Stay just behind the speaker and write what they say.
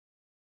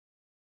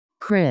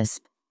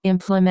crisp,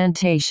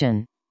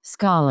 implementation,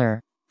 scholar,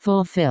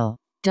 fulfill,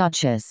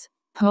 duchess,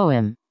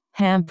 poem,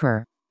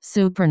 hamper,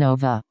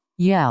 supernova,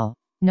 yell,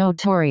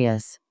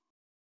 notorious.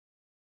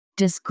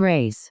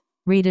 Disgrace,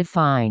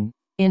 redefine,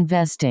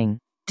 investing,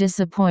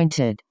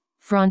 disappointed,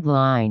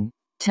 frontline,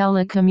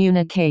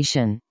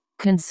 telecommunication,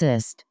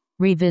 consist,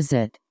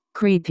 revisit,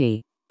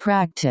 creepy,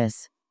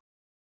 practice.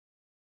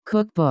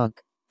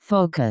 Cookbook,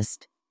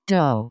 focused,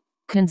 dough,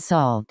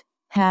 consult,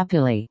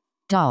 happily,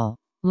 dull,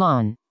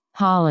 lawn,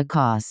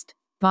 holocaust,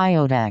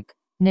 biotech,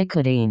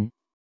 nicotine.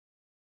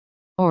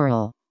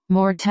 Oral,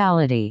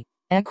 mortality,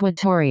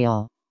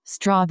 equatorial,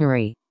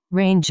 strawberry,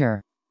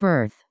 ranger,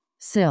 birth,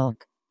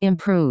 silk,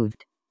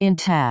 improved,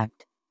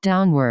 intact,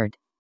 downward.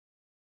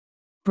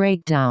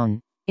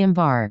 Breakdown,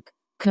 embark,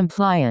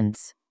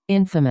 compliance,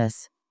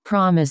 infamous,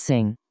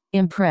 promising,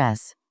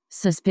 impress,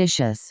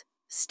 suspicious,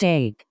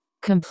 stake,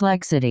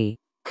 complexity,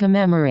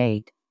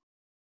 commemorate.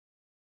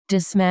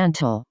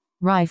 Dismantle,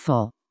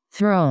 rifle,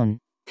 throne,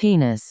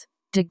 penis,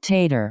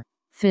 dictator,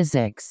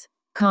 physics,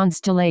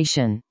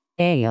 constellation,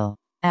 ale,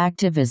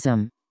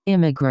 activism,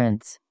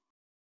 immigrants.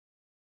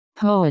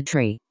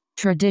 Poetry,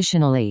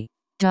 traditionally,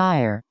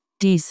 dire,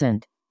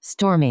 decent,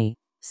 stormy,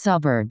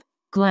 suburb,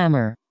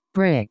 glamour,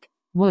 brick,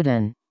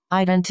 wooden,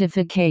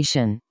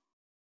 identification.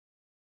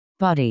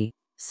 Buddy,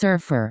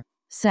 surfer,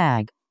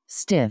 sag,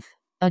 stiff,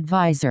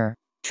 advisor,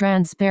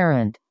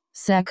 transparent,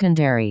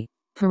 secondary,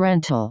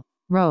 parental,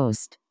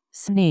 roast,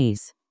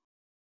 sneeze.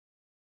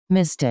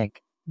 Mystic,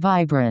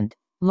 vibrant,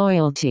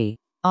 loyalty,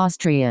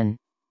 Austrian,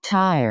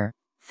 tire,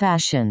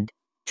 fashioned,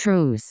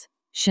 truce,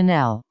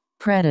 Chanel,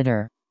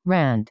 predator,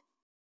 rant.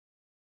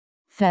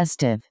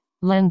 Festive,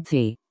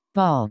 lengthy,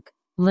 bulk,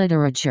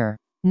 literature,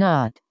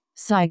 nut,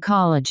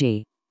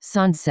 psychology,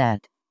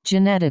 sunset,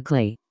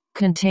 genetically,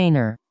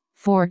 container,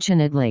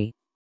 fortunately.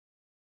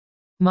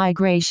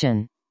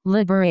 Migration,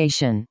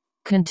 liberation,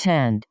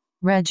 contend,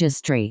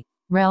 registry,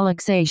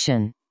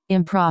 relaxation,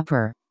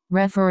 improper,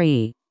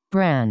 referee,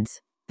 brands,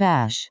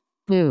 bash,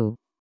 boo.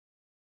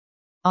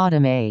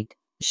 Automate,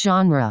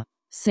 genre,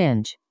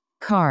 singe,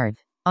 carve,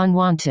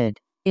 unwanted,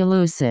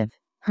 elusive,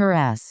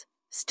 harass,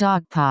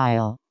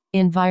 stockpile,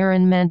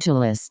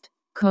 environmentalist,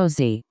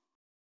 cozy.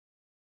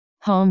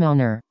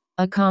 Homeowner,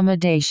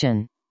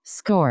 accommodation,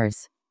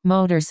 scores,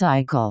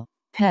 motorcycle,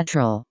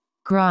 petrol,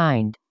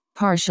 grind,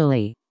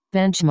 partially,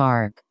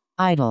 benchmark,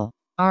 idle,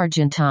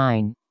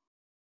 Argentine.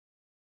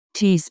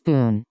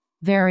 Teaspoon,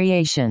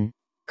 variation,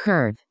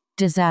 curve,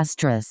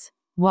 disastrous,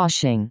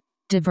 washing,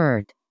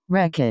 divert,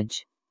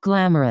 wreckage,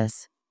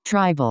 glamorous,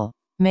 tribal,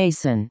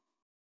 mason.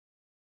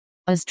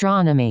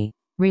 Astronomy,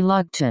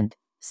 reluctant,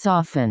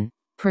 soften,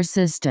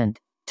 persistent,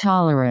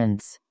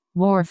 tolerance,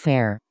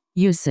 warfare,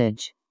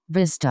 usage,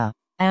 vista,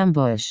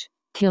 ambush,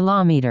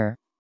 kilometer.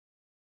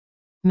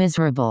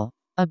 Miserable,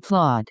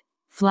 applaud,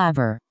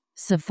 flavor,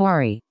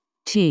 safari,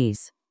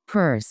 tease,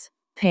 purse,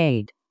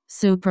 paid,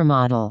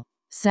 supermodel,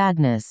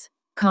 sadness,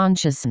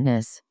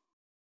 consciousness.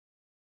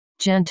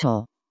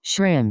 Gentle,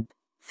 shrimp,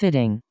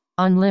 fitting,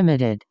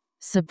 unlimited,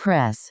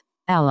 suppress,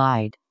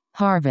 allied,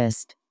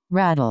 harvest,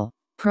 rattle,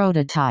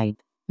 prototype,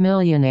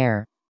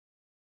 millionaire.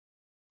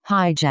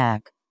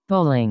 Hijack,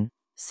 bowling,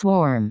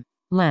 swarm,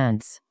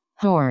 lance,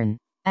 horn,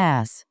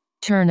 ass,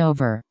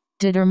 turnover,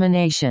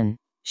 determination,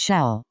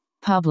 shell,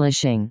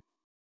 publishing.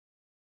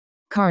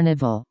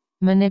 Carnival,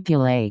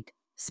 manipulate,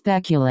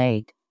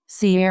 speculate,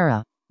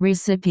 Sierra,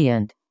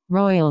 recipient,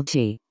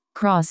 royalty,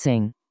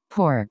 crossing,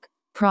 pork,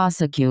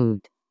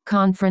 prosecute,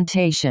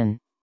 confrontation.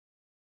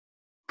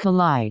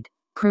 Collide,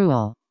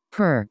 cruel,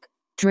 perk,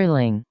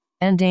 drilling,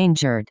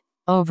 endangered,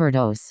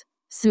 overdose,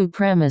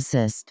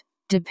 supremacist,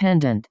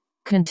 dependent,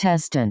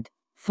 contestant,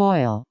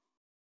 foil.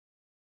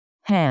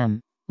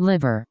 Ham,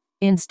 liver,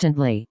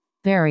 instantly,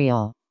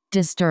 burial,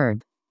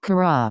 disturb,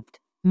 corrupt,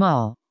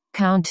 mull,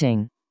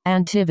 counting,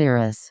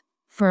 antivirus,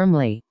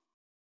 firmly.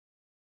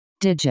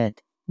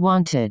 Digit,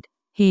 wanted,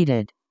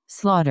 heated,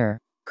 slaughter,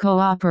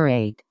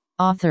 cooperate,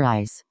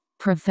 authorize,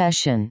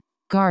 profession,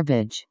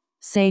 garbage,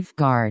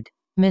 safeguard,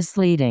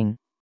 misleading.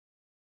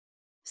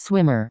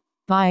 Swimmer,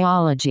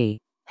 biology,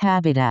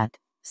 habitat,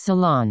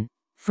 salon,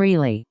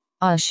 freely,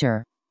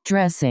 usher,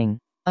 dressing,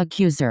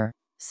 accuser,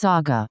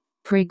 saga,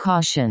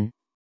 precaution.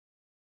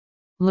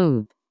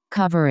 Loop,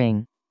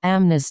 covering,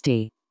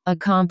 amnesty,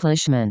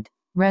 accomplishment,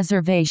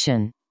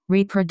 reservation,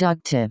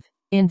 reproductive,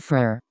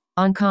 infer,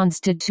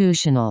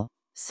 unconstitutional,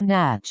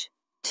 snatch,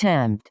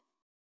 tempt.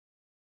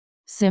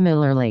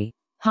 Similarly,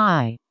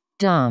 high,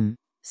 dumb,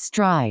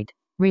 stride,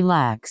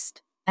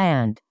 relaxed,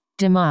 and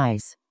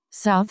demise,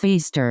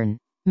 southeastern,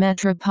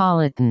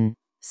 metropolitan,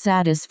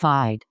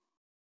 satisfied.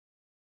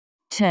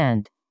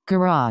 Tent,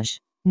 garage,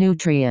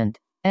 nutrient,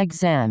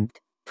 exempt,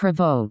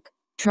 provoke,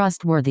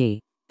 trustworthy,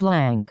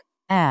 blank,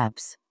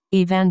 apps,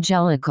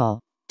 evangelical,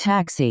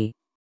 taxi.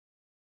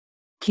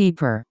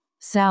 Keeper,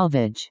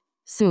 salvage,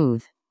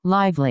 soothe,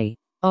 lively,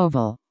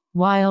 oval,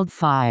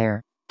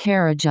 wildfire,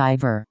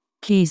 carriagiver,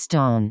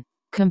 keystone,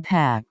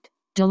 compact,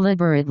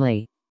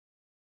 deliberately.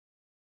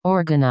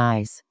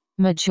 Organize,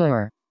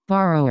 mature,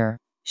 borrower,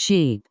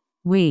 sheep,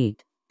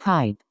 wheat,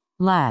 pipe,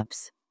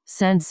 lapse,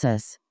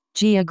 census,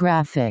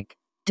 geographic,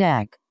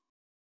 dec.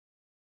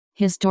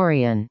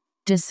 Historian,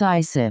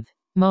 decisive,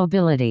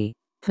 mobility,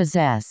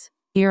 possess,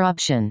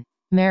 eruption,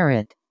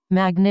 merit,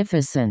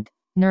 magnificent,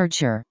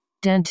 nurture,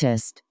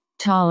 dentist,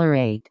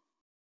 tolerate.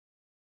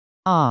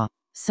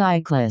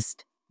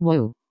 Cyclist,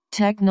 woo,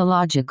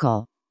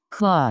 technological,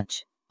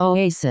 clutch,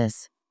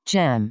 oasis,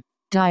 gem,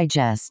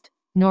 digest,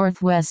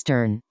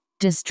 northwestern,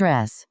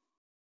 distress.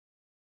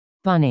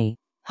 Bunny,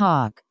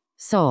 hawk,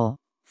 soul,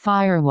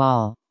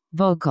 firewall,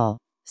 vocal,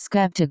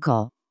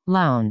 skeptical,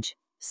 lounge,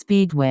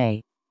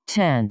 speedway,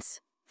 tense,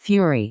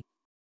 fury.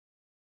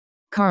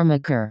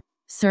 Karmaker,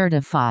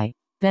 certify,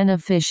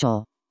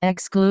 beneficial,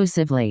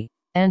 exclusively,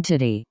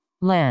 entity,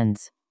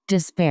 lens,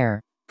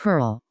 despair,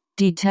 pearl,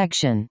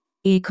 detection,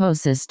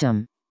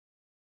 ecosystem.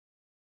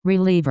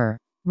 Reliever,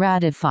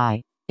 ratify,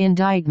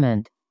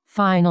 indictment,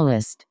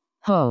 finalist,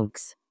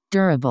 hoax,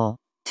 durable,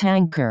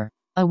 tanker,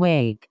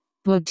 awake,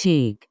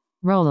 boutique,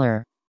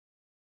 roller.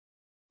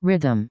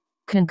 Rhythm,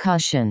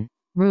 concussion,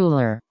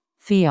 ruler,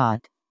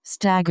 fiat,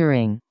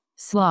 staggering,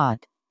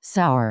 slot,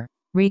 sour,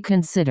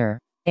 reconsider,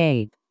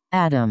 ape,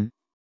 atom.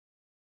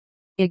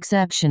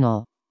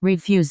 Exceptional,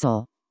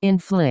 refusal,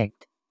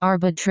 inflict,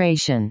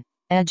 arbitration,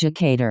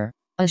 educator,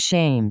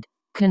 ashamed,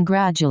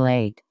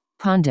 congratulate,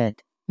 pundit,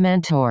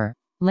 mentor,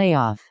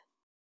 layoff.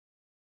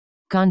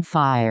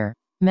 Gunfire,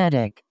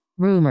 medic,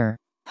 rumor,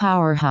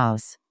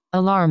 powerhouse,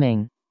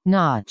 alarming,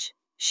 notch,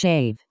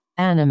 shave,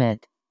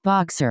 animate,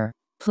 boxer,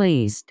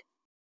 pleased.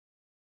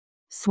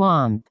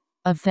 Swamp,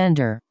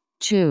 offender,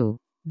 chew,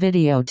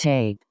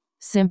 videotape,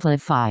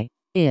 simplify,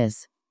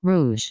 is,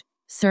 rouge,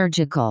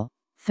 surgical,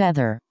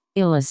 feather,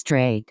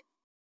 illustrate.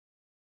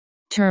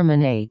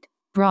 Terminate,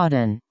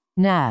 broaden,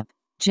 nap,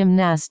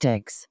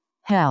 gymnastics,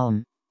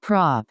 helm,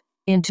 prop,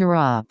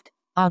 interrupt,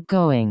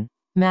 outgoing,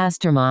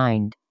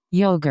 mastermind,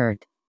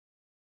 yogurt.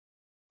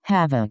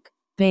 Havoc,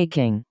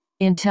 baking,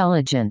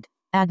 intelligent,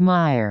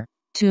 admire,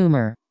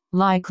 tumor,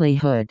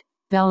 likelihood,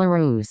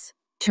 Belarus,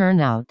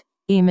 turnout,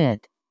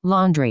 emit,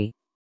 laundry.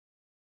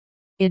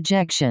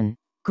 Ejection,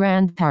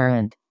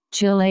 grandparent,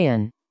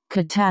 Chilean,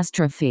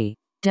 catastrophe,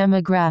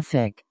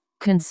 demographic,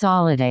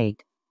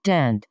 consolidate,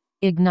 dent,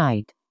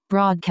 ignite,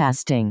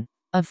 broadcasting,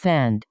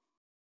 offend.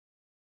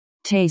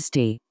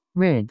 Tasty,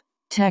 rib,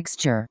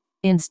 texture,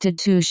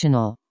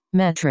 institutional,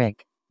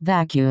 metric,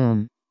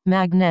 vacuum,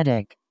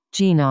 magnetic,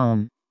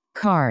 genome,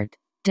 cart,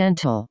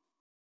 dental.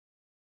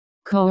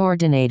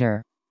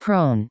 Coordinator,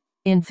 prone,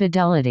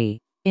 infidelity,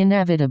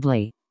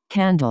 inevitably,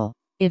 candle,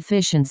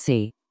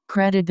 efficiency,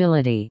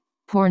 credibility,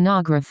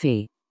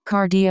 pornography,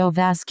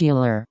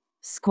 cardiovascular,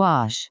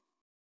 squash.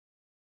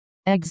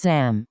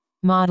 Exam,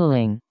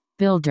 modeling,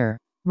 builder,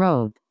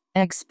 rope,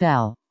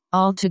 expel,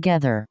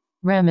 altogether,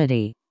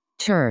 remedy,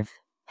 turf,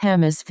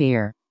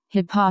 hemisphere,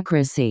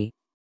 hypocrisy.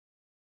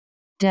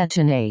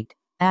 Detonate,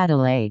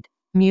 Adelaide,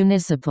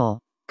 municipal,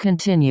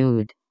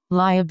 continued,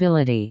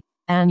 liability,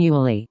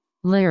 annually,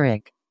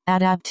 lyric,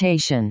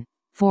 adaptation,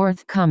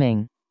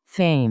 forthcoming,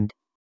 famed.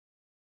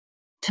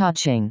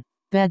 Touching,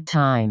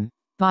 bedtime,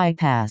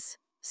 bypass,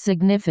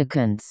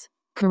 significance,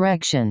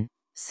 correction,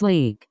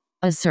 sleek,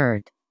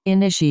 assert,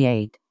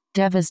 initiate,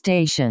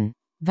 devastation,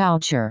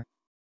 voucher.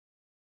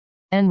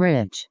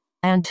 Enrich,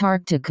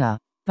 Antarctica,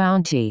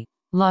 bounty,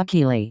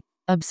 luckily,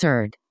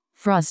 absurd,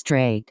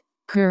 frustrate,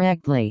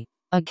 correctly,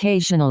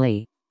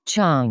 occasionally,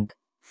 chunk,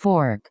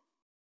 fork.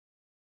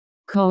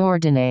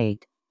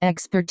 Coordinate,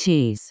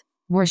 expertise,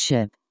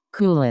 worship,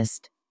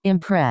 coolest,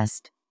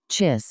 impressed,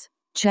 chiss,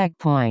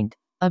 checkpoint,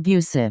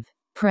 abusive,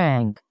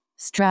 prank,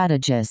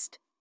 strategist.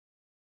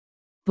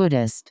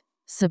 Buddhist,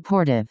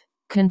 supportive,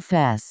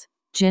 confess,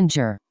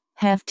 ginger,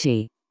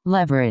 hefty,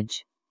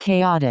 leverage,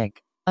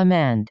 chaotic,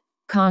 amend,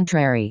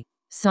 contrary,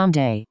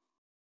 someday.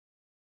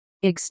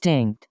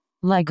 Extinct,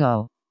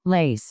 Lego,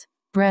 lace,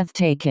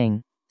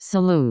 breathtaking,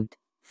 salute,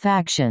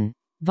 faction,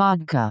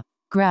 vodka,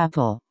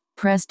 grapple,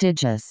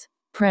 prestigious,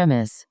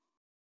 premise.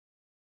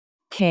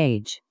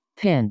 Cage,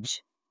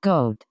 pinch,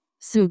 goat,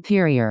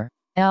 superior,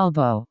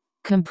 elbow,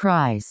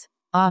 comprise,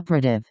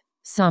 operative,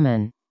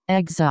 summon,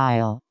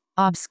 exile,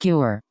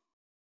 obscure.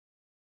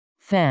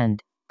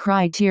 Fend,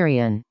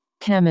 criterion,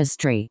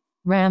 chemistry,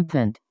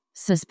 rampant,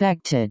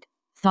 suspected,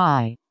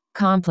 thigh,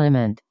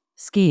 complement,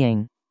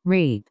 skiing,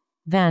 reap,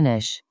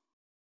 vanish.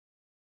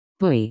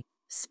 Buoy,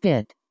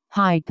 spit,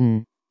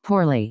 heighten,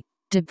 poorly,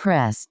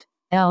 depressed,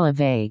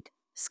 elevate,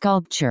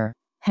 sculpture,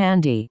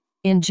 handy,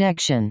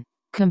 injection,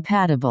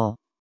 compatible.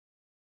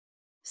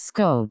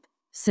 Scope,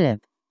 sip,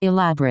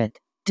 elaborate,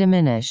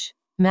 diminish,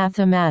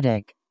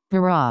 mathematic,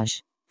 barrage,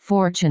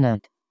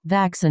 fortunate,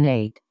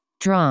 vaccinate,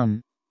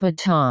 drum,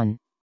 baton.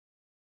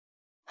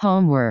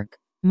 Homework,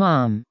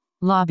 mom,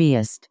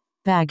 lobbyist,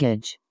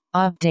 baggage,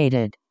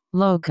 updated,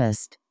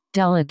 locust,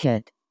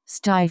 delicate,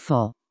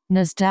 stifle,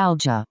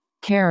 nostalgia,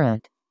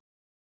 carrot.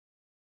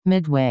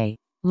 Midway,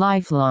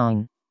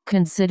 lifelong,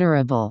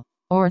 considerable,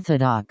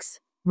 orthodox,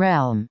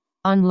 realm,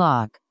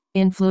 unlock,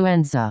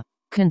 influenza,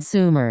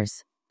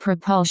 consumers,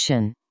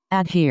 propulsion,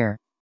 adhere.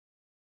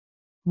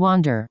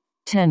 Wander,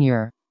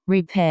 tenure,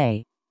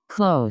 repay,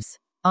 close,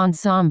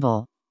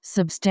 ensemble,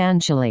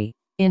 substantially,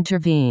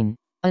 intervene,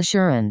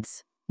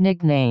 assurance,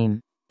 nickname,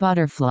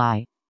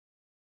 butterfly,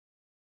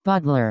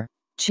 butler,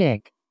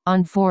 chick,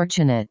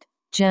 unfortunate,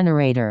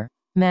 generator,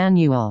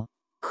 manual,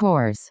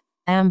 course,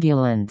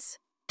 ambulance,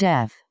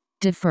 deaf,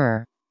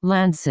 defer,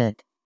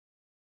 lancet,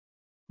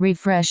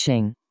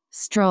 refreshing,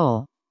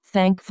 stroll,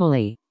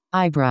 thankfully,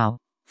 eyebrow,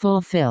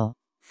 fulfill,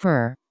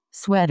 fur,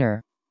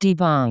 sweater,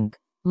 debunk,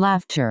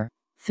 laughter,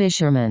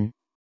 fisherman,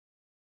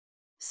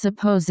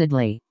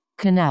 supposedly,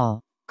 canal,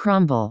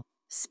 crumble,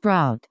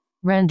 sprout,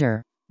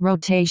 render,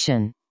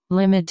 rotation,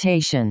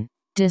 limitation,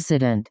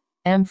 dissident,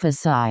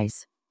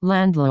 emphasize,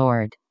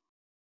 landlord,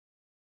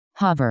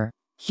 hover,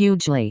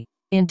 hugely,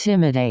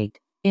 intimidate,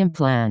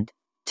 implant,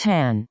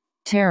 tan,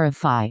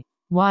 terrify,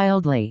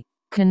 wildly,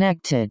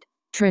 connected,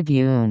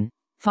 tribune,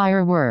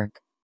 firework,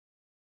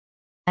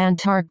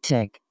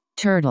 Antarctic,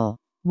 turtle,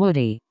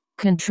 woody,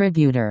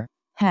 contributor,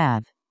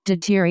 have,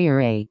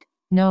 deteriorate,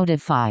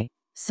 notify,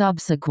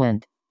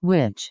 subsequent,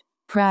 which,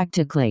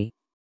 practically,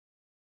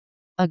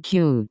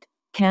 acute,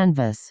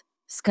 canvas,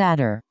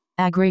 scatter,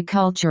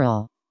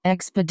 agricultural,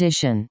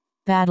 expedition,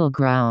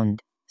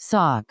 battleground,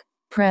 sock,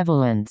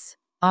 prevalence,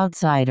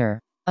 outsider,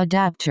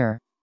 adapter,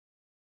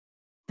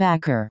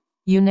 backer,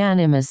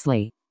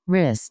 unanimously,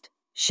 wrist,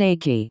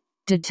 shaky,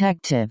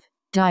 detective,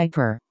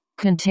 diaper,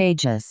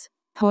 contagious,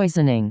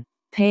 poisoning,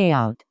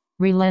 payout,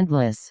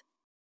 relentless,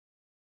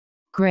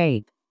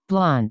 grape,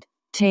 blonde,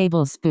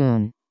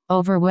 tablespoon,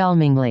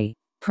 overwhelmingly,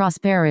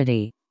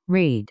 prosperity,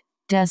 read,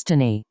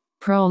 destiny,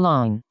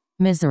 prolong,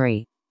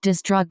 misery,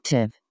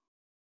 destructive,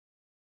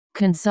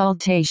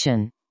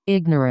 consultation,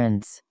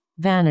 ignorance,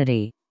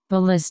 vanity,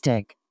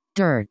 ballistic,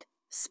 dirt,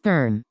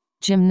 sperm,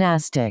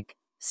 gymnastic,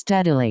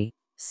 steadily,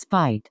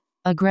 spite,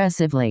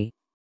 aggressively,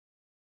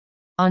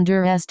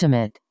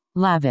 underestimate,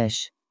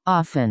 lavish,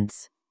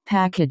 offense,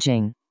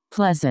 packaging,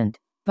 pleasant,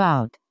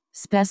 bout,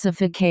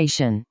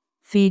 specification,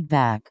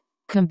 feedback,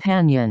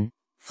 companion,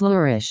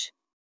 flourish,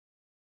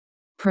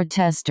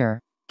 protester,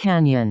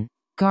 canyon,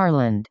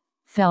 garland,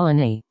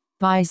 felony,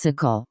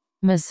 bicycle,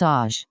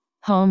 massage,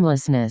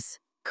 homelessness,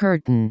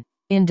 curtain,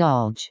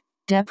 indulge,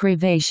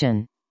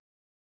 deprivation,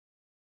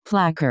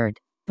 placard,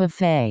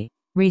 buffet,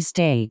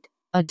 restate,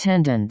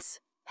 attendance,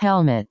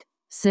 helmet,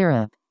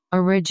 syrup,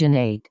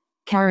 originate,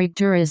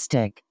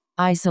 characteristic,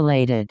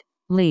 isolated,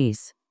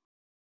 lease,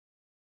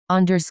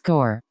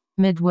 underscore,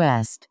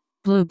 Midwest,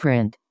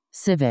 blueprint,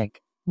 civic,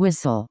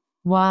 whistle,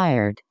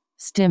 wired,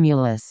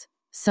 stimulus,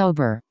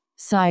 sober,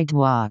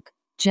 sidewalk,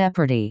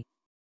 jeopardy,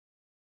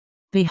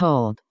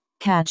 behold,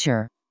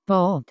 catcher,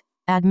 bolt,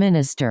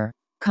 administer,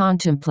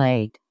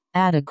 contemplate,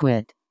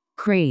 adequate,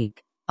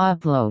 creek,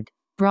 upload,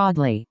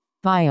 broadly,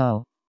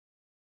 bio,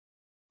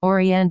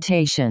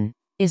 orientation,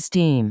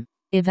 esteem,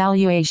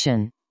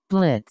 evaluation,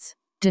 blitz,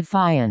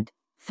 defiant,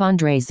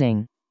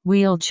 fundraising,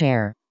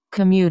 wheelchair,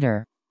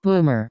 commuter,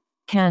 boomer,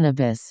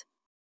 cannabis,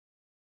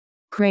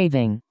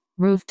 craving,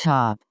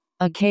 rooftop,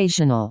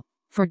 occasional,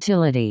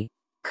 fertility,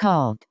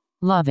 cult,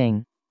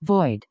 loving,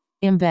 void,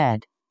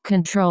 embed,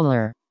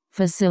 controller,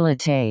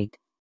 facilitate,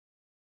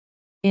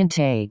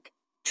 intake,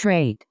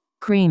 trait,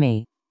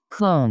 creamy,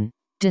 clone,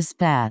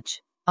 dispatch,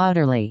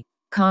 utterly,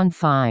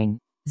 confine,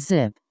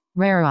 zip,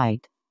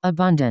 rarite,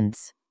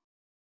 abundance,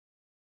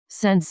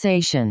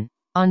 sensation,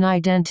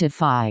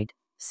 unidentified,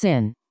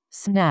 sin,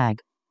 snag,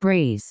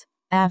 breeze,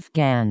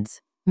 Afghans,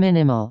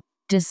 minimal,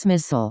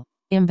 dismissal,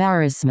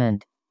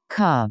 embarrassment,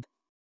 cub,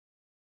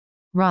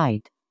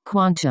 right,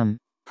 quantum,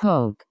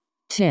 poke,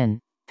 tin,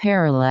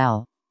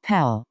 parallel,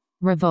 pal,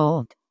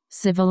 revolt,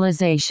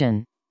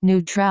 civilization,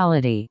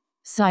 neutrality,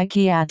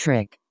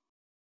 psychiatric,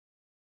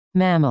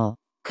 mammal,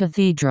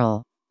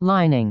 cathedral,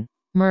 lining,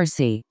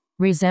 mercy,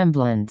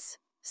 resemblance,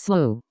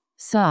 slew,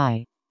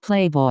 sigh,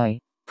 playboy,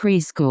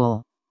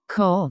 preschool,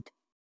 cold,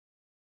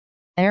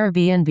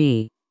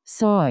 Airbnb,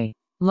 soy,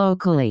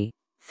 locally,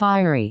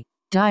 fiery,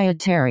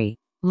 dietary,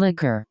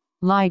 liquor,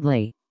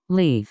 lightly,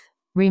 leaf,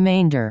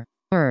 remainder,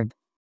 herb,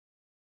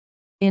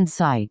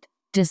 insight,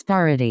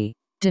 disparity,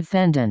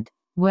 defendant,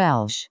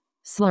 Welsh,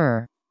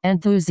 slur,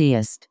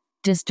 enthusiast,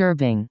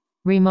 disturbing,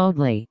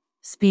 remotely,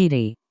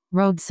 speedy,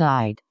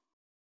 roadside,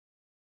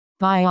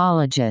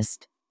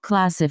 biologist,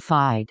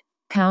 classified,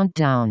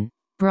 countdown,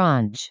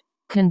 brunch,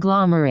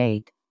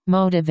 conglomerate,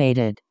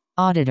 motivated,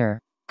 auditor,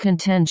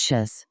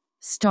 contentious,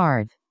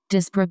 starve,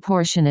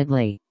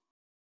 disproportionately,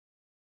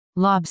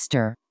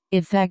 lobster,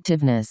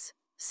 effectiveness,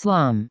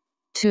 slum,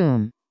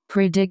 tomb,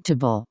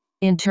 predictable,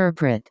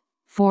 interpret,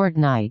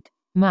 fortnight,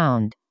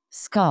 mound,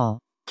 skull,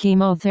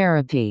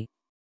 chemotherapy,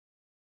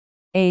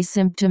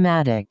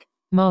 asymptomatic,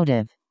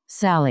 motive,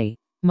 Sally,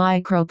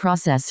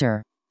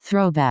 microprocessor,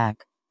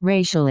 throwback,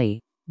 racially,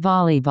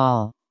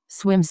 volleyball,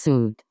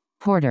 swimsuit,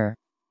 porter,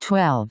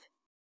 12,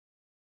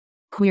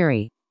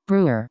 query,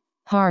 brewer,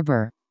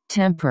 harbor,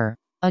 temper,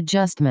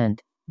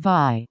 adjustment,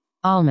 vi,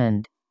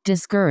 almond,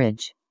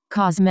 discourage,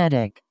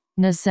 cosmetic,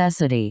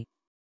 necessity,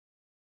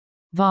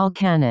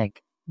 volcanic,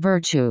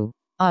 virtue,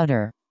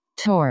 utter,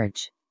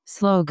 torch,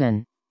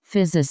 slogan,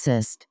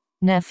 physicist,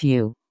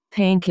 nephew,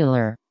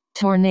 painkiller,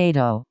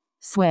 tornado,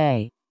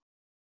 sway.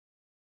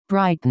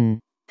 Brighten,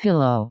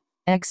 pillow,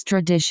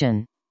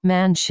 extradition,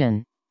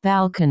 mansion,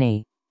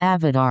 balcony,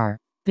 avatar,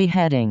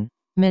 beheading,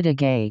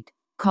 mitigate,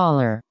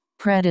 caller,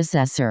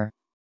 predecessor.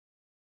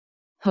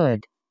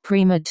 Hood,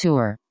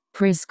 premature,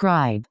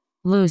 prescribe,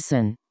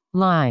 loosen,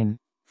 lime,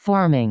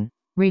 forming,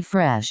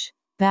 refresh,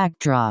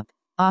 backdrop,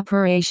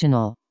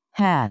 operational,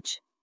 hatch.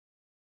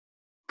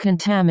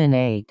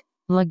 Contaminate,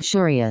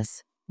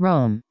 luxurious,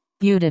 roam,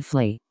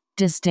 beautifully,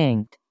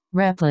 distinct,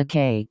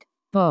 replicate,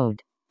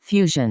 boat,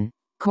 fusion,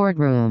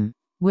 courtroom,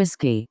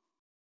 whiskey.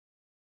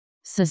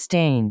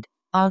 Sustained,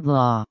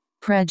 outlaw,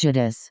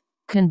 prejudice,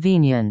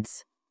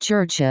 convenience,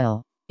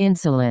 Churchill,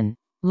 insulin,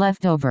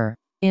 leftover,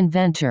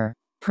 inventor,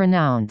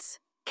 pronounce,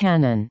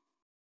 canon.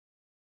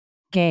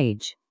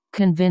 Gauge,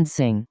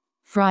 convincing,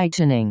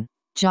 frightening,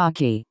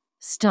 jockey,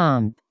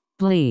 stump,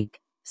 bleak,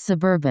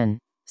 suburban,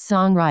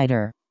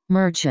 songwriter,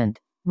 merchant,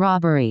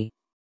 robbery.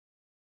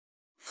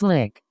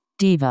 Flick,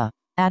 diva,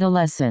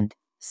 adolescent,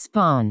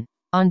 spawn,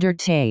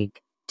 undertake,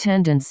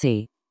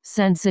 tendency,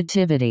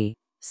 sensitivity,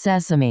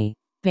 sesame,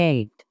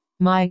 baked,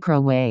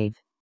 microwave.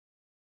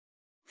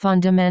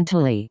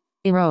 Fundamentally,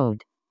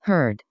 erode,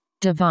 herd,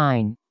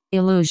 divine,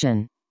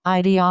 illusion,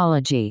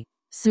 ideology,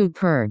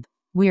 superb,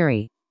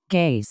 weary,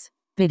 gaze,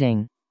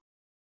 bidding.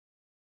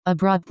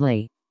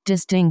 Abruptly,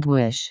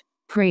 distinguish,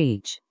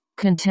 preach,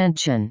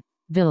 contention,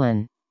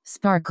 villain,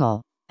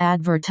 sparkle,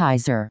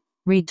 advertiser,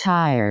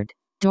 retired,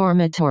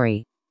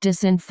 dormitory,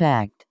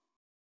 disinfect.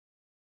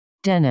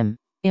 Denim,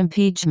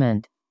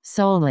 impeachment,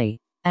 solely,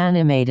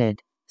 animated,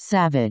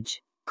 savage,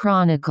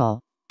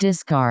 chronicle,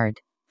 discard,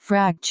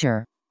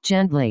 fracture,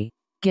 gently,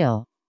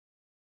 gill.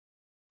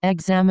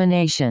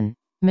 Examination,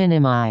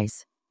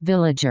 minimize,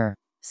 villager,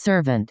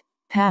 servant,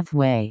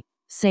 pathway,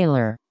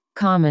 sailor,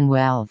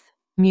 commonwealth,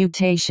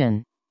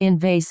 mutation,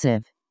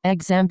 invasive,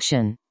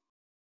 exemption.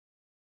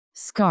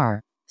 Scar,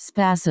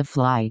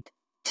 spacified,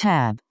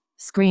 tab,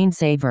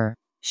 screensaver,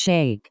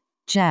 shake,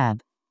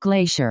 jab,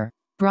 glacier,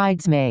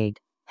 bridesmaid,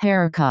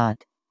 haircut,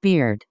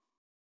 beard.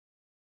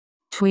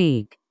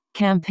 Tweak,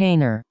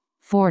 campaigner,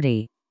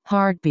 40,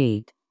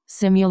 heartbeat,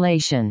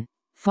 simulation,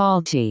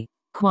 faulty,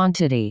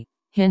 quantity,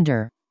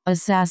 hinder,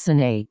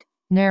 assassinate,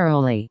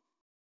 narrowly.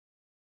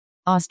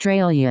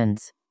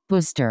 Australians,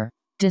 booster,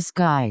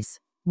 disguise,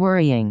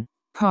 worrying,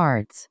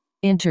 parts,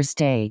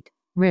 interstate,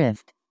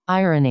 rift,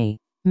 irony,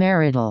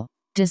 marital,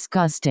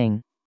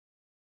 disgusting.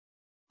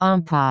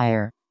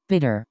 Umpire,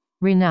 bitter,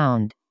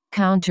 renowned,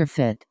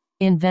 counterfeit,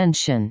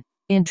 invention,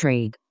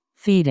 intrigue,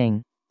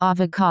 feeding,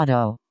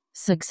 avocado,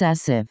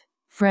 successive,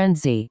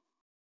 frenzy.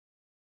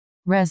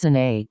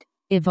 Resonate,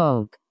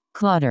 evoke,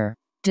 clutter,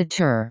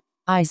 deter,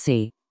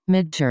 icy,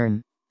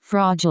 midterm,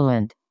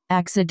 fraudulent,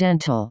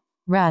 accidental,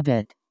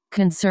 rabbit,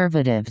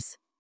 conservatives.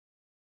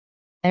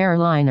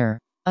 Airliner,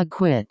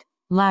 acquit,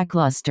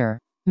 lackluster,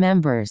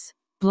 members,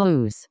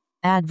 blues,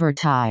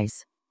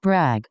 advertise,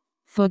 brag,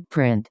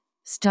 footprint,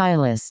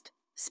 stylist,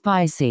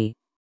 spicy.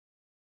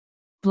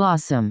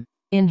 Blossom,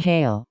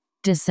 inhale,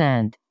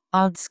 descent,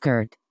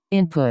 outskirt,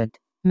 input,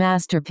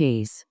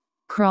 masterpiece,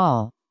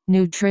 crawl,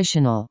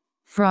 nutritional,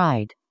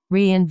 fried,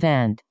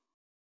 reinvent.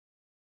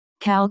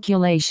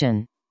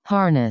 Calculation,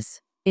 harness,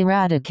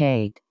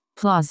 eradicate,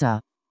 plaza,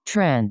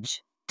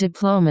 trench,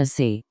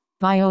 diplomacy,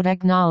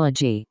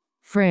 biotechnology,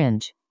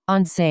 fringe,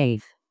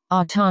 unsafe,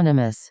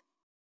 autonomous.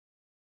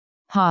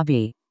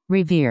 Hobby,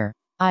 revere,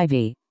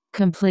 ivy,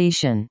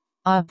 completion,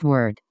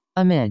 upward,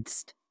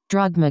 amidst,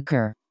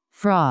 drugmaker,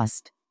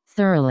 frost,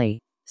 thoroughly,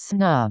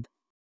 snub.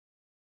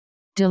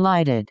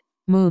 Delighted,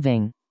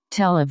 moving,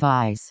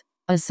 televise,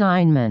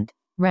 assignment,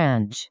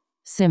 ranch,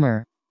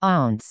 simmer,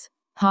 ounce,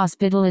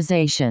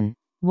 hospitalization,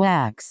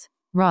 wax,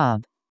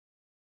 rub.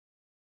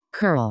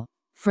 Curl,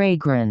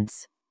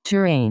 fragrance,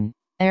 terrain,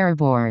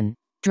 airborne,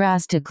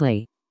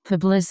 drastically,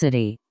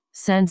 publicity,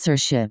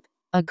 censorship,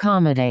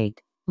 accommodate,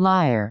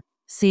 liar,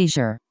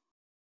 seizure.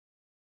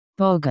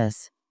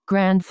 Bogus,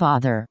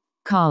 grandfather,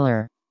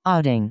 collar,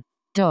 outing,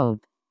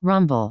 dope,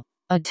 rumble,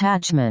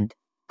 attachment,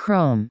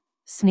 chrome,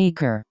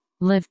 sneaker,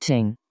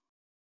 lifting.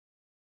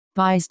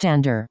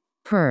 Bystander,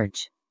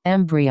 perch,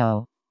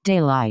 embryo,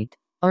 daylight,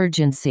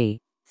 urgency,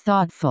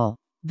 thoughtful,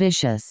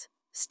 vicious,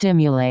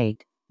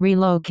 stimulate,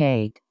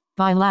 relocate,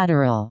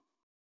 bilateral.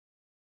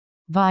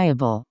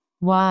 Viable,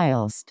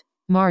 whilst,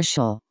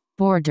 marshal,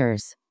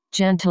 borders,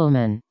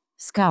 gentleman,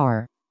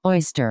 scour,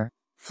 oyster,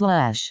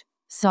 flesh,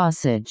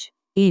 sausage,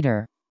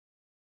 eater.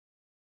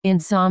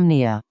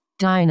 Insomnia,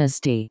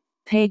 dynasty,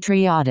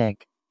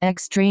 patriotic,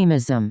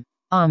 extremism,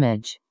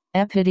 homage,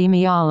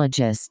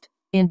 epidemiologist,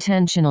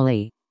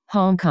 intentionally,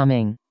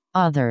 homecoming,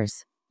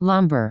 others,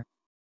 lumber.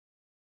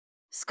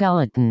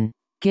 Skeleton,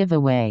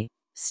 giveaway,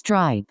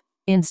 stripe,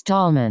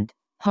 installment,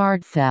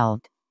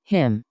 heartfelt,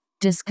 hymn,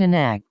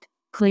 disconnect,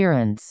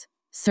 clearance,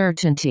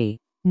 certainty,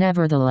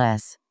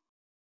 nevertheless.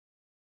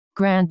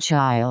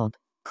 Grandchild,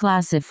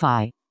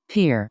 classify,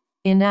 peer,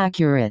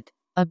 inaccurate,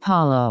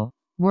 Apollo,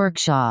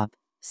 workshop,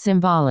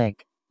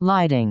 symbolic,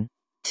 lighting,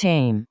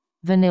 tame,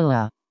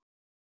 vanilla.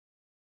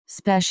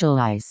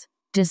 Specialize,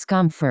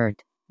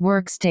 discomfort,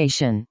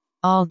 workstation,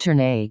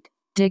 alternate,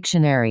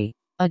 dictionary,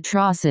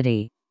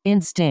 atrocity,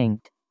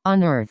 instinct,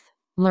 unearth,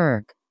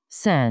 lurk,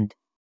 scent.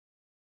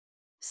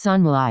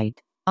 Sunlight,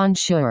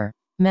 unsure,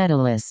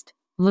 medalist,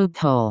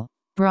 loophole,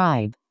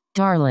 bribe,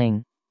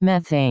 darling,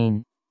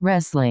 methane,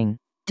 wrestling,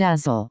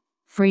 dazzle,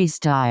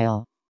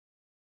 freestyle.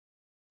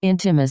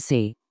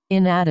 Intimacy,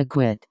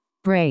 inadequate,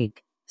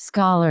 break,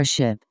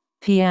 scholarship,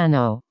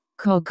 piano,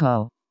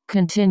 cocoa,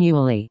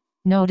 continually,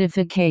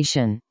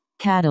 notification,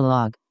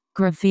 catalog,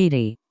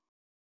 graffiti.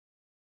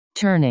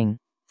 Turning,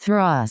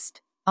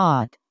 thrust,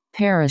 ought,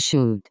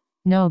 parachute,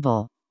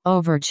 noble,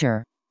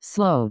 overture,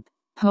 slope,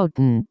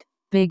 potent,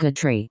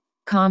 bigotry,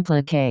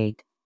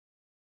 complicate.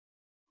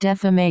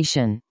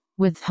 Defamation,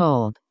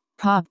 withhold,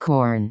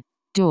 popcorn,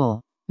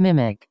 duel,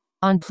 mimic,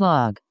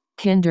 unplug,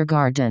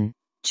 kindergarten,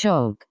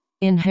 choke,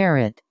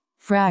 inherit,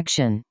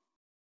 fraction.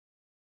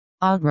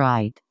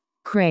 Outright,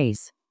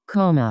 craze,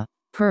 coma,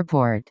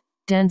 purport,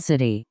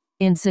 density,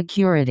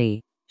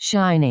 insecurity,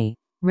 shiny,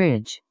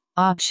 ridge,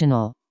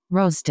 optional,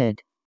 roasted.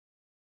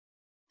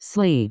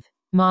 Sleeve,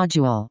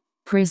 module,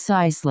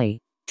 precisely,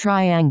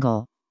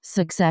 triangle,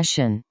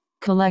 succession,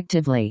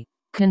 collectively,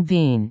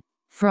 convene,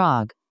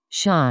 frog,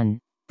 shun,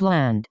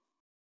 bland.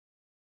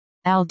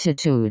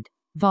 Altitude,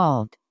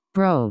 vault,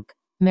 broke,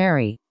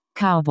 marry,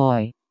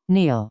 cowboy,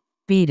 kneel,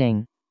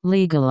 beating,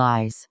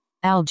 legalize,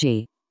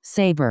 algae,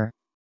 saber.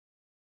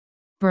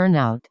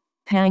 Burnout,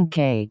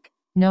 pancake,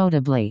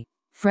 notably,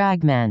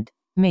 fragment,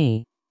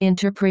 me,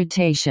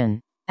 interpretation,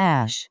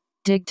 ash,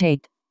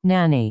 dictate,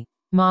 nanny,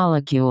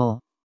 molecule.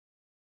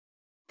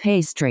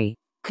 Pastry,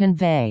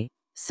 convey,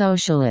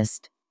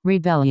 socialist,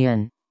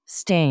 rebellion,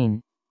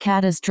 stain,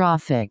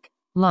 catastrophic,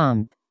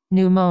 lump,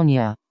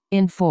 pneumonia,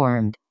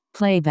 informed,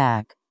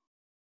 playback.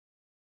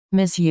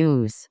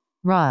 Misuse,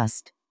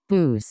 rust,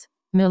 booze,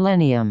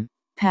 millennium,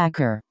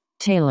 packer,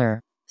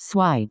 tailor,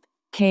 swipe,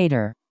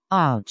 cater,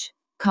 ouch,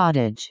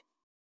 cottage.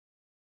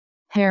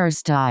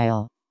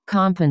 Hairstyle,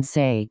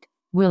 compensate,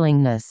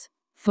 willingness,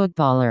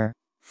 footballer,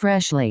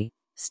 freshly,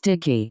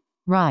 sticky,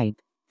 ripe,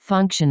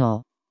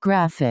 functional,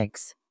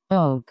 graphics,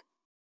 oak.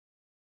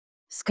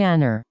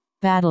 Scanner,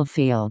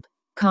 battlefield,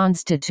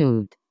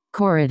 constitute,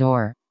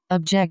 corridor,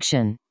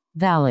 objection,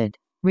 valid,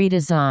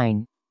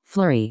 redesign,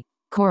 flurry,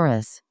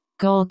 chorus,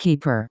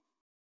 goalkeeper.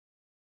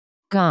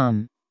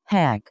 Gum,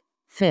 hack,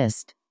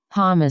 fist,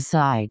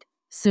 homicide,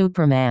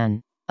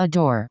 Superman,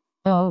 adore,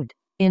 ode,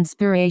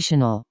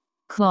 inspirational,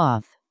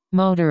 cloth,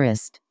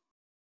 motorist.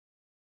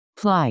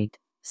 Plight,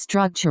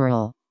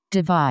 structural,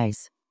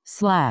 devise,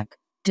 slack,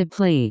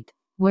 deplete,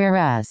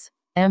 whereas,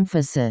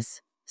 emphasis,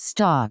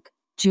 stock,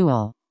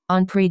 jewel,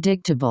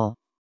 unpredictable.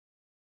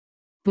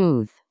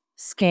 Booth,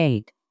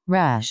 skate,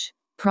 rash,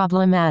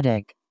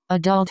 problematic,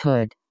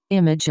 adulthood,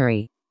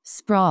 imagery,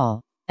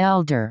 sprawl,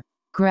 elder,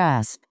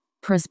 grasp,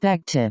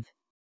 perspective.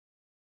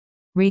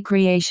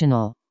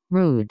 Recreational,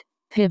 rude,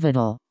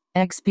 pivotal,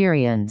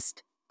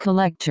 experienced,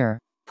 collector,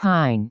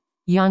 pine,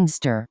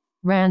 youngster,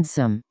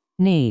 ransom,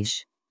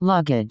 niche,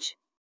 luggage.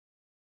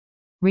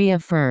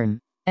 Reaffirm,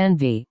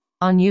 envy,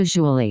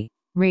 unusually,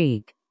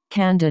 reek,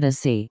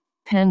 candidacy,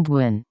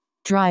 penguin,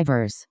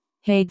 drivers,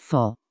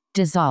 hateful,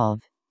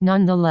 dissolve,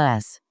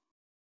 nonetheless.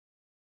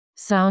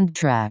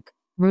 Soundtrack,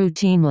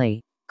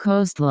 routinely,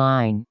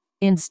 coastline,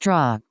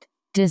 instruct,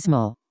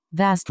 dismal,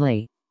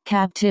 vastly,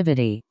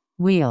 captivity,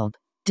 wield,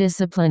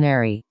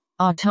 disciplinary,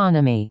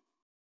 autonomy.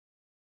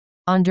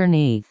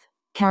 Underneath,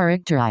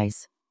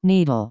 characterize,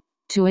 needle,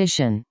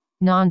 tuition,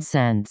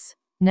 nonsense,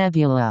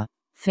 nebula,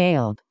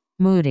 failed,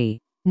 moody,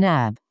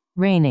 nab,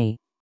 rainy.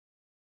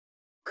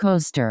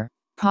 Coaster,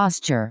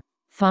 posture,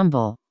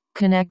 fumble,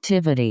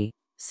 connectivity,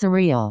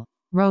 surreal,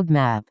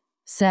 roadmap,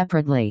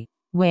 separately,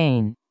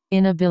 wane,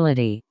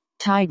 inability,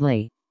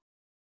 tightly.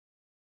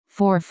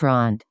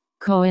 Forefront,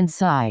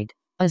 coincide,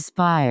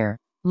 aspire,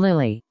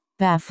 lily,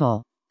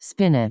 baffle,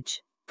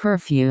 spinach,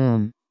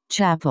 perfume,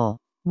 chapel,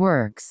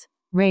 works,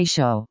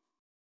 ratio.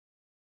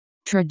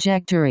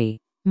 Trajectory,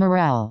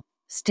 morale,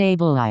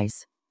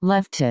 stabilize,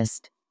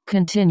 leftist,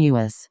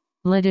 continuous,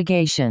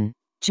 litigation,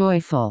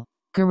 joyful,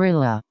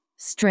 guerrilla,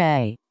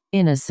 stray,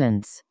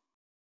 innocence.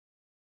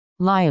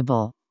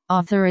 Liable,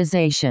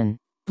 authorization,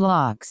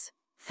 blocks,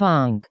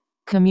 funk,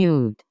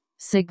 commute,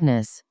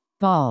 sickness,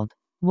 bald,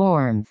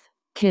 warmth,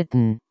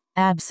 kitten,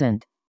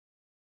 absent.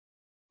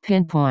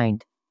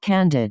 Pinpoint,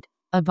 candid,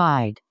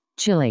 abide,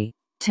 chilly,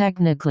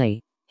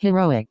 technically,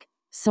 heroic,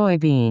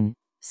 soybean,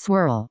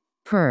 swirl,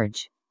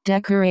 purge,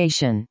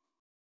 decoration.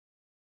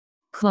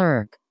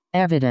 Clerk,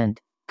 evident,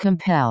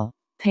 compel,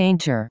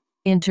 painter,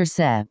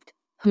 intercept,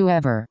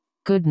 whoever,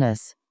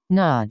 goodness,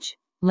 nudge,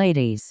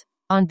 ladies,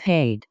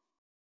 unpaid.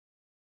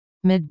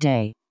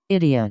 Midday,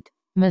 idiot,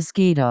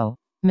 mosquito,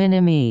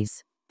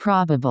 minimise,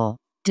 probable,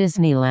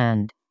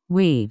 Disneyland,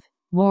 weave,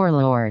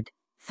 warlord,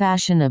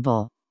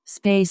 fashionable,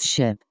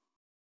 spaceship.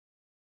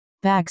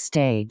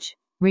 Backstage,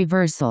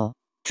 reversal,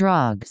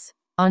 drugs,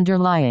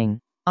 underlying,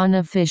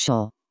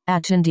 unofficial,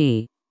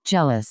 attendee,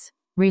 jealous,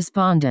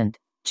 respondent,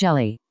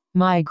 jelly,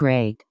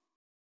 migrate.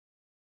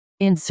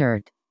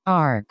 Insert,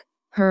 arc,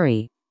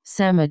 hurry,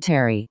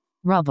 cemetery,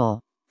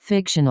 rubble,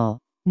 fictional,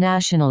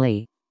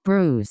 nationally,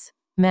 bruise,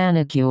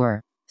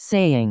 manicure,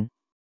 saying.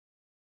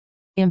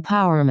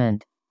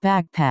 Empowerment,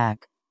 backpack,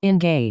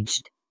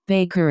 engaged,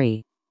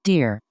 bakery,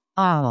 deer,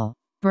 owl,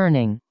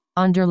 burning,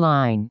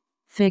 underline,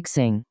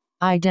 fixing,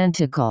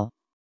 identical.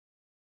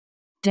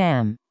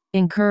 Damn,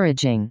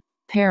 encouraging,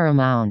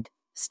 paramount,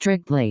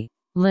 strictly,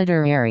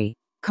 literary,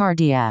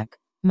 cardiac,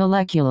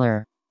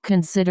 molecular,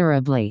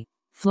 considerably,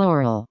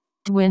 floral,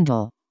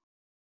 dwindle.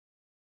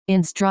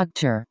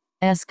 Instructor,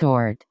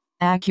 escort,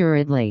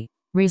 accurately,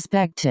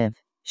 respective,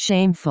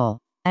 shameful,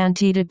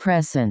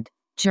 antidepressant,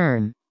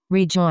 germ,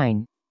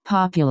 rejoin,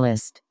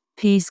 populist,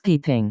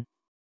 peacekeeping.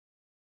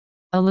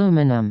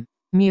 Aluminum,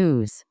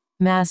 muse,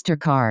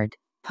 MasterCard,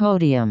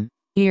 podium,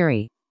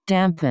 eerie,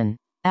 dampen,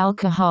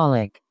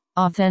 alcoholic,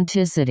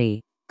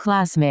 authenticity,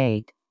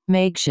 classmate,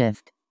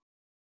 makeshift.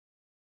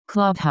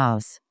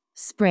 Clubhouse,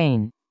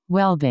 sprain,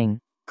 Welbing,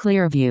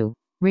 Clearview,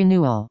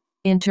 renewal,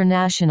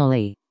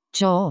 internationally,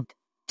 jolt,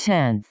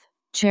 10th,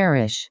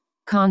 cherish,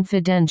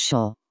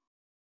 confidential.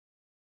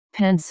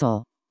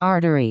 Pencil,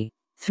 artery,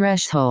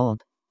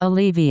 threshold,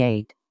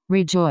 alleviate,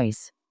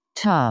 rejoice,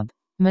 tub,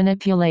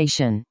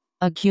 manipulation,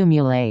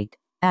 accumulate,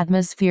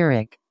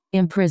 atmospheric,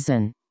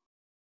 imprison.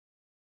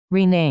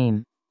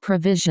 Rename,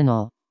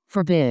 provisional,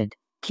 forbid,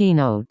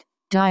 keynote,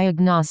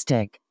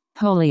 diagnostic,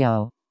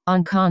 polio,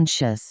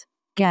 unconscious,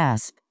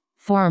 gasp,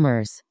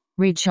 farmers,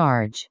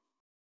 recharge.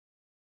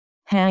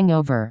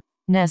 Hangover,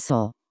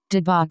 nestle,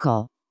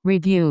 debacle,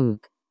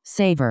 rebuke,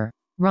 savor,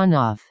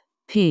 runoff,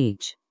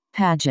 peach,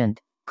 pageant,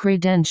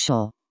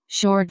 credential,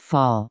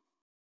 shortfall.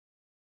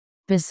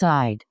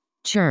 Beside,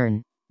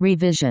 churn,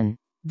 revision,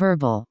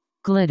 verbal,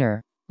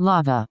 glitter,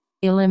 lava,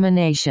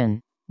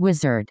 elimination,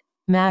 wizard,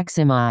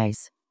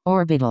 maximize,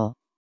 orbital.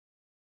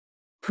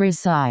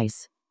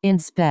 Precise,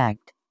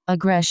 inspect,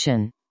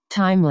 aggression,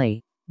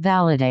 timely,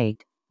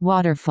 validate,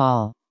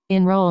 waterfall,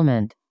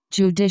 enrollment,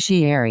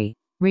 judiciary,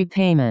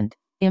 repayment,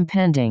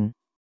 impending.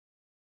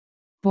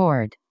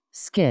 Board,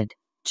 skid,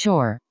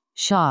 chore,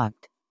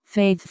 shocked,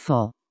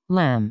 faithful,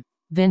 lamb,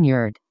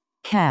 vineyard,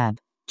 cab,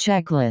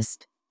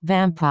 checklist,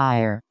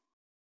 vampire.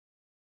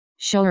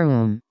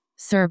 Showroom,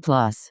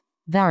 surplus,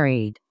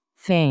 varied,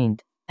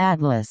 faint,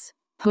 atlas,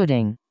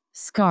 pudding,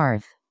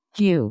 scarf,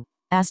 hue,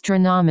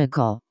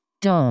 astronomical,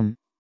 dome.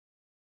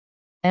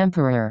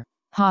 Emperor,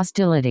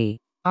 hostility,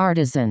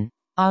 artisan,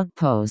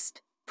 outpost,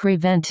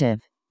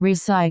 preventive,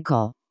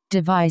 recycle,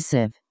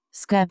 divisive,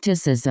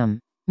 skepticism,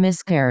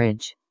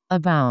 miscarriage,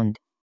 abound.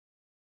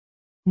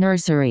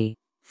 Nursery,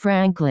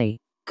 frankly,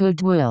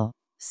 goodwill,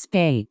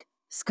 spate,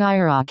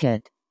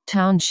 skyrocket,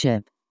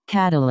 township,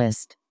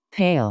 catalyst,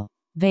 pale,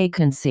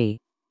 vacancy,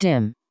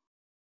 dim.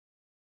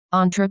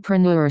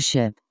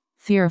 Entrepreneurship,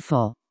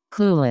 fearful,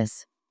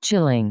 clueless,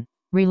 chilling,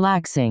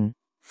 relaxing,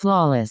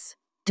 flawless,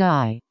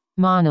 die,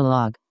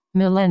 monologue,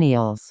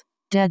 millennials,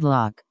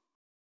 deadlock.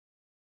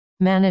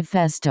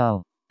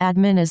 Manifesto,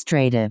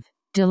 administrative,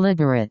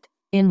 deliberate,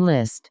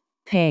 enlist,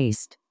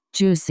 paste,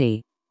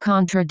 juicy,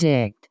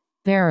 contradict,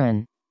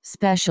 barren,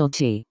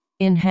 specialty,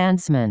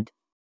 enhancement.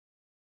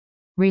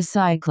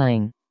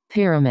 Recycling,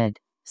 pyramid,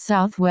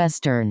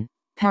 southwestern,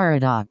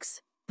 paradox,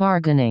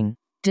 bargaining,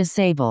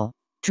 disable,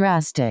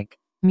 drastic,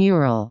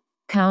 mural,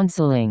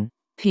 counseling,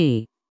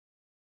 p.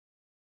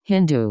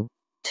 Hindu,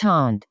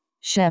 taunt,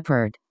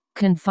 shepherd,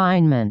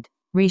 confinement,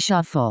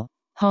 reshuffle,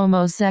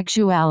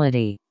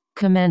 homosexuality,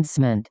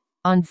 commencement,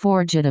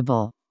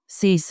 unforgettable,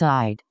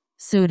 seaside,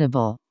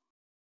 suitable.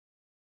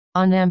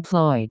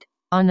 Unemployed,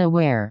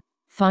 unaware,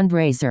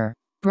 fundraiser,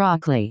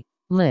 broccoli,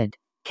 lid,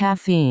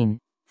 caffeine,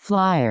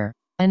 flyer,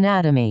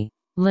 anatomy,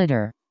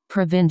 litter,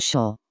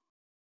 provincial.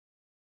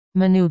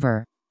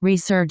 Maneuver,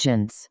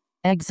 resurgence,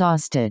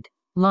 exhausted,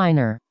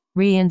 liner,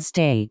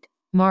 reinstate,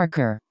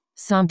 marker,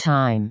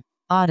 sometime,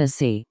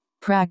 odyssey,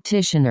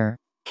 practitioner,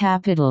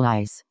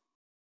 capitalize.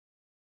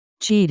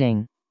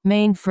 Cheating,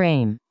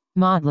 mainframe,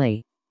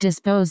 motley,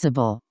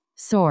 disposable,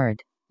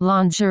 sword,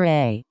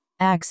 lingerie,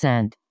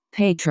 accent,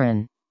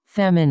 patron,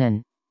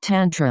 feminine,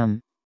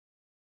 tantrum.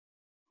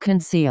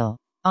 Conceal,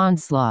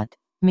 onslaught,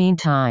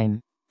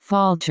 meantime,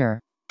 falter,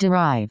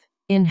 derive,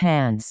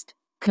 enhanced,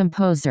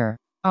 composer,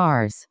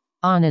 ours,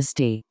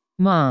 honesty,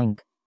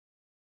 monk.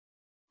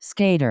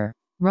 Skater,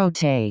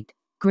 rotate,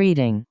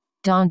 greeting,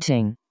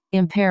 daunting,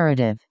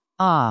 imperative,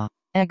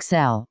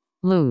 excel,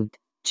 loot,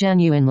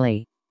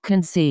 genuinely,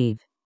 conceive.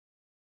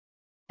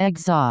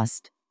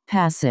 Exhaust,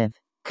 passive,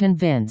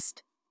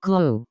 convinced,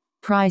 glue,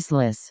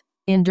 priceless,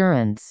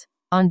 endurance,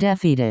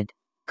 undefeated,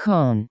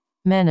 cone,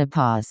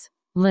 menopause,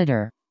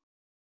 litter.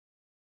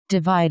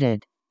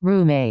 Divided,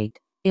 roommate,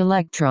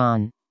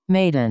 electron,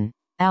 maiden,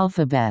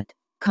 alphabet,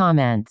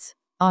 comments,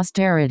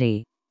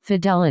 austerity,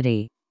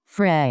 fidelity,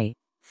 fray,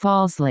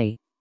 falsely.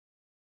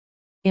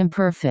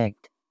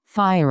 Imperfect,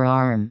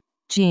 firearm,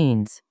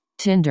 jeans,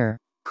 Tinder,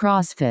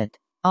 CrossFit,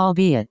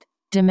 albeit,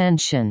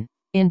 dimension,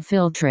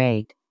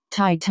 infiltrate,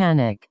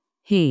 Titanic,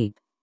 heap.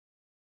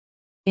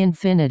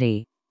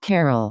 Infinity,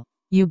 carol,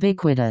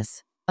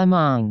 ubiquitous,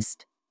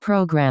 amongst,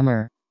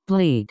 programmer,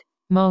 bleed,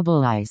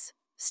 mobilize,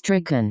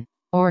 stricken,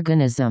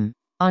 organism,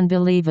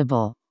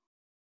 unbelievable.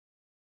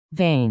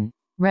 Vain,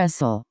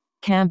 wrestle,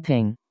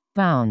 camping,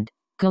 bound,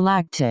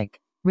 galactic,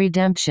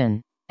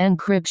 redemption,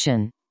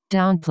 encryption,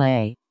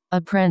 downplay,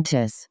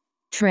 apprentice,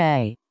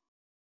 tray.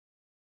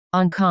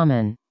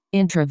 Uncommon,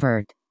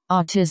 introvert,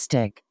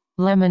 autistic,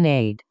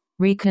 lemonade,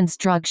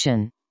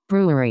 reconstruction,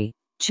 brewery,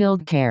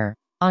 childcare,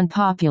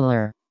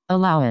 unpopular,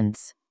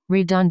 allowance,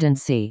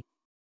 redundancy.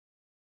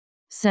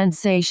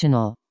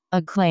 Sensational,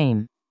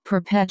 acclaim,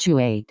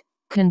 perpetuate,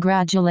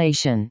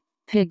 congratulation,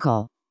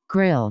 pickle,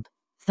 grilled,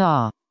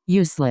 thaw,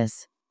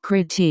 useless,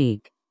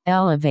 critique,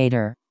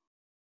 elevator.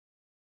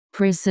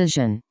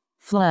 Precision,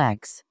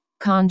 flex,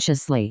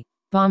 consciously,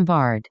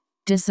 bombard,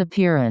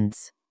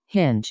 disappearance,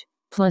 hinge,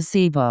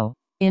 placebo,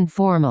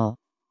 informal,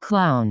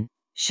 clown,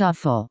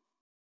 shuffle.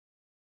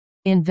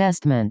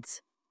 Investments,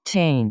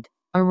 taint,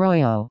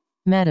 arroyo,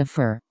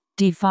 metaphor,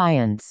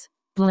 defiance,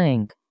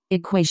 blink,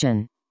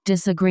 equation,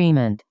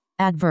 disagreement,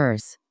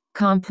 adverse,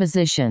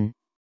 composition.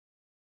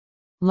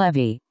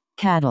 Levy,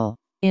 cattle,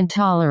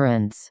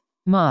 intolerance,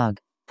 mug,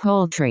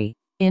 poultry,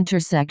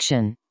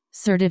 intersection,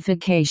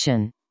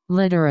 certification,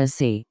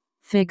 literacy,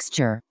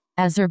 fixture,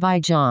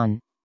 Azerbaijan.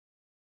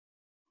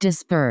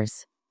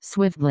 Disperse,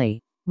 swiftly,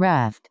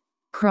 raft,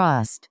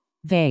 crust,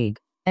 vague,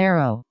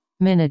 arrow,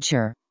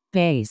 miniature,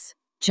 base,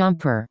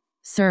 jumper,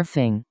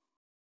 surfing.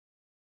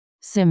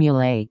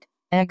 Simulate,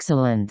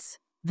 excellence,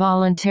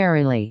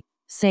 voluntarily,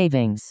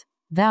 savings,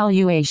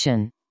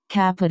 valuation,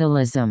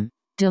 capitalism,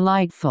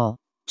 delightful,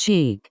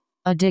 cheek,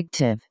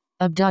 addictive,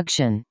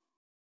 abduction.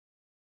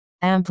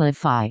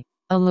 Amplify,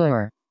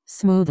 allure,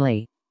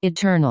 smoothly,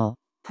 eternal,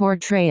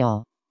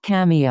 portrayal,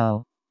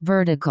 cameo,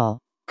 vertical,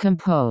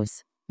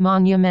 compose,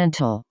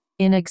 monumental,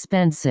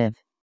 inexpensive.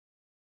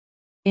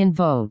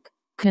 Invoke,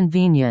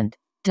 convenient,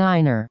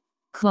 diner,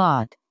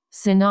 clot,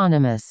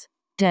 synonymous,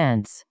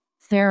 dense,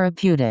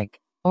 therapeutic,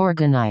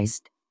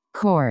 organized,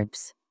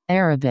 corpse,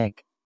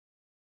 Arabic.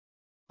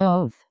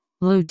 Oath,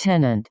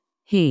 lieutenant,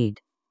 heed,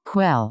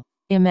 quell,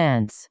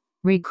 immense,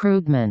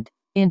 recruitment,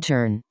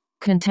 intern,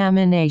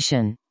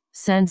 contamination,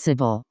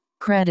 sensible,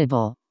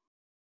 credible.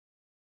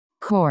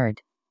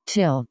 Chord,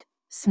 tilt,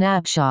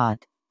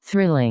 snapshot,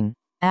 thrilling,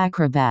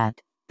 acrobat,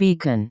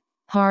 beacon,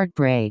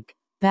 heartbreak,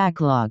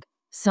 backlog,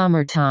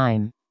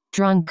 summertime,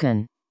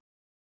 drunken.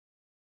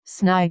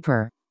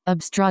 Sniper,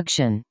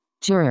 obstruction,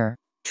 juror,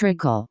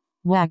 trickle,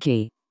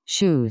 wacky,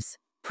 shoes,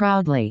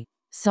 proudly,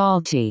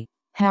 salty,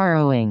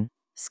 harrowing,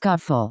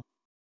 scuffle.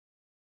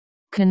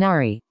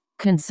 Canary,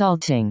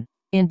 consulting,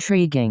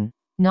 intriguing,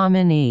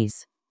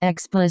 nominees,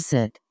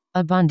 explicit,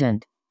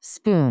 abundant,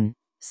 spoon,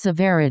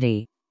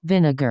 severity,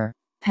 vinegar,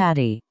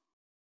 patty.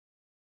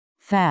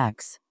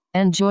 Fax,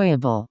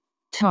 enjoyable,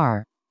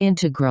 tar,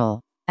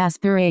 integral,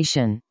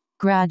 aspiration,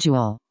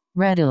 gradual,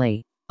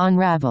 readily,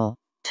 unravel,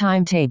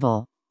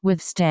 timetable,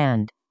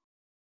 withstand.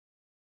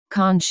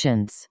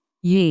 Conscience,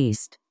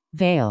 yeast,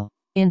 veil,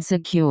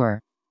 insecure,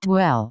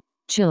 dwell,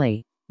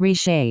 chilly,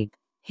 reshape,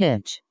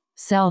 hitch,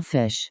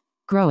 selfish,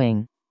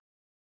 growing.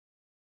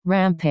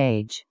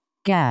 Rampage,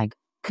 gag,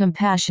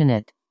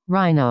 compassionate,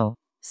 rhino,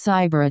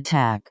 cyber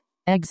attack,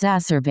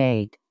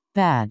 exacerbate,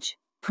 badge,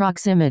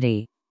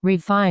 proximity,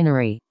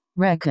 refinery,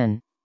 reckon.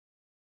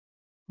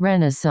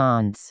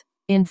 Renaissance,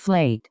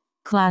 inflate,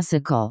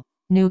 classical,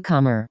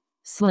 newcomer,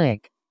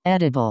 slick,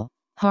 edible,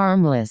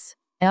 harmless,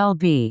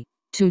 LB,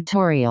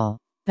 tutorial,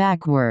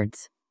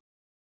 backwards.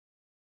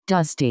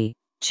 Dusty,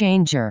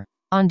 changer,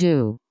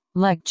 undo,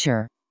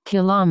 lecture,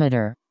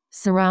 kilometer,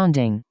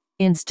 surrounding,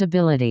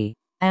 instability,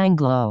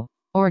 Anglo,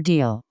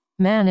 ordeal,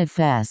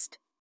 manifest.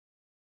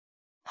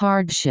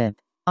 Hardship,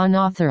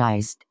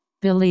 unauthorized,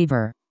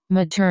 believer,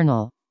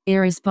 maternal,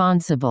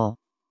 irresponsible,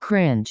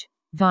 cringe,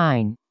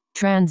 vine,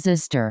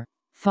 transistor,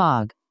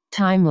 fog,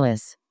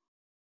 timeless.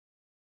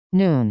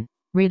 Noon,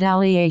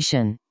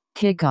 retaliation,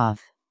 kickoff,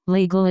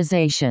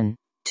 legalization,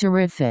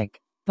 terrific,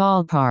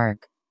 ballpark,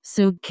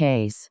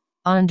 suitcase,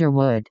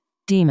 Underwood,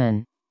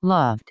 demon,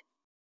 loved.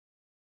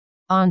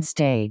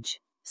 Onstage,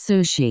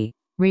 sushi,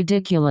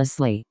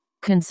 ridiculously,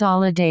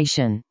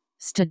 consolidation,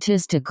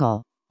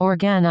 statistical,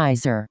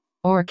 organizer,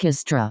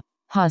 orchestra,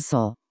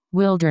 hustle,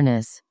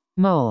 wilderness,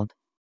 mold.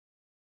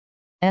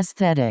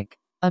 Aesthetic,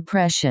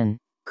 oppression,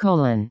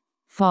 colon,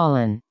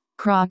 fallen,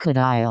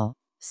 crocodile,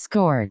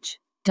 scourge,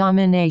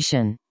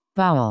 domination,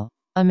 bowel,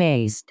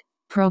 amazed,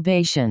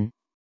 probation.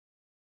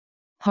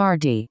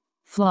 Hardy,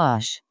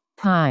 flush,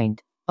 pined,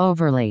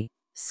 overly,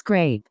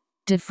 scrape,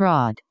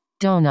 defraud,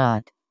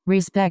 donut,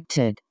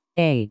 respected,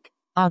 egg,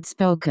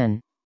 outspoken.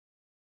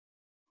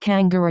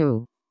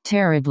 Kangaroo,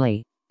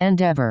 terribly,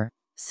 endeavor,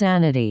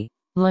 sanity,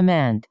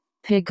 lament,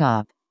 pick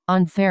up,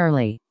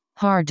 unfairly,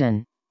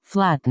 harden,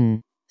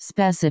 flatten,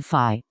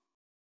 specify.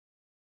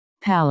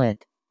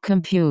 Palette,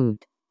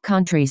 compute,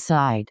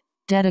 countryside,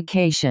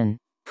 dedication,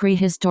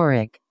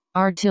 prehistoric,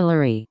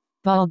 artillery,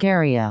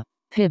 Bulgaria,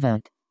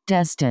 pivot,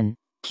 destin,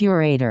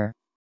 curator.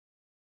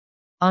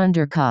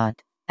 Undercut,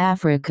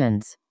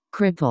 Africans,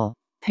 cripple,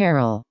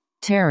 peril,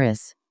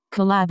 terrace,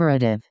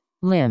 collaborative,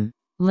 limb,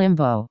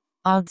 limbo,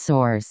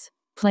 outsource,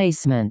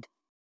 placement.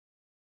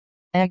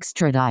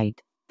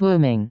 extradite,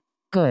 booming,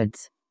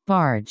 goods,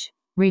 barge,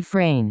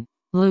 refrain,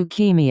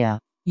 leukemia,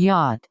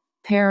 yacht,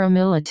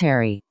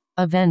 paramilitary,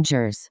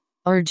 Avengers,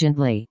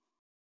 urgently.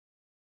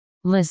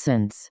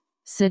 Listens,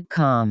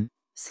 sitcom,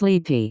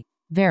 sleepy,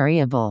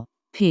 variable,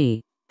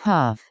 pea,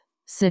 puff,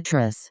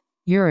 citrus,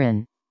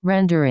 urine,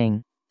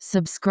 rendering,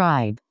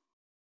 subscribe.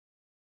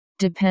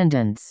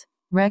 Dependence,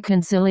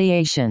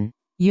 reconciliation,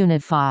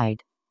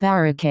 unified,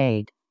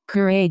 barricade,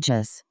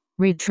 courageous,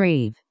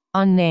 retrieve,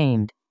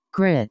 unnamed,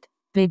 grit,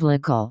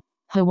 biblical,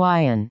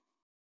 Hawaiian.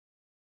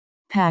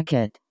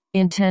 Packet,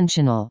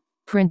 intentional,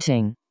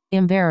 printing,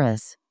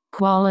 embarrass,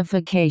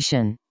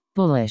 qualification,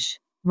 bullish,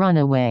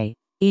 runaway,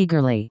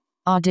 eagerly,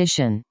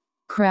 audition,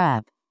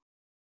 crap.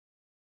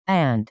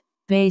 And,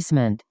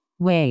 basement,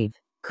 wave,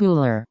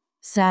 cooler,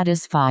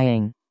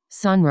 satisfying,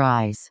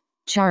 sunrise,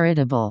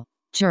 charitable,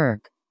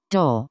 jerk,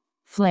 dull,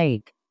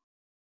 flake.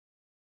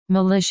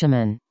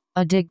 Militiaman,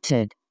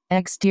 addicted,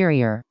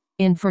 exterior,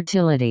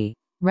 infertility,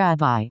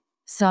 rabbi,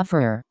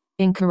 sufferer,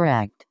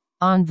 incorrect,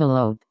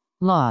 envelope,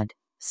 laud,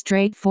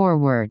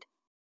 straightforward.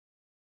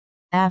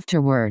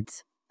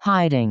 Afterwards,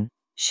 hiding,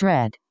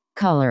 shred,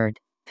 colored,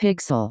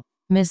 pixel,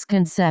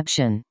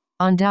 misconception,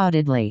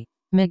 undoubtedly,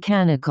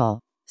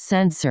 mechanical,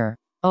 sensor,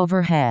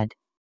 overhead.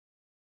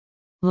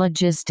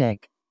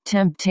 Logistic,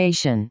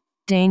 temptation,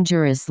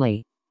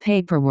 dangerously,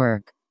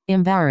 paperwork,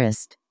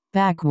 embarrassed,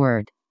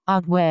 backward,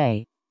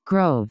 outweigh,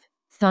 grove,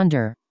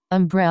 thunder,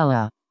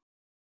 umbrella.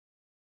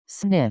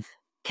 Sniff,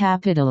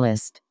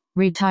 capitalist,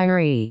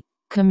 retiree,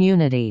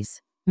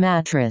 communities,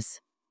 mattress,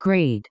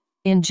 greed,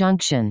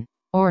 injunction,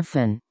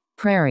 orphan,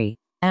 prairie,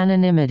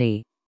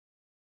 anonymity.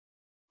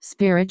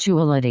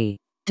 Spirituality,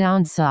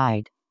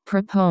 downside,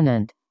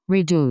 proponent,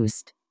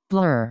 reduced,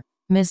 blur,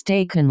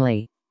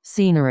 mistakenly,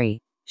 scenery,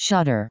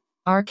 shutter,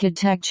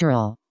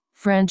 architectural,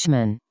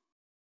 Frenchman.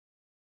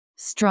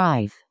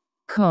 Strife,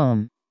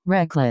 comb,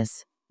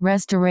 reckless,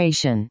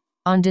 restoration,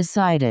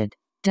 undecided,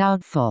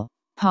 doubtful,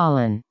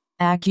 pollen,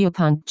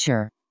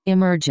 acupuncture,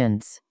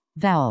 emergence,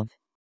 valve.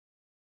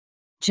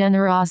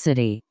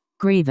 Generosity,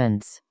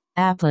 grievance,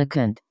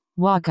 applicant,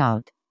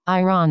 walkout,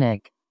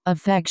 ironic,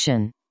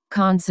 affection,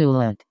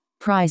 consulate,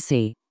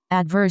 pricey,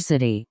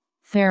 adversity,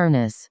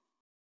 fairness.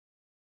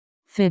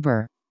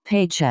 Fibber,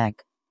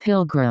 paycheck,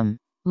 pilgrim,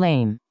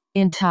 lame,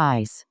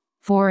 entice,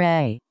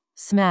 foray,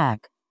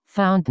 smack,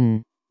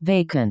 fountain,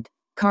 vacant,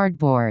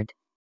 cardboard.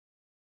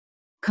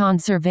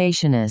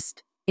 Conservationist,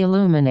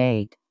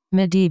 illuminate,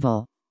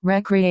 medieval,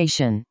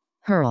 recreation,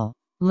 hurl,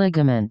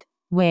 ligament,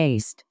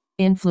 waste,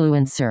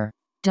 influencer,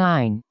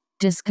 dine,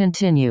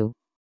 discontinue.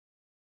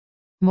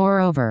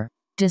 Moreover,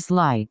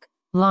 dislike,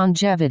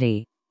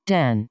 longevity,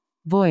 den,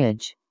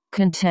 voyage,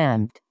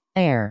 contempt,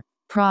 air,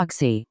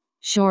 proxy,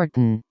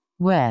 shorten,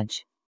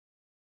 wedge.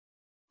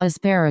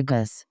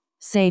 Asparagus,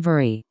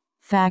 savory,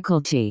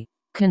 faculty,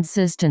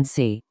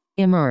 consistency,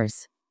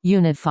 immerse,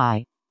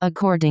 unify,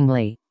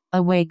 accordingly,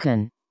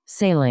 awaken,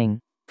 sailing,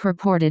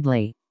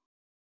 purportedly.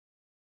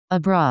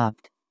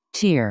 Abrupt,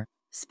 tier,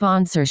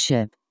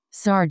 sponsorship,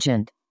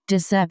 sergeant,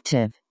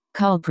 deceptive,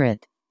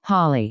 culprit,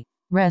 holly,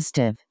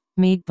 restive,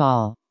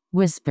 meatball,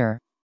 whisper.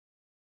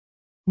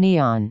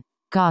 Neon,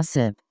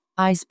 gossip,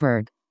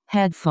 iceberg,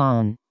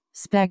 headphone,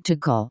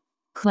 spectacle,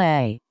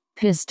 clay,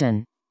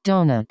 piston,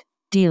 donut,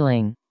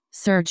 dealing,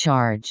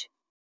 surcharge.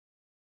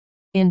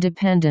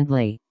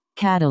 Independently,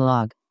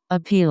 catalog,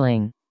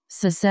 appealing,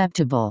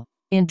 susceptible,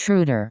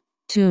 intruder,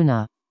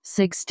 tuna,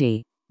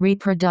 60,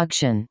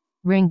 reproduction,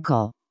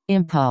 wrinkle,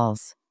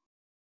 impulse.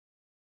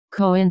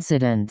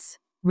 Coincidence,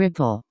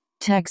 ripple,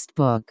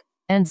 textbook,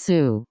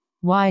 ensue,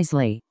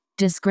 wisely,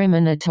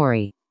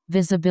 discriminatory,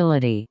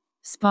 visibility,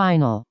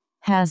 spinal,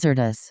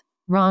 hazardous,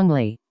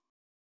 wrongly.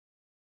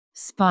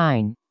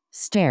 Spine,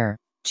 stare,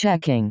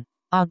 checking,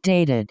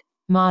 outdated,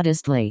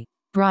 modestly,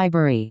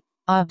 bribery,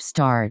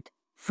 upstart,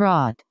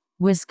 fraud,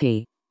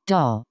 whiskey,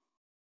 dull.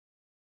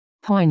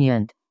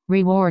 Poignant,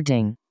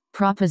 rewarding,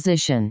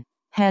 proposition,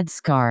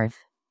 headscarf,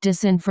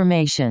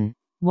 disinformation,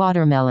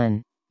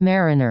 watermelon,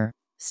 mariner,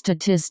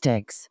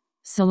 statistics,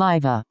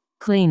 saliva,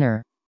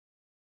 cleaner.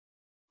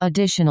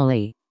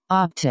 Additionally,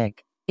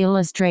 optic,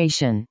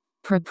 illustration,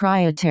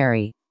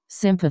 proprietary,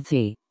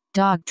 sympathy,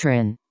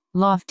 doctrine,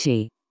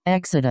 lofty,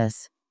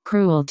 exodus,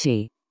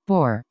 cruelty,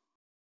 bore.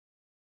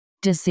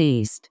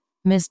 Deceased,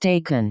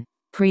 mistaken,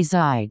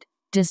 preside,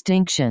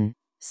 distinction,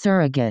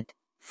 surrogate,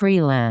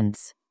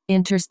 freelance,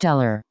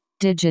 interstellar,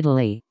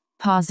 digitally,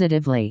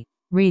 positively,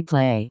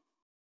 replay.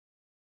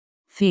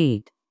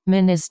 Feet,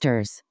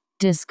 ministers,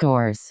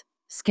 discourse,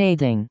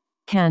 scathing,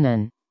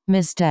 canon,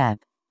 misstep,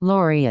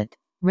 laureate,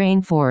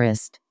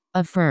 rainforest,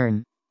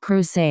 affirm,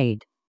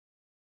 crusade.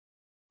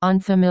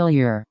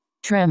 Unfamiliar,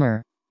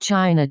 tremor,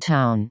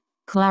 Chinatown,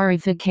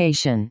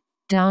 clarification,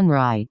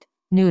 downright,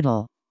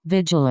 noodle,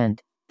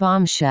 vigilant,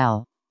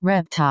 bombshell,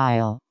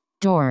 reptile,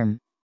 dorm.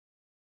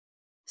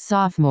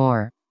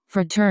 Sophomore,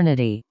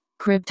 fraternity,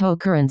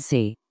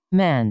 cryptocurrency,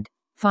 mend,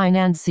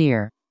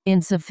 financier,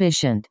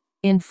 insufficient,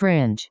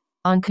 infringe,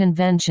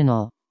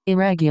 unconventional,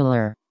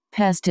 irregular,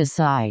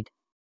 pesticide.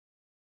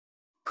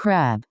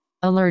 Crab,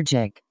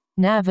 allergic,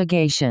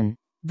 navigation,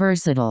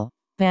 versatile,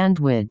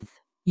 bandwidth,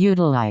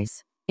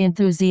 utilize,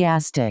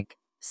 enthusiastic,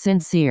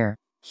 sincere,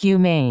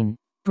 humane,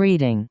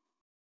 breeding.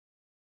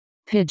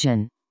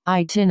 Pigeon,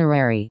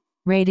 itinerary,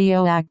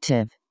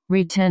 radioactive,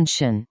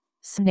 retention,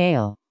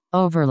 snail,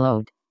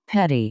 overload,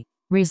 petty,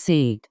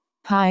 receipt,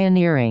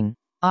 pioneering,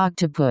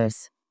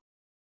 octopus.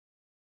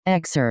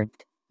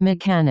 Excerpt,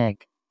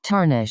 mechanic,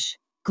 tarnish,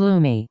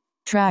 gloomy,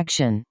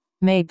 traction,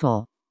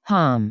 maple,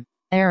 hum,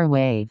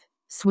 airwave,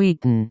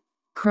 sweeten,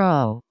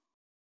 crow.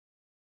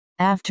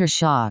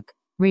 Aftershock,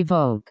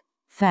 revoke,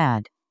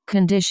 fad,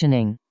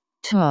 conditioning,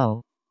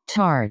 toe,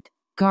 tart,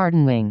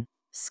 gardenwing,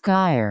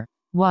 skyer,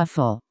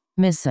 waffle,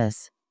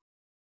 missus.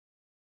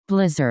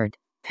 Blizzard,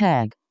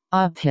 peg,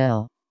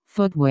 uphill,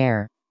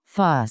 footwear,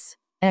 fuss,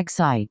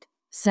 excite,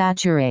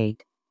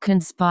 saturate,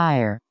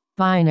 conspire,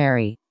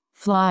 binary,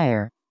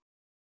 flyer.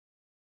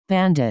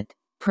 Bandit,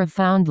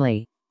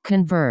 profoundly,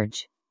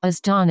 converge,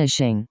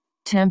 astonishing,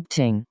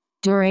 tempting,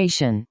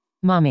 duration,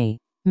 mummy,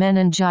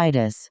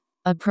 meningitis,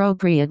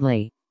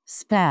 appropriately,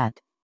 spat.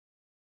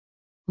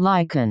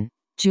 Lichen,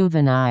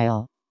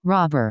 juvenile,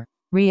 robber,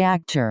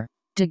 reactor,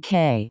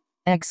 decay,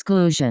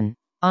 exclusion,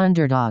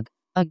 underdog,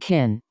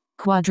 akin,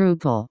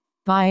 quadruple,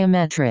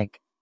 biometric.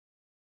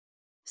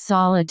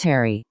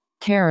 Solitary,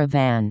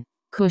 caravan,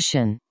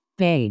 cushion,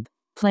 babe,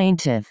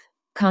 plaintiff,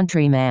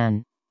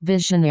 countryman,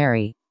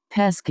 visionary,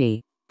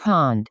 pesky,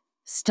 pond,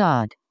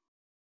 stud.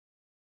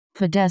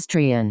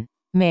 Pedestrian,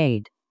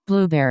 maid,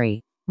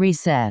 blueberry,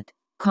 reset,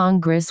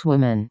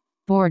 congresswoman,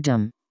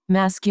 boredom,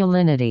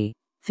 masculinity,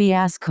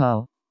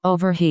 fiasco,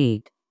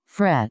 overheat,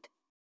 fret.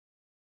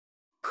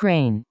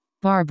 Crane,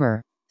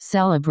 barber,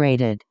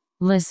 celebrated,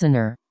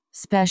 listener,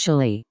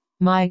 specially,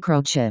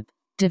 microchip,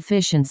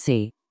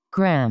 deficiency,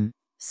 gram,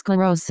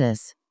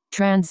 sclerosis,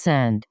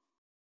 transcend.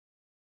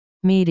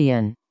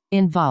 Median,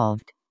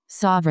 involved,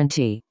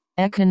 sovereignty,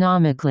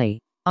 economically,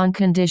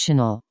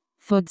 unconditional,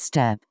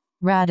 footstep,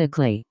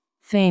 radically,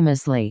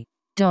 famously,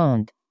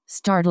 don't,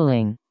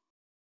 startling.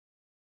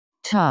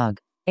 Tug,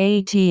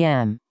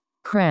 ATM,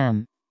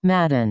 cram,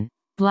 Madden,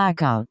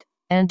 blackout,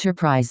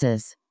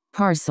 enterprises,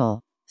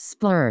 parcel,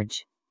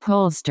 splurge,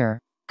 pollster,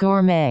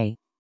 gourmet.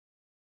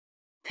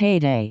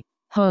 Payday,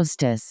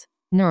 hostess,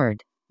 nerd,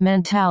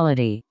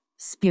 mentality,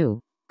 spew,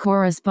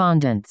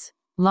 correspondence,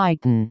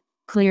 lighten,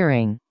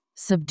 clearing,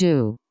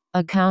 subdue,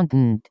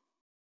 accountant.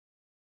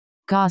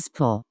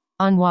 Gospel,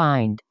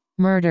 unwind,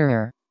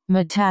 murderer,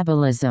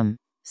 metabolism,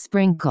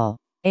 sprinkle,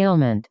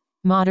 ailment,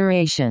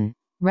 moderation,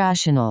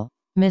 rational,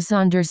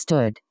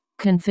 misunderstood,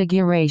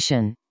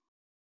 configuration.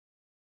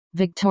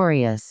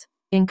 Victorious,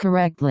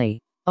 incorrectly,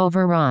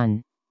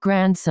 overrun,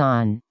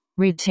 grandson,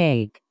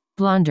 retake,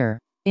 blunder,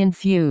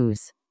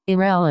 infuse,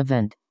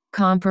 irrelevant,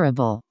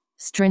 comparable,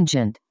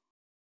 stringent.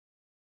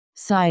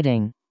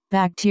 Siding,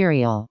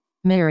 bacterial,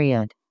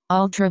 myriad,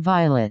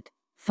 ultraviolet,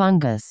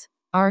 fungus,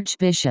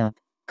 archbishop,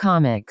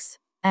 comics,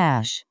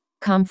 ash,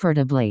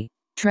 comfortably,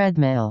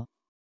 treadmill.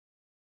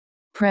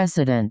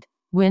 Precedent,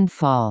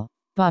 windfall,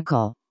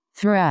 buckle,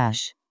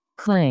 thrash,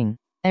 cling,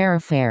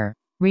 airfare,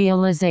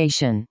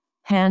 realization,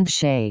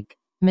 handshake,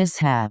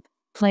 mishap,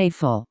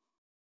 playful.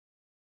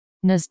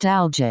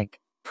 Nostalgic,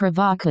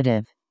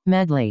 provocative,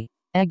 medley,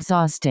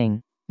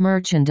 exhausting,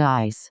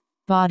 merchandise,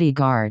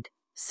 bodyguard,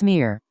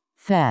 smear,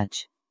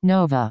 fetch,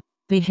 nova,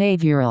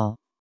 behavioral.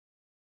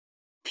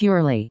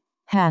 Purely,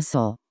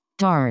 hassle,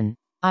 darn,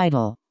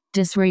 idle,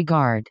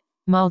 disregard,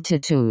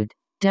 multitude,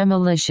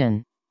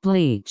 demolition,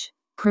 bleach,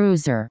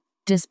 cruiser,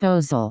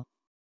 disposal.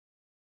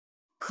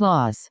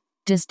 Clause,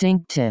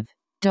 distinctive,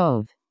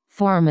 dove,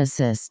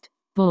 pharmacist,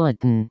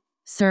 bulletin,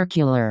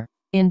 circular,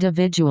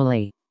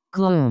 individually,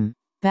 gloom,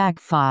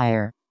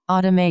 backfire,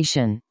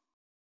 automation.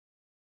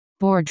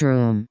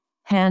 Boardroom,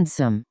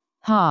 handsome,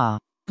 ha,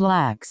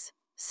 blacks,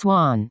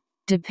 swan,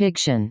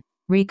 depiction,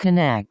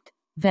 reconnect,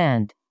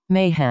 vent,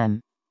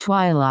 mayhem,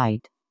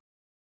 twilight.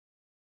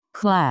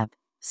 Clap,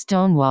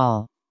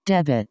 stonewall,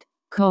 debit,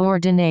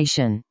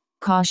 coordination,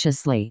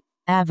 cautiously,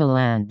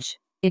 avalanche,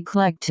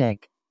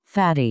 eclectic,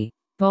 fatty,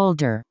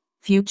 boulder,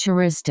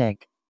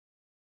 futuristic.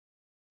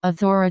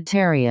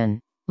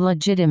 Authoritarian,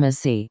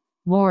 legitimacy,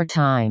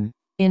 wartime,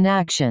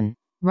 inaction,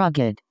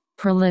 rugged,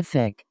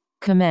 prolific,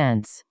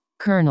 commence,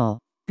 colonel,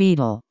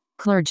 beetle,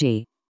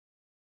 clergy.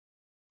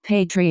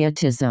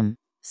 Patriotism,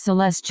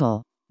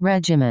 celestial,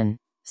 regimen,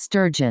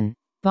 sturgeon,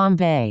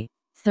 Bombay,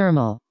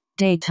 thermal,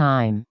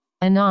 daytime,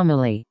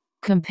 anomaly,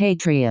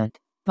 compatriot,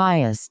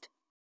 biased.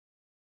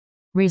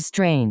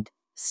 Restrained,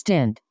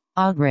 stint,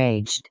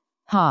 outraged,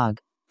 hog,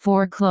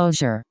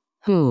 foreclosure,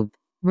 hoop,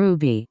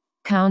 ruby,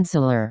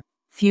 counselor,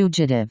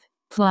 fugitive,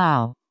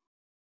 plow.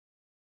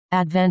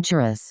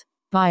 Adventurous,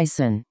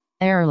 bison,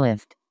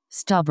 airlift,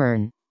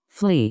 stubborn,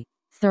 flee,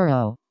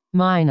 thorough,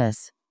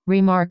 minus,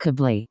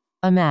 remarkably,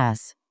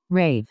 amass,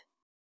 rave.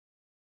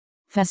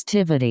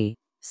 Festivity,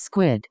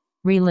 squid,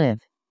 relive,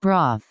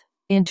 broth,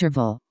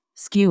 interval,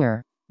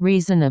 skewer,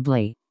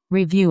 reasonably,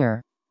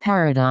 reviewer,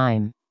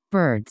 paradigm,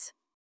 birds.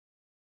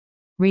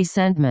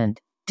 Resentment,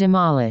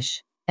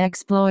 demolish,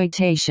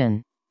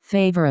 exploitation,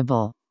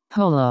 favorable,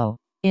 polo,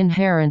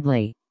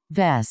 inherently,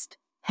 vest,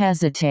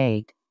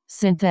 hesitate,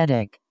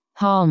 synthetic,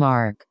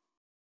 hallmark.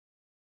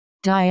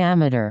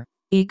 Diameter,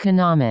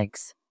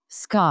 economics,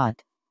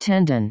 Scott,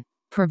 tendon,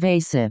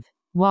 pervasive,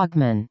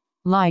 Walkman,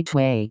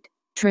 lightweight,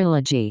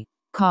 trilogy,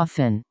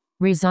 coffin,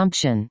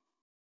 resumption.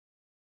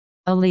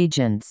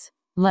 Allegiance,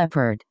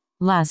 leopard,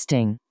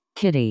 lasting,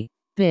 kitty,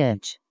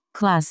 bitch,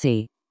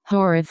 classy,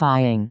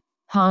 horrifying,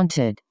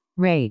 haunted,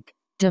 rake,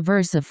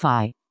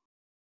 diversify.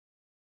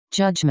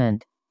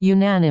 Judgment,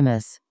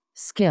 unanimous,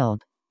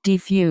 skilled,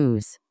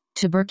 diffuse,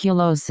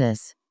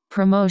 tuberculosis,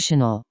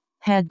 promotional,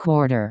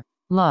 headquarter,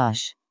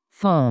 lush,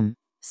 foam,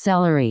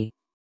 celery.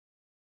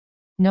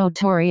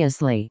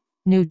 Notoriously,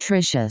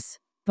 nutritious,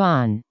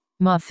 bun,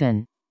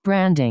 muffin,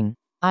 branding,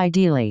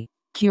 ideally,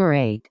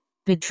 curate,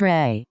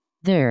 betray,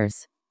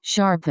 theirs,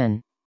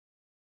 sharpen.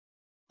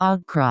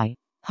 Outcry,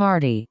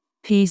 hardy,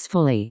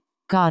 peacefully,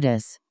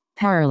 goddess,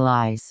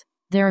 paralyze,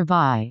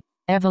 thereby,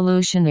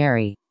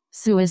 evolutionary,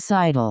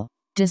 suicidal,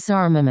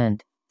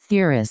 disarmament,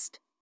 theorist.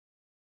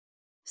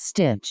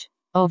 Stitch,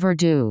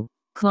 overdue,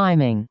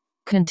 climbing,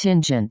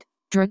 contingent,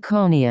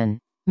 draconian,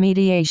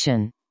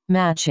 mediation,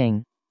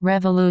 matching,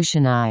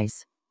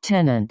 revolutionize,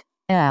 tenant,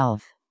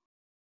 elf.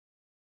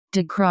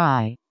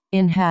 Decry,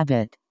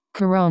 inhabit,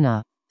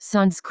 corona,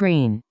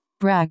 sunscreen,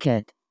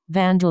 bracket,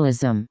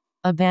 vandalism,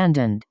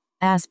 abandoned,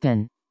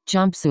 aspen,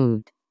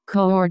 jumpsuit,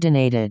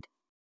 coordinated.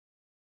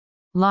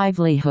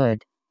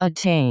 Livelihood,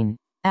 attain,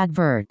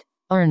 advert,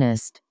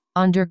 earnest,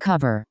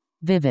 undercover,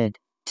 vivid,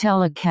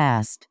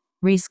 telecast,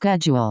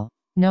 reschedule,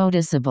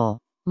 noticeable,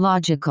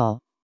 logical.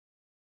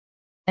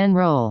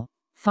 Enroll,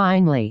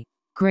 finely,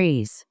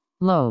 grease,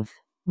 loaf,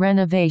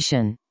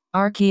 renovation,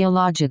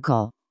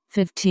 archaeological,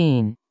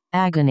 15,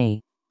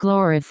 agony,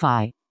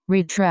 glorify,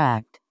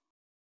 retract.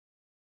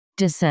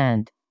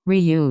 Descent,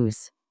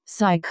 reuse,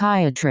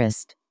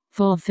 psychiatrist,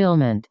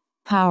 fulfillment,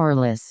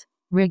 powerless,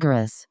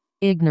 rigorous,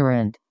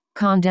 ignorant,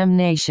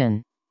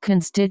 condemnation,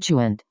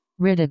 constituent,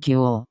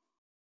 ridicule.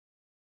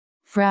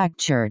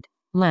 Fractured,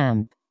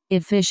 lamp,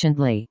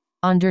 efficiently,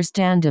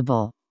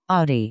 understandable,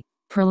 Audi,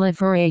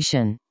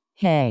 proliferation,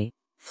 hay,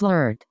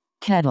 flirt,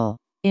 kettle,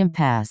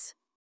 impasse.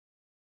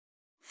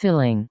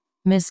 Filling,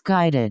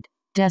 misguided,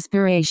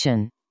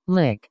 desperation,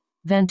 lick,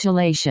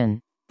 ventilation,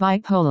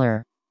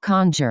 bipolar,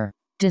 conjure,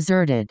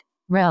 deserted,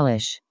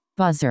 relish,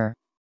 buzzer.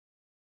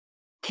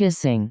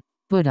 Kissing,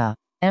 Buddha,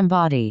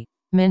 embody,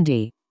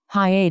 Mindy,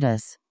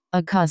 hiatus,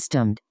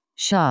 accustomed,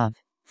 shove,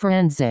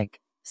 forensic,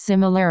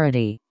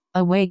 similarity,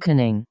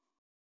 awakening.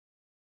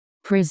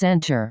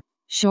 Presenter,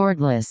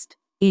 shortlist,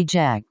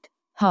 eject,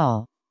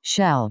 hull,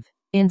 shelve,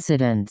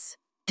 incidents,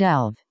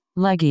 delve,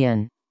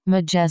 legion,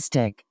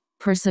 majestic,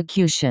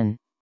 persecution.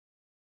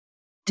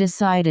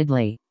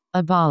 Decidedly,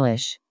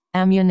 abolish,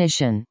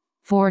 ammunition,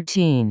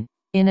 14,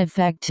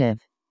 ineffective,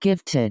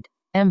 gifted,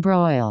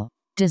 embroil,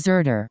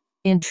 deserter,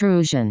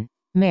 intrusion,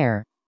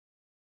 mare.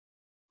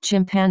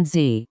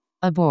 Chimpanzee,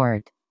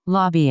 abort,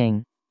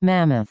 lobbying,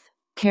 mammoth,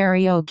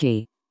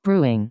 karaoke,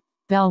 brewing,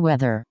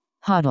 bellwether,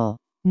 huddle,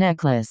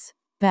 necklace,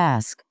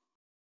 basque.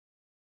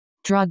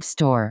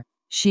 Drugstore,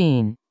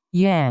 sheen,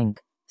 yank,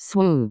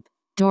 swoop,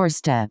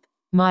 doorstep,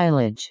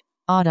 mileage,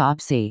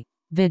 autopsy,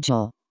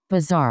 vigil,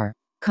 bizarre,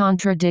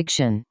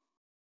 contradiction.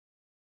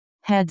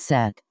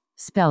 Headset,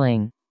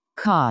 spelling,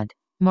 cod,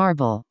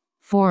 marble,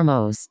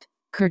 foremost,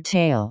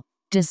 curtail,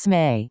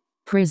 dismay,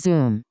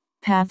 presume,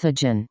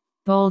 pathogen,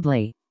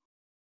 boldly.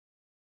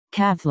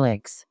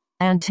 Catholics,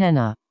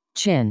 antenna,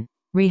 chin,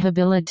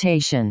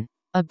 rehabilitation,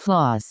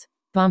 applause,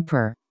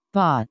 bumper,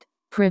 bot,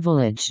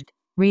 privileged,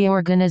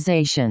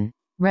 reorganization,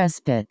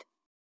 respite.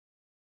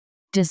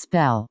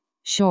 Dispel,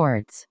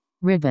 shorts,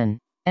 ribbon,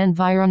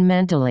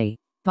 environmentally,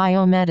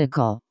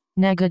 biomedical,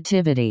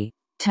 negativity,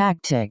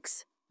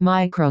 tactics,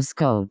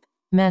 microscope,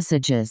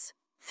 messages,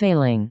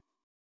 failing.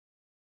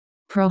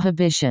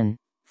 Prohibition,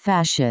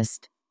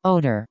 fascist,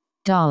 odor,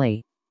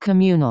 dolly,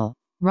 communal,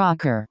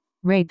 rocker,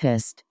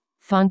 rapist,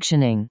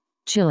 functioning,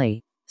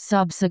 chilly,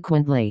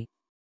 subsequently.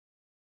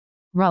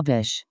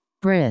 Rubbish,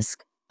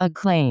 brisk,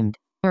 acclaimed,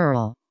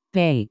 earl,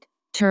 bait,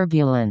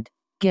 turbulent,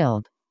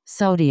 guild,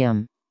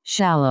 sodium,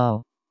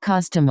 shallow,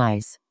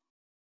 customize.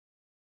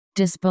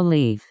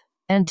 Disbelief,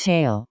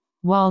 entail,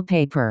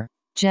 wallpaper,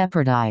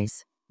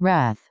 jeopardize,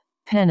 wrath,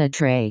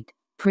 penetrate,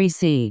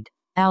 precede,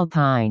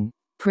 alpine,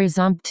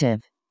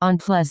 presumptive,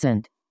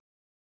 unpleasant.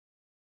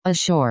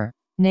 Ashore,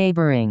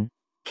 neighboring,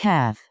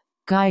 calf,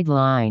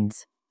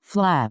 guidelines,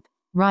 flap,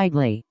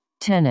 rightly,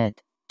 tenet,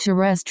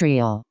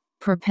 terrestrial,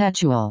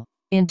 perpetual,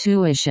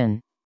 intuition.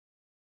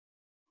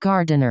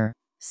 Gardener,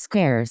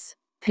 scarce,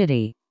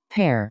 pity,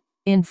 pair,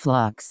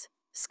 influx,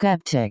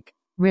 skeptic,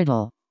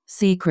 riddle,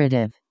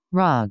 secretive,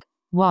 rug,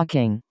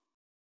 walking.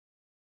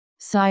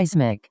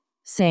 Seismic,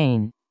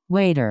 sane,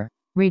 waiter,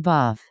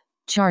 rebuff,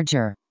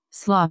 charger,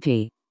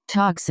 sloppy,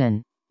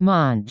 toxin,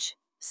 munch,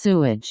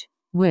 sewage,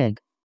 wig.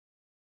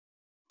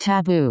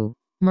 Taboo,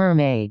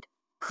 mermaid,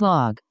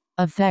 clog,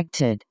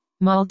 affected,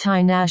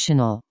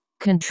 multinational,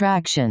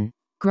 contraction,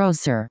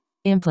 grocer,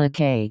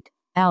 implicate,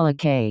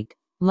 allocate,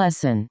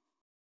 lesson.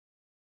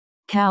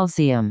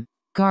 calcium,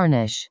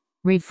 garnish,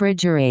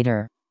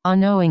 refrigerator,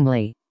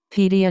 unknowingly,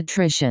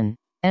 pediatrician,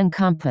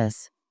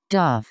 encompass,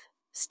 dove,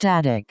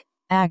 static,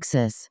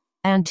 axis,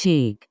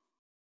 antique.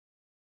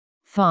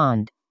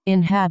 Fond,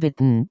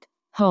 inhabitant,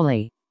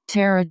 holy,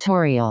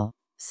 territorial,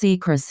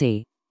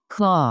 secrecy,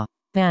 claw,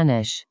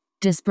 banish,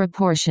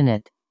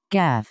 disproportionate,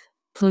 gaff,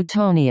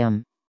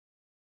 plutonium.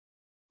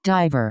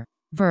 Diver,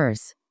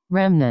 verse,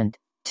 remnant,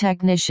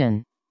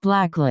 technician,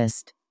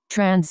 blacklist,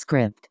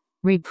 transcript,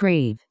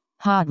 reprieve,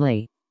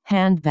 hotly,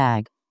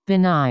 handbag,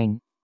 benign.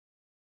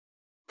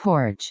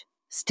 Porch,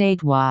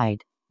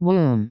 statewide,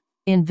 womb,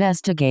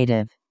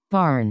 investigative,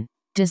 barn,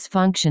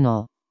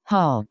 dysfunctional,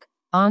 hulk,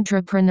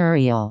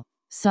 entrepreneurial,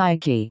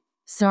 psyche,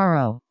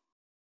 sorrow.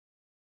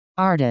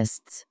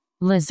 Artists,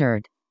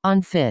 lizard,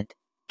 unfit,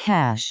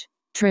 cash,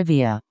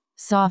 trivia,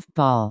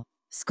 softball,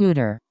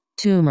 scooter,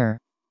 tumor,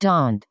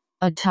 daunt,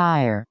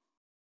 attire.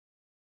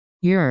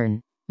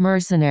 Yearn,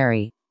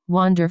 mercenary,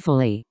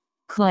 wonderfully,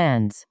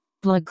 cleanse,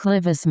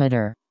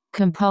 blacklivismeter,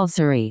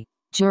 compulsory,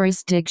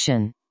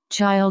 jurisdiction,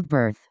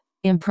 childbirth,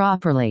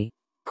 improperly,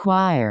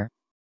 choir.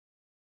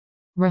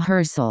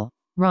 Rehearsal,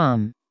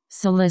 rum,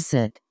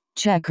 solicit,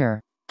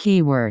 checker,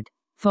 keyword,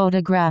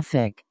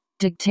 photographic,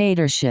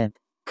 dictatorship,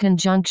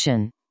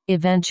 conjunction,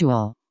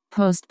 eventual,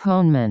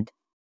 postponement.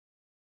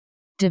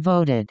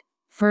 Devoted,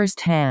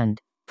 first-hand,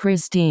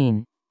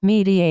 pristine,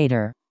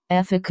 mediator,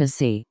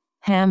 efficacy,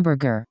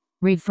 hamburger,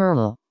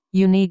 referral,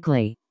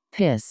 uniquely,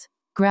 piss,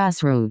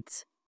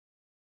 grassroots.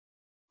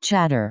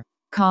 Chatter,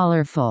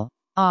 colorful,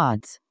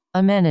 odds,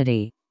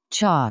 amenity,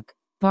 chalk,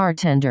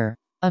 bartender,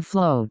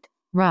 afloat,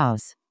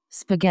 rouse,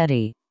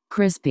 spaghetti,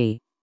 crispy.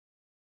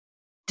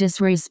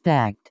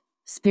 Disrespect,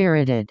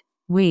 spirited,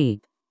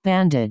 weep,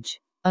 bandage,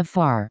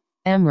 afar,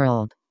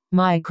 emerald,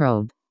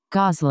 microbe,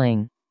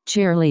 gosling,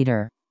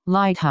 cheerleader,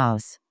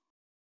 lighthouse.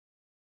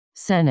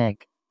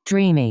 Scenic,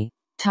 dreamy,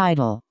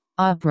 tidal,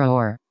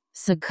 uproar,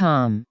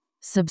 succumb,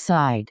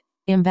 subside,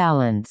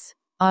 imbalance,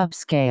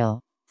 upscale,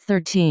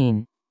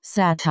 13,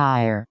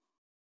 satire.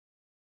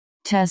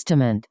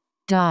 Testament,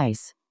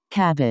 dice,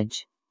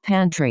 cabbage,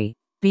 pantry,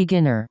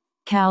 beginner,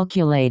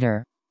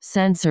 calculator,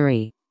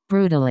 sensory,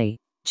 brutally,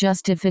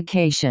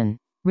 justification,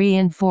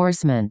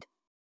 reinforcement.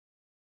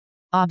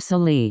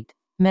 Obsolete,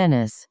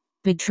 menace,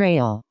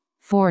 betrayal,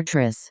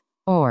 fortress,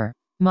 or,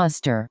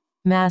 muster,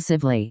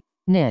 massively,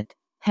 knit,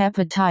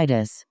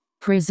 hepatitis,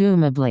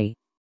 presumably.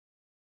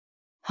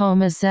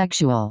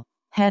 Homosexual,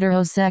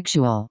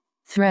 heterosexual,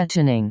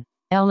 threatening,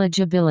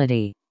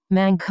 eligibility,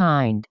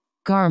 mankind,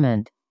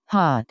 garment,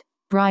 hot,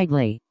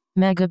 brightly,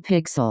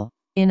 megapixel,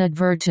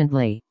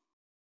 inadvertently.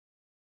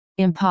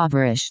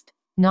 Impoverished,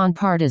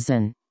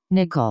 nonpartisan,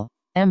 nickel,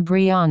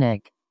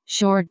 embryonic,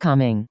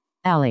 shortcoming,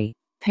 alley,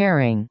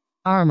 pairing,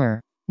 armor,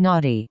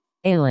 naughty,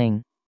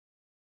 ailing.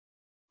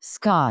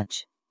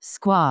 Scotch,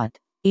 squat,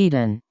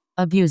 Eden,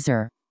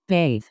 abuser,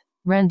 bathe,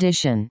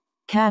 rendition,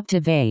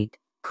 captivate,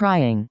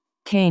 crying,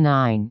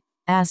 canine,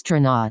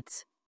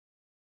 astronauts.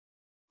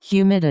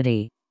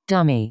 Humidity,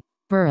 dummy,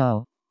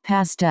 burrow,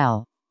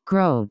 pastel,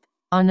 grope,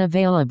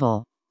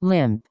 unavailable,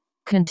 limp,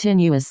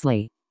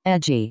 continuously,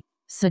 edgy,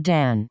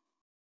 sedan.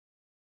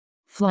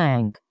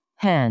 Flank,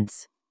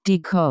 hence,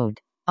 decode,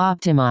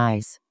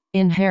 optimize,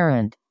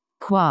 inherent,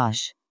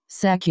 quash,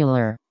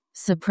 secular,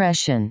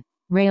 suppression,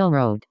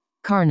 railroad,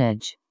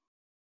 carnage.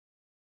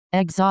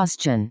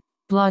 Exhaustion,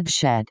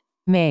 bloodshed,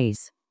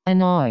 maze,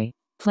 annoy,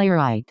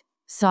 playwright,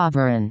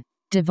 sovereign,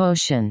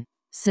 devotion,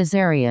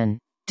 caesarean,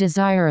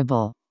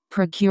 desirable,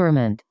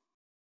 procurement.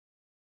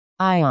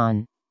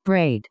 Ion,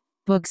 braid,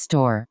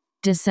 bookstore,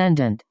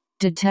 descendant,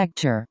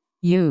 detector,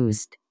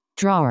 used,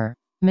 drawer,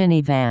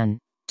 minivan,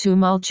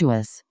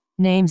 tumultuous,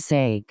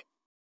 namesake.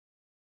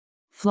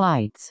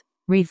 Flights,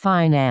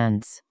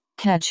 refinance,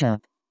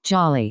 ketchup,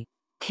 jolly,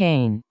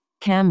 cane,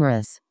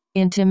 cameras,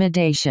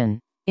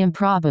 intimidation,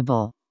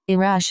 improbable,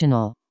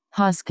 irrational,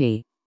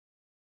 husky.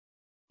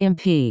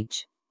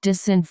 Impeach,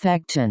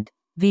 disinfectant,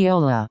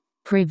 viola,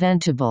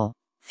 preventable,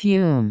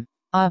 fume,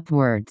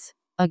 upwards,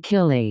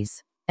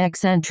 Achilles,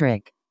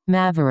 eccentric,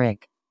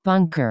 maverick,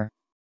 bunker.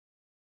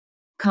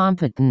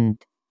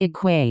 Competent,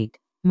 equate,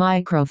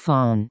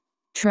 microphone,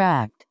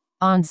 tract,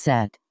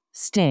 onset,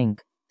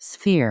 stink,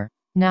 sphere,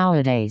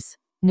 nowadays,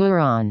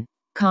 neuron,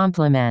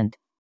 complement.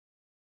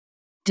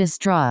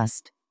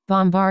 Distrust,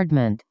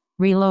 bombardment,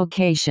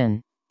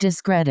 relocation,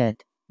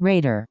 discredit,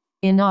 raider,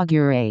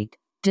 inaugurate,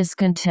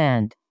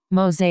 discontent,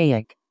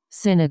 mosaic,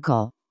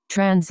 cynical,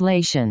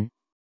 translation.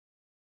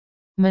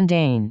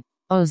 Mundane,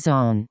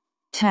 ozone,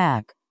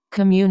 tack,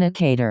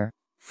 communicator,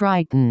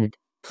 frightened,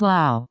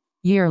 plow,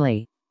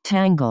 yearly,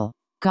 tangle,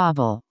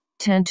 gobble,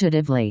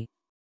 tentatively.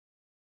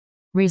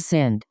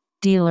 Rescind,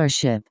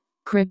 dealership,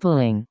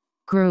 crippling,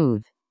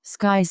 groove,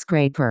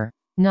 skyscraper,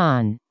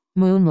 none,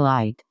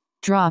 moonlight,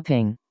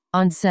 dropping,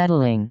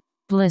 unsettling,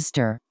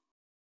 blister.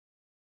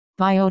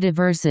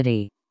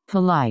 Biodiversity,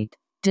 polite,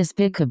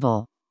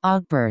 despicable,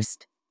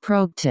 outburst,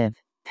 proctive,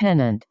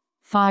 pennant,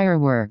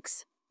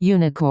 fireworks,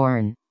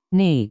 unicorn,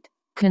 neat,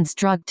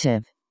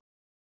 constructive.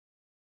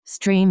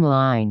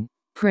 Streamline,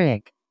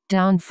 prick,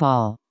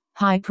 downfall,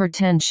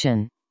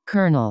 hypertension,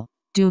 kernel,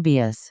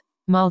 dubious,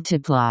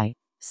 multiply,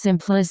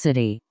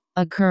 simplicity,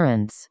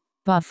 occurrence,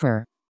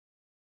 buffer,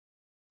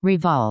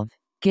 revolve,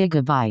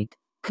 gigabyte,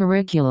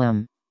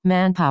 curriculum,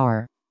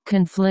 manpower,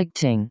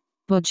 conflicting,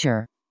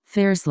 butcher,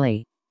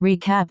 fiercely,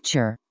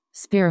 recapture,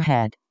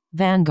 spearhead,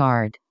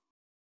 vanguard,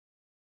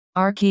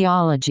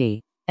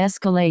 archaeology,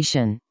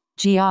 escalation,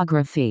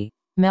 geography,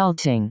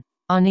 melting,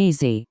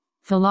 uneasy,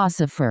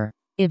 philosopher,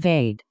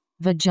 evade,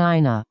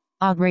 vagina,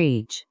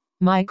 outreach,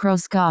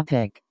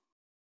 microscopic,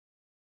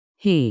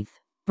 heath,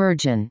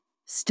 burgeon,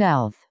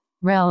 stealth,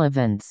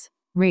 relevance,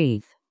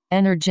 wreath,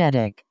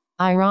 energetic,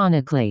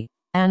 ironically,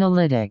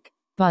 analytic,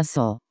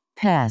 bustle,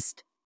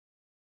 pest,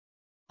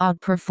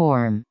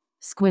 outperform,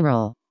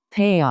 squirrel,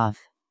 payoff,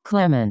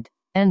 clement,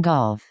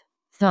 engulf,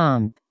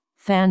 thumb,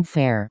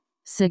 fanfare,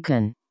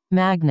 sicken,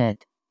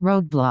 magnet,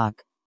 roadblock,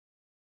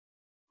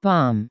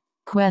 bum,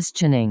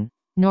 questioning,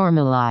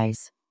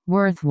 normalize,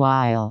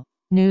 worthwhile,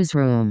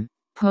 newsroom,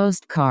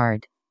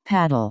 postcard,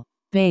 paddle,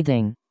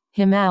 bathing,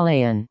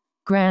 Himalayan,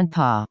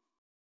 grandpa,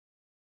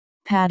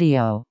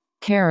 patio,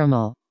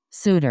 caramel,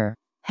 suitor,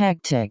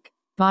 hectic,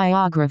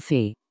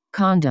 biography,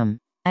 condom,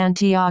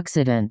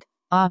 antioxidant,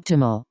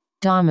 optimal,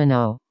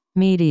 domino,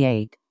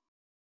 mediate,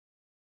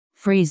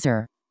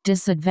 freezer,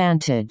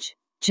 disadvantage,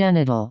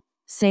 genital,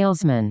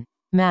 salesman,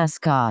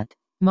 mascot,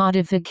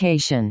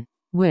 modification,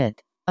 wit,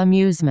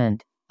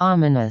 amusement,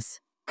 ominous,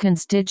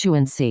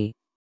 constituency,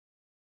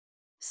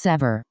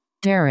 sever,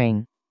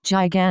 daring,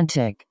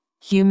 gigantic,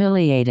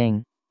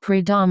 humiliating,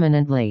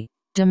 predominantly,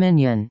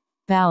 dominion,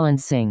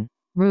 balancing,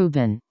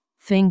 Reuben,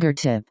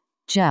 fingertip,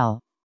 gel,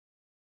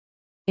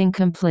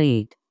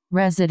 incomplete,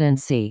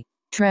 residency,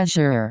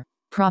 treasurer,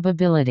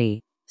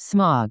 probability,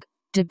 smog,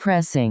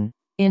 depressing,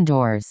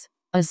 indoors,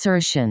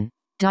 assertion,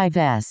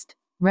 divest,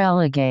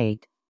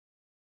 relegate,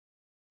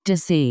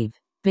 deceive,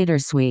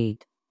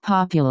 bittersweet,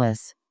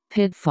 populous,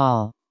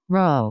 pitfall,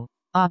 row,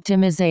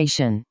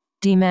 optimization,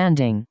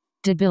 demanding,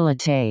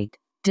 debilitate,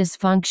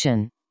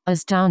 dysfunction,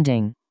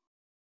 astounding,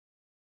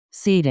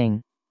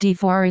 seeding,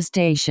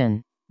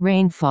 deforestation,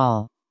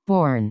 rainfall,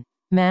 born,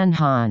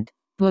 manhunt,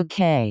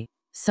 bouquet,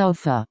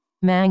 sofa,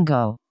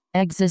 mango,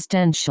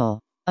 existential,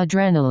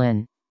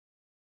 adrenaline,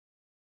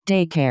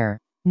 daycare,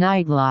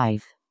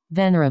 nightlife,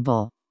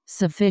 venerable,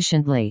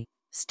 sufficiently,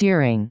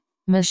 steering,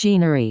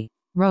 machinery,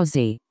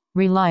 rosy,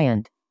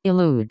 reliant,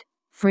 elude,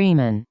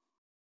 freeman,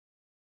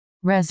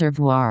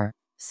 reservoir,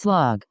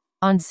 slug,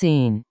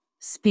 unseen,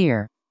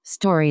 spear,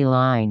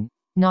 storyline,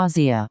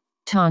 nausea,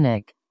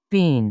 tonic,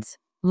 beans,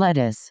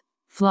 lettuce,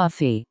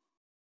 fluffy,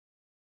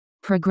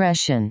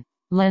 progression,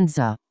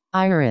 lensa,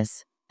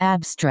 iris,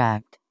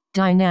 abstract,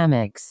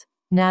 dynamics,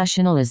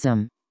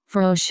 nationalism,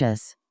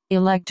 ferocious,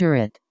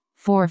 electorate,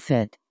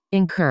 forfeit,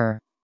 incur,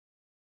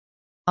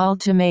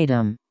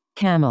 ultimatum,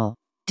 camel,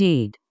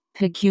 deed,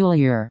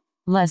 peculiar,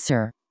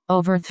 lesser,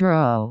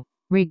 overthrow,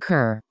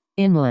 recur,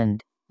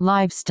 inland,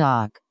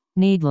 livestock,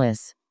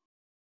 needless,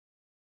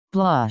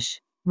 blush,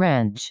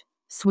 wrench,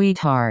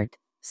 sweetheart,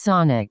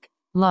 sonic,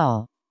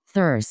 lull,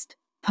 thirst,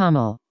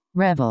 pummel,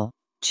 revel,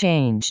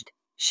 changed,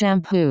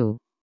 shampoo,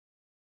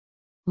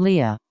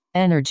 Leah,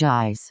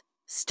 energize,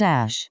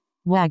 stash,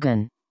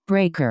 wagon,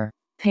 breaker,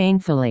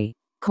 painfully,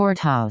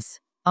 courthouse,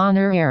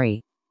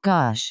 honorary,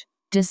 gush,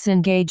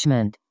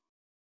 disengagement,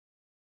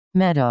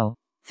 meadow,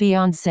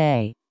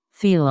 fiancé,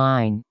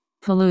 feline,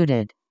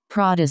 polluted,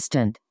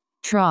 Protestant,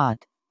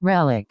 trot,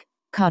 relic,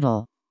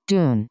 cuddle,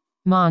 dune,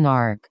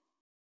 monarch,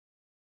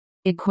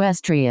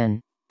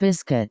 equestrian,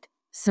 biscuit,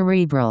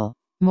 cerebral,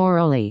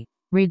 morally,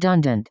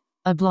 redundant,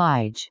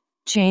 oblige,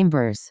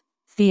 chambers,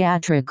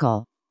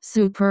 theatrical,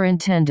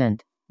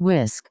 superintendent,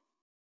 whisk,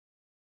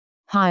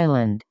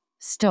 highland,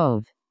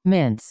 stove,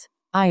 mince,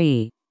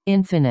 i.e.,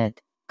 infinite,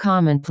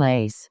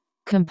 commonplace,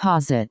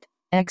 composite,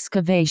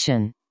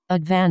 excavation,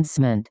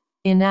 advancement,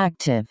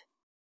 inactive,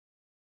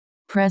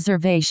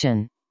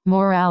 preservation,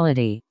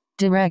 morality,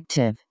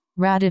 directive,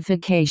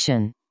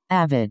 ratification,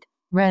 avid,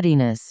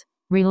 readiness,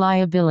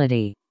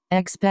 reliability,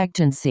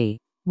 expectancy,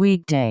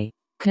 weekday,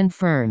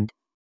 confirmed,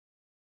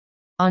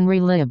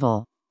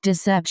 unreliable,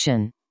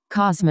 deception,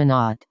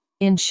 cosmonaut,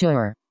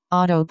 insure,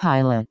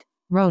 autopilot,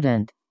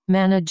 rodent,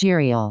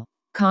 managerial,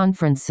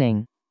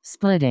 conferencing,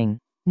 splitting,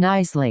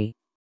 nicely,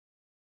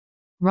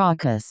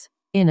 raucous,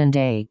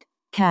 inundate,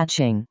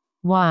 catching,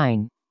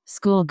 wine,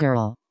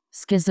 schoolgirl,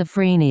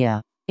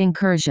 schizophrenia,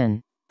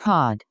 incursion,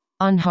 pod,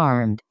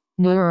 unharmed,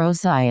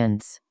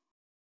 neuroscience,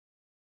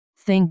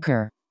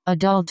 thinker,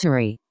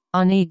 adultery,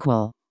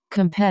 unequal,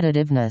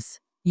 competitiveness,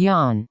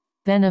 yawn,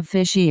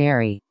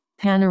 beneficiary,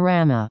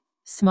 panorama,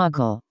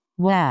 smuggle,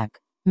 whack,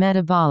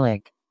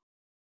 metabolic,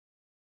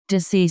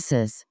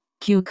 diseases,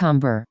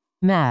 cucumber,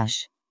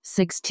 mash,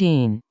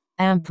 16,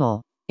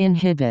 ample,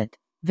 inhibit,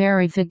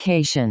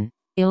 verification,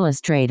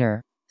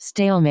 illustrator,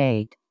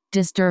 stalemate,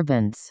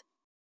 disturbance,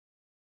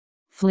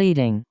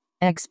 fleeting,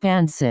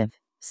 expansive,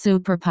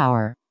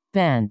 superpower,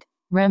 bent,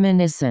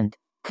 reminiscent,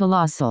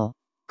 colossal,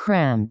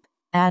 cramp,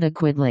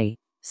 adequately,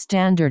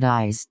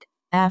 standardized,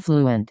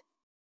 affluent,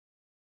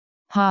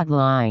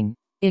 hotline,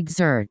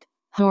 exert,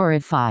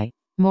 horrify,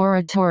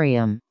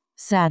 moratorium,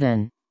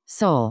 sadden,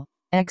 soul,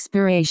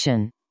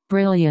 expiration,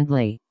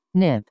 brilliantly,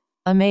 nip,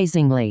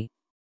 amazingly.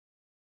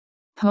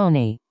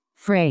 Pony,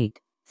 freight,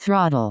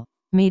 throttle,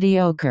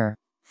 mediocre,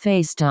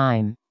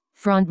 FaceTime,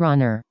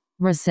 frontrunner,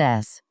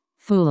 recess,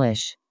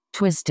 foolish,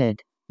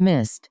 twisted,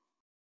 missed.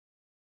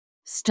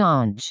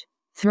 Staunch,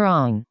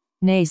 throng,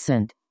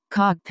 nascent,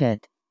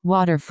 cockpit,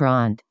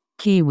 waterfront,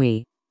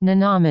 kiwi,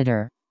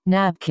 nanometer,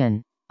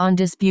 napkin,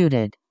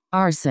 undisputed,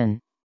 arson.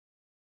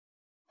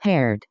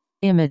 Haired,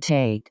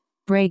 imitate,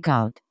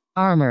 breakout,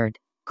 armored,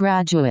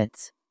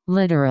 graduates,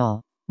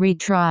 literal,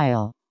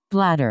 retrial,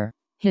 bladder,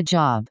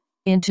 hijab,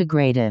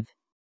 integrative.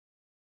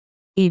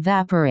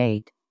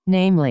 Evaporate,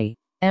 namely,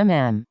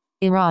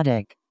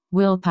 erotic,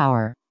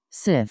 willpower,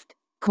 sift,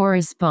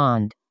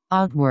 correspond,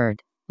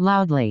 outward,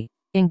 loudly,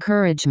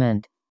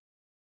 encouragement.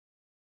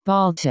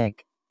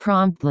 Baltic,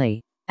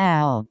 promptly,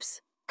 Alps,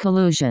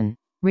 collusion,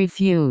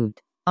 refute,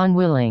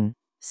 unwilling,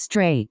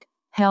 straight,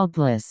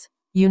 helpless,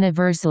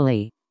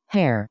 universally,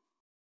 hair.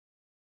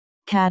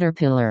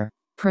 Caterpillar,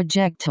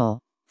 projectile,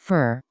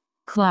 fur,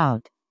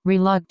 clout,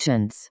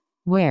 reluctance,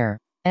 wear,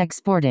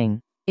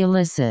 exporting,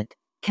 illicit,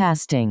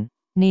 casting,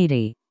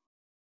 needy.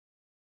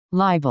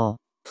 Libel,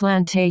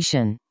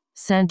 plantation,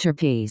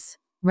 centerpiece,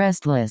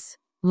 restless,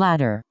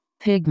 ladder,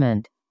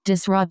 pigment,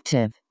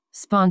 disruptive,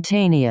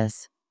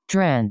 spontaneous,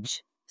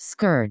 drench,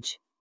 scourge.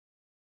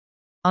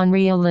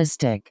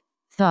 Unrealistic,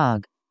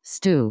 thug,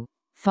 stew,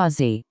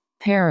 fuzzy,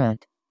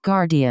 parrot,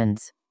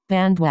 guardians,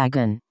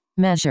 bandwagon,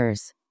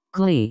 measures,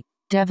 glee,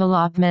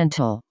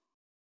 developmental.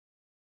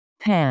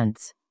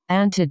 Pants,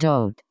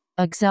 antidote,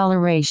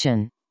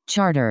 acceleration,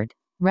 chartered,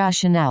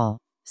 rationale,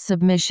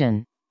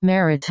 submission,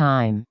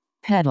 maritime,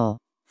 pedal,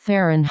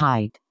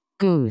 Fahrenheit,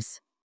 goose.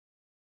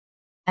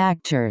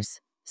 Actors,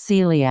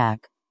 celiac,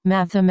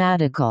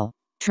 mathematical,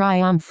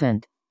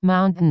 triumphant,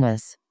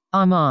 mountainous,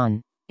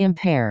 Amon,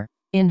 impair,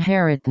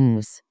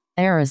 inheritance,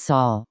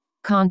 aerosol,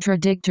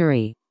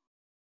 contradictory.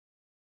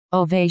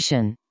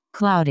 Ovation,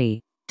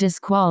 cloudy,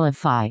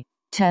 disqualify,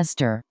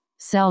 tester,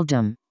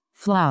 seldom,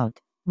 flout,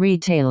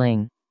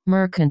 retailing,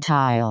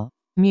 mercantile,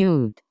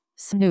 mute,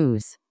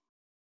 snooze.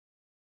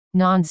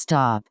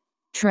 Nonstop,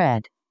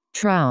 tread,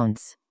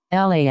 trounce,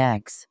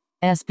 LAX,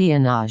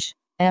 espionage,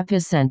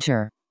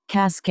 epicenter,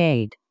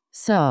 cascade,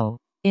 so,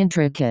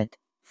 intricate,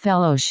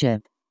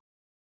 fellowship.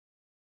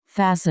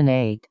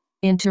 Fascinate,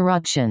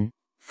 interruption,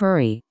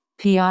 furry,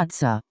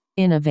 piazza,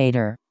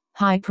 innovator,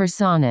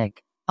 hypersonic,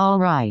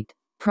 alright,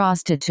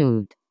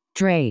 prostitute,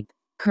 drape,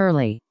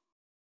 curly.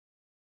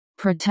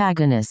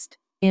 Protagonist,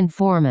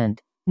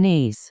 informant,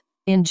 niece,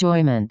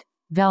 enjoyment,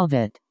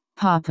 velvet,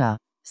 papa,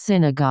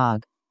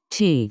 synagogue,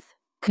 teeth,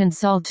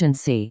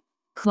 consultancy,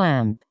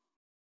 clamp.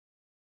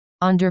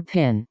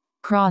 Underpin,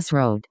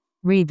 crossroad,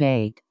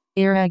 rebate,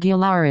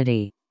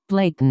 irregularity,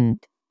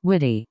 blatant,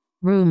 witty,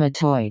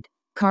 rheumatoid,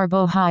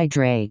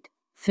 carbohydrate,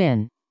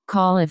 fin,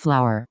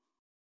 cauliflower.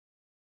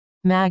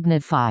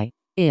 Magnify,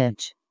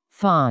 itch,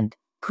 font,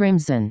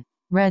 crimson,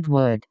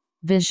 redwood,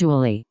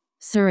 visually,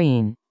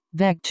 serene,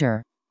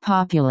 vector,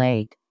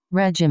 populate,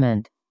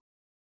 regiment.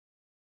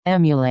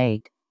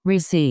 Emulate,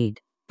 recede,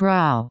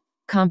 brow,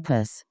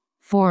 compass,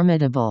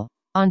 formidable,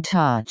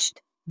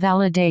 untouched,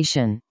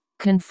 validation,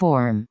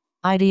 conform,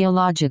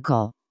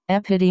 ideological,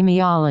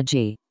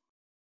 epidemiology.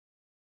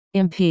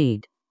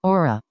 Impede,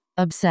 aura,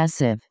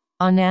 obsessive,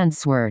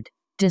 unanswered,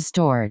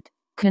 distort,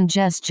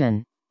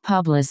 congestion,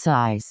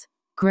 publicize,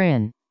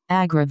 grin,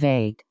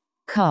 aggravate,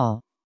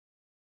 cull.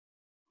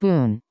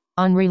 Boon,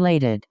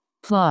 unrelated,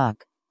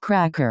 pluck,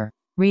 cracker,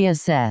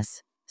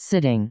 reassess,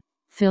 sitting,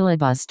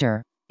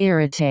 filibuster,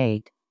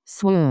 irritate,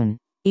 swoon,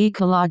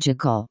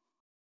 ecological.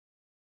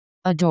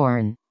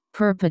 Adorn,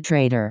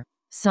 perpetrator,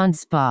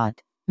 sunspot,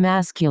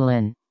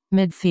 masculine,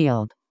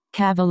 midfield,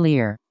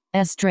 cavalier,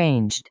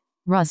 estranged,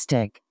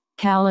 rustic,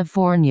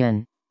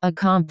 Californian,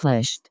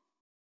 accomplished.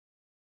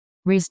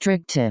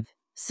 Restrictive,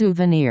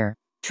 souvenir,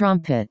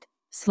 trumpet,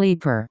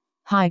 sleeper,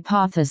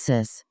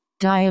 hypothesis,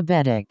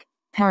 diabetic,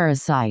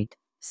 parasite,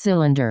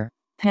 cylinder,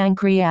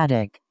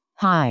 pancreatic,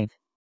 hive.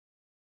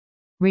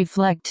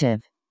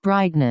 Reflective,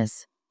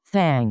 brightness,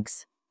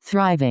 thanks,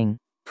 thriving,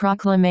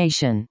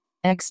 proclamation,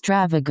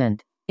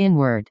 extravagant,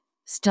 inward,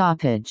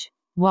 stoppage,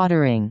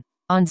 watering,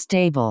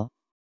 unstable.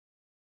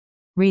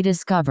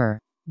 Rediscover,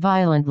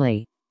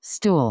 violently,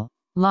 stool,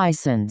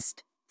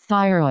 licensed,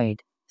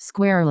 thyroid,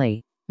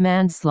 squarely,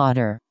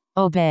 manslaughter,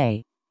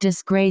 obey,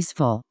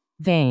 disgraceful,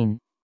 vain.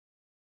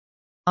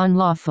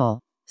 Unlawful,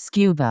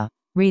 scuba,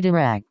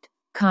 redirect,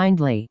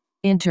 kindly,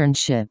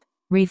 internship,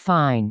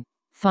 refine,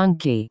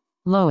 funky,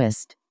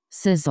 lowest,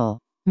 sizzle,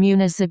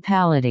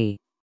 municipality.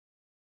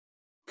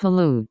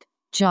 Pollute,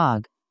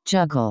 jog,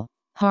 juggle,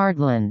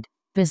 heartland,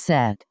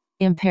 beset,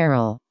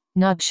 imperil,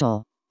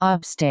 nuptial,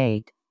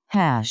 upstate,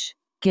 hash,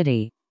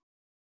 giddy.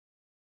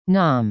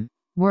 Numb,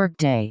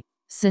 workday,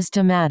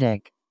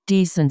 systematic,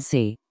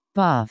 decency,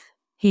 buff,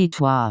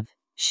 heatwave,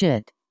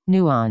 shit,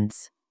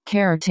 nuance,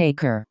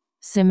 caretaker,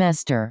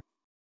 semester.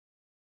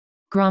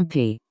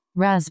 Grumpy,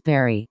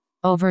 raspberry,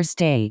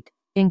 overstate,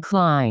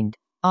 inclined,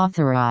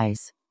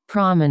 authorize,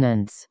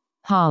 prominence,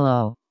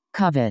 hollow,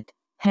 covet,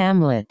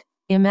 hamlet,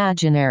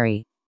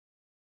 imaginary.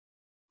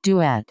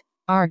 Duet,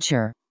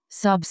 archer,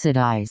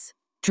 subsidize,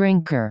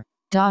 drinker,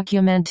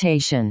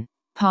 documentation,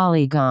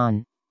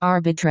 polygon,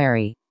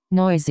 arbitrary,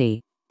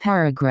 noisy,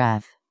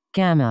 paragraph,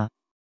 gamma.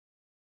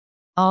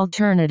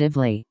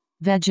 Alternatively,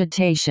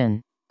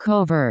 vegetation,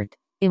 covert,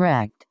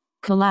 erect,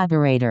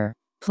 collaborator,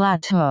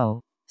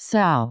 plateau,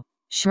 sow,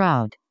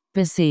 shroud,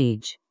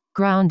 besiege,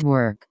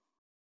 groundwork.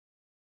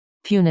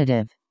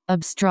 Punitive,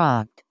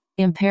 obstruct,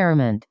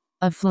 impairment,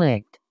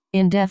 afflict,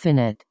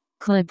 indefinite,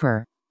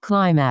 clipper,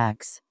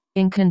 climax,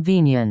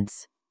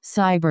 inconvenience,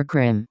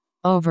 cybercrime,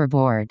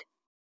 overboard.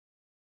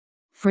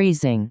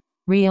 Freezing,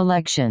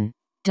 re-election,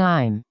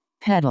 dime,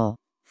 pedal,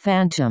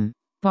 phantom,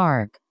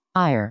 bark,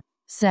 ire,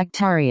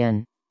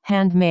 sectarian,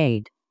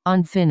 handmade,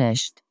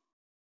 unfinished.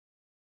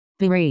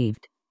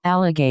 Bereaved,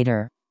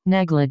 alligator,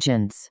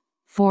 negligence,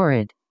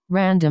 forward,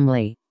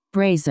 randomly,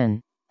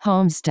 brazen,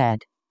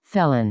 homestead,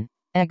 felon,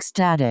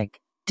 ecstatic,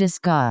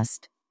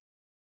 disgust.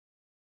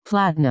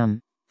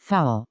 Platinum,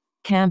 foul,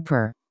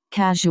 camper,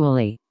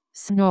 casually,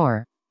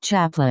 snore,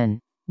 chaplain,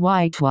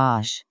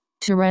 whitewash,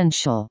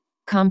 torrential,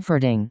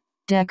 comforting,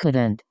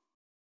 decadent.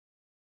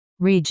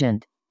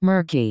 Regent,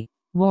 murky,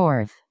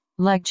 wharf,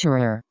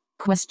 lecturer,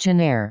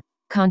 questionnaire,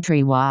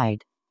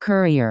 countrywide,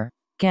 courier,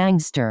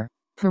 gangster,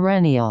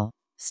 perennial,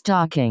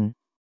 stalking.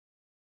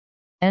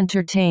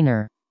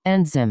 Entertainer,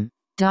 enzyme,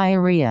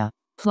 diarrhea,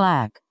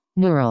 plaque,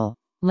 neural,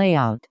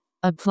 layout,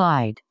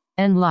 applied,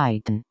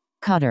 enlighten,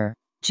 cutter,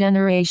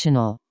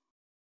 generational.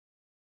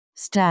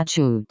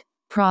 Statute,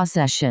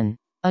 procession,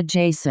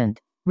 adjacent,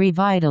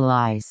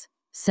 revitalize,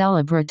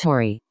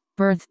 celebratory,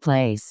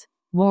 birthplace,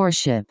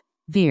 worship,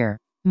 veer,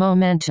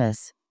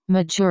 momentous,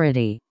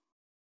 maturity.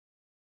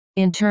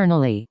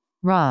 Internally,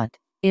 rot,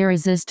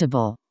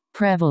 irresistible,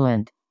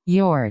 prevalent,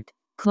 yort,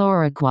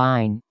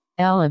 chloroquine,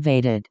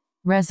 elevated,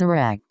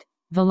 resurrect,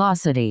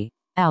 velocity,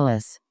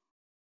 Alice.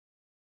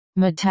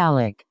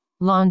 Metallic,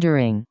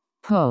 laundering,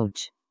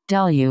 poach,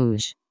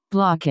 deluge,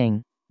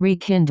 blocking,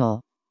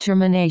 rekindle,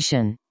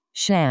 termination,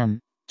 sham,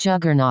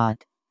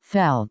 juggernaut,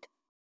 felt.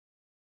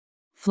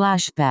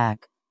 Flashback,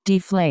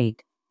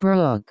 deflate,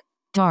 brook,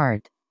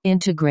 dart,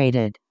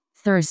 integrated,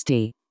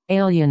 thirsty,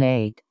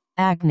 alienate,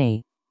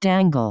 acne,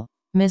 dangle,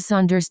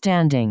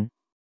 misunderstanding.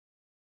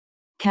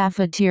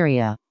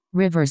 Cafeteria,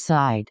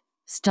 riverside,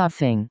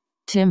 stuffing,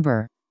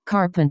 timber,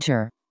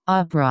 carpenter,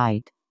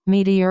 upright,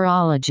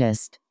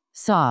 meteorologist,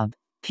 sob,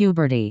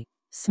 puberty,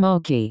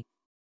 smoky.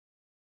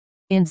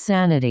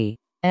 Insanity,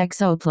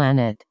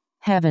 exoplanet,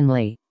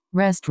 heavenly,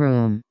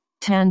 restroom,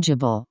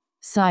 tangible,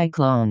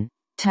 cyclone,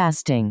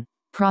 tasting,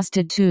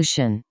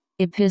 prostitution,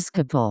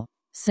 episcopal,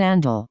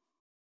 sandal.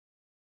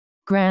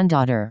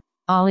 Granddaughter,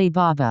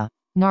 Alibaba,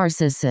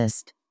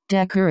 narcissist,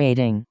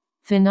 decorating,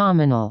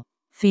 phenomenal,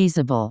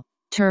 feasible,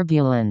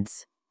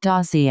 turbulence,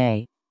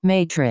 dossier,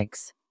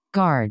 matrix,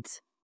 guards.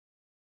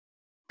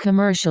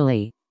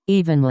 Commercially,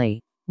 evenly,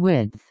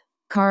 width,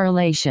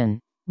 correlation,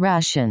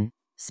 ration,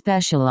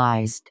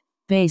 specialized,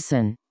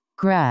 basin,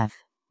 graph,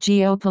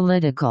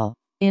 geopolitical,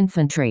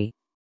 infantry.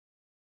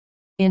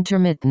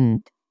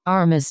 Intermittent,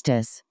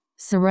 armistice,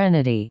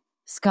 serenity,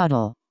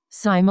 scuttle,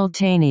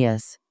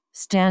 simultaneous,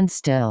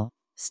 standstill,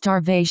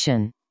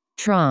 starvation,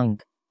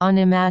 trunk,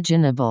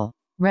 unimaginable,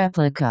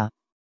 replica.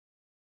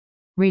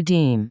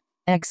 Redeem,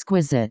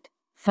 exquisite,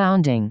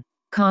 founding,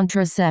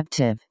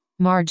 contraceptive,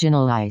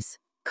 marginalize,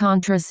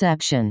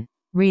 contraception,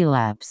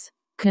 relapse,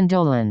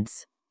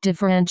 condolence,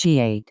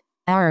 differentiate,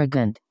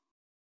 arrogant.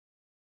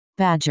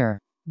 Badger,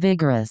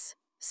 vigorous,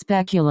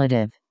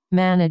 speculative,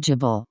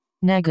 manageable,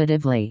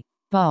 negatively,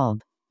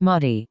 bulb,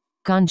 muddy,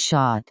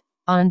 gunshot,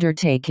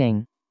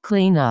 undertaking,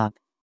 clean up.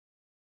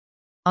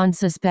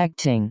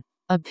 Unsuspecting,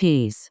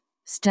 appease,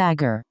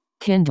 stagger,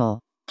 kindle,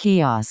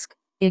 kiosk,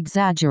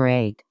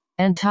 exaggerate,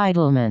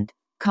 entitlement,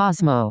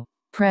 cosmo,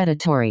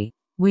 predatory,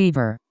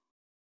 weaver.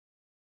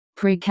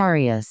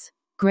 Precarious,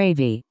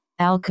 gravy,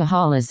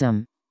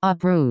 alcoholism,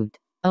 uproot,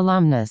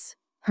 alumnus,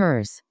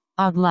 hearse,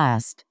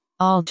 outlast,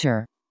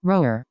 alter,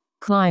 rower,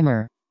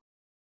 climber.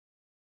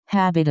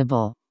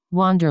 Habitable,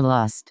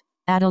 wanderlust,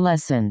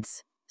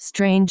 adolescence,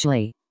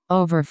 strangely,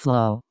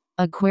 overflow,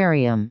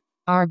 aquarium,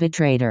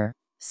 arbitrator,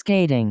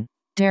 skating,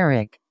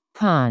 derrick,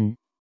 pun.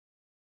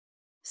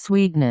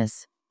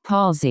 Sweetness,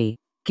 palsy,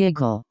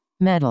 giggle,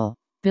 metal,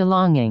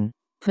 belonging,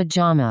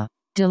 pajama,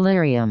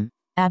 delirium,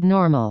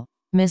 abnormal,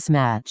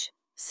 mismatch,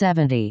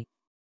 70.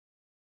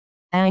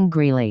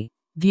 Angrily,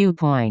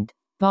 viewpoint,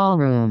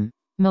 ballroom,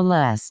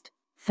 molest,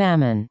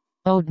 famine,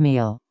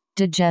 oatmeal,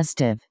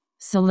 digestive,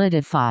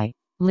 solidify,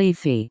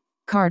 leafy,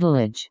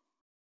 cartilage.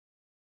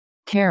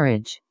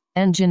 Carriage,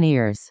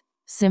 engineers,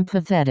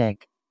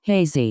 sympathetic,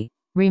 hazy,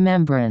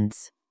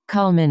 remembrance,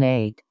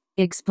 culminate,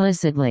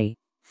 explicitly,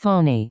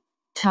 phony,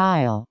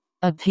 tile,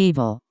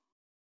 upheaval.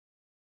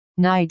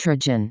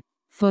 Nitrogen,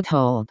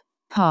 foothold,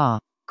 paw,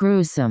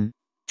 gruesome,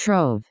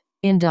 trove,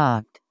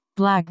 induct,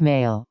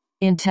 blackmail,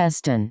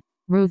 intestine,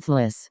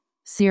 ruthless,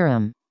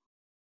 serum.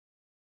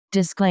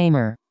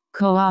 Disclaimer,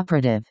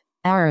 cooperative,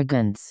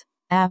 arrogance,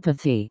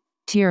 apathy,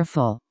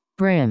 tearful,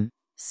 brim,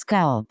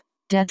 scalp,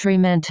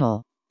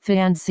 detrimental,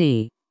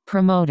 fancy,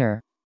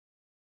 promoter,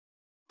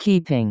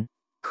 keeping,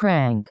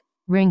 crank,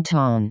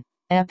 ringtone,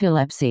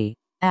 epilepsy,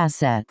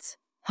 assets,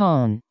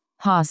 hone,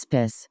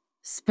 hospice,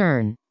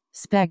 spurn,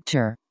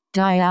 spectre,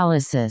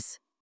 dialysis,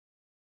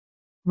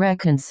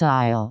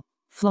 reconcile,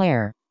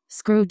 flare,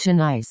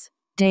 scrutinize,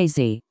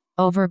 daisy,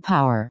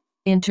 overpower,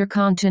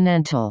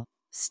 intercontinental,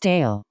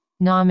 stale,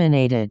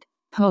 nominated,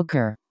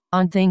 poker,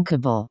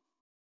 unthinkable,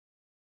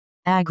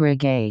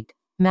 aggregate,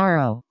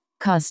 marrow,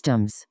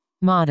 customs,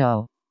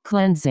 motto,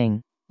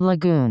 cleansing,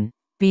 lagoon,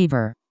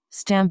 beaver,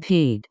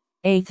 stampede,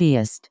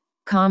 atheist,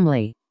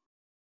 calmly,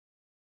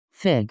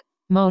 fig,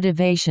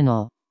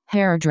 motivational,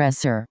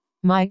 hairdresser,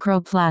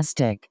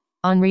 microplastic,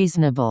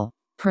 unreasonable,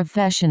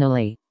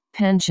 professionally,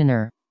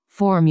 pensioner,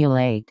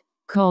 formulate,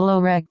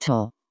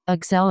 colorectal,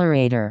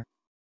 accelerator,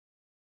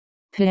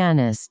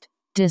 pianist,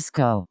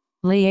 disco,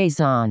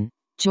 liaison,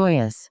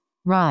 joyous,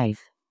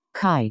 rife,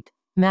 kite,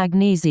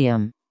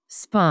 magnesium,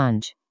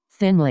 sponge,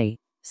 thinly,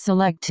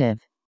 selective,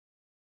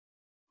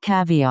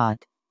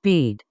 caveat,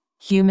 bead,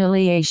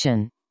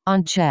 humiliation,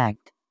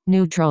 unchecked,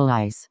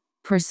 neutralize,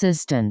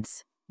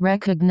 persistence,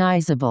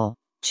 recognizable,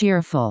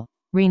 cheerful,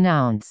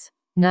 renounce,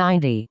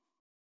 90,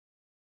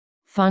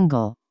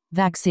 fungal,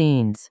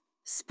 vaccines,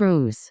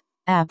 spruce,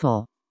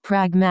 apple,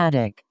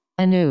 pragmatic,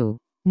 anew,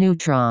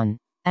 neutron,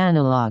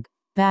 analog,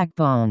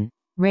 backbone,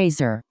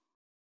 razor,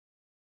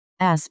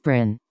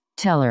 aspirin,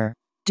 teller,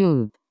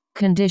 dupe,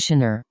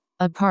 conditioner,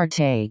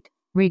 apartheid,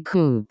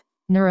 recoup,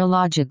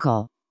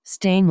 neurological,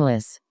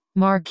 stainless,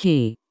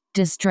 marquee,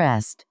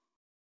 distressed,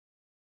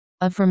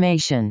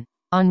 affirmation,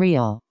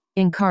 unreal,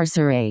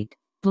 incarcerate,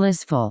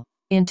 blissful,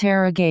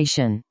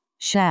 interrogation,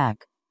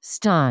 shack,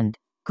 stunned,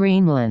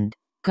 Greenland,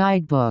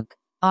 guidebook,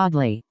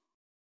 oddly,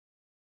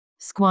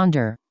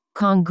 squander,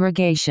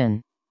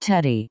 congregation,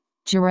 teddy,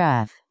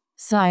 giraffe,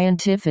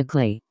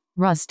 scientifically,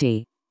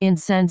 rusty,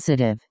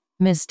 insensitive,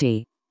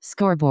 misty,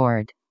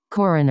 scoreboard,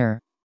 coroner,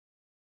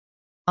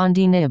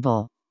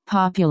 undeniable,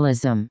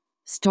 populism,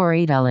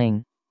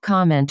 storytelling,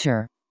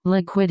 commenter,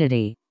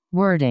 liquidity,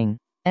 wording,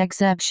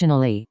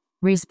 exceptionally,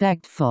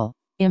 respectful,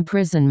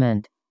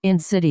 imprisonment,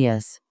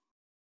 insidious,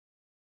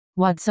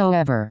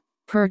 whatsoever,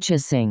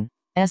 purchasing,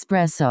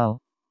 espresso,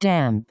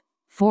 damp,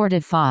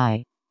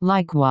 fortify,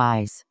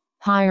 likewise,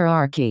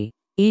 hierarchy,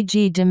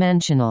 e.g.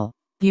 dimensional,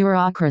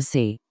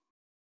 bureaucracy,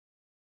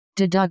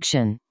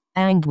 deduction,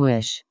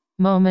 anguish,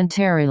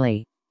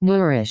 momentarily,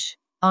 nourish,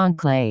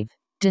 enclave,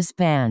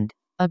 disband,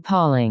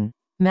 appalling,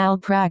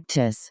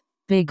 malpractice,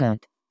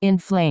 bigot,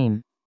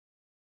 inflame,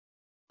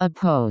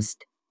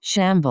 opposed,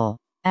 shamble,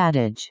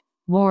 adage,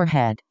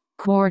 warhead,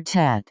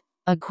 quartet,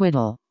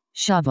 acquittal,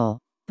 shovel,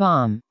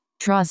 bomb,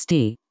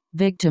 trustee,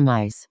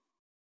 victimize,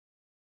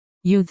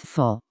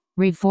 youthful,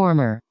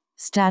 reformer,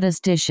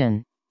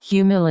 statistician,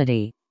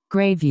 humility,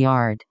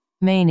 graveyard,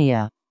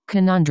 mania,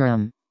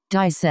 conundrum,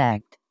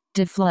 dissect,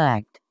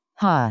 deflect,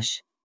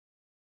 hush,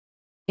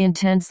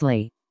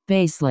 intensely,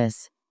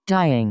 baseless,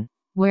 dying,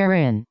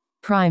 wherein,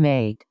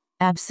 primate,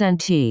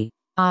 absentee,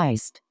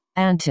 iced,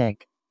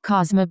 antic,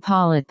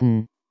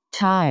 cosmopolitan,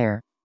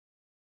 tire,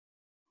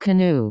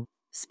 canoe,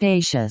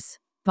 spacious,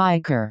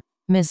 biker,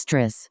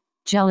 mistress,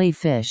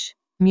 jellyfish,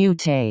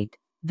 mutate,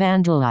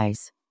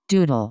 vandalize,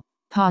 doodle,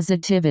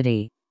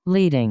 positivity,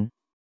 leading,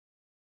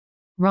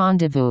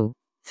 rendezvous,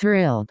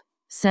 thrilled,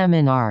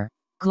 seminar,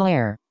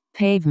 glare,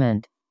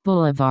 pavement,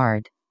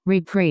 boulevard,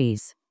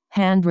 reprise,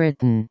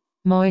 handwritten,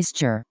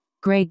 moisture,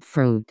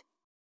 grapefruit,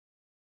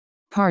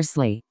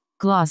 parsley,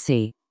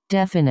 glossy,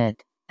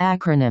 definite,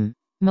 acronym,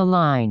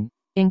 malign,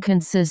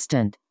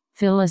 inconsistent,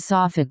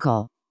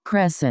 philosophical,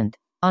 crescent,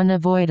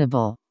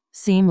 unavoidable,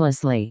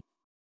 seamlessly,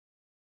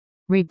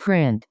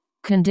 reprint,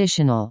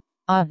 conditional,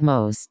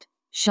 utmost,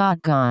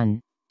 shotgun,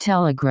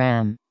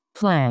 telegram,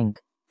 plank,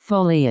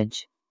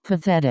 foliage,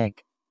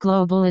 pathetic,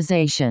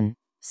 globalization,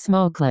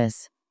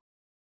 smokeless,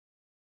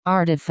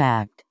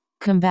 artifact,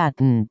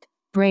 combatant,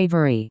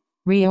 bravery,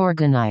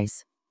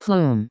 reorganize,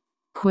 plume,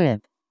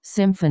 quip,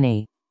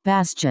 symphony,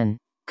 bastion,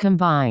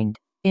 combined,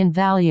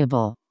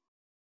 invaluable,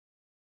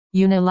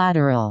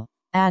 unilateral,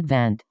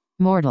 advent,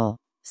 mortal,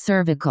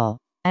 cervical,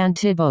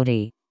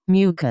 antibody,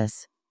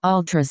 mucus,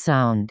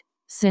 ultrasound,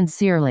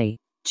 sincerely,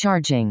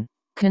 charging,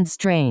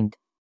 constrained,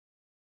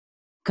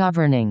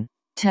 governing,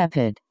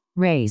 tepid,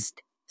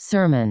 raised,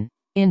 sermon,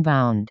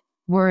 inbound,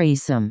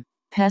 worrisome,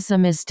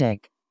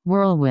 pessimistic,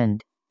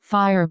 whirlwind,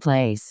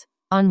 fireplace,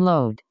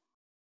 unload,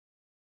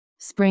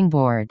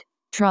 springboard,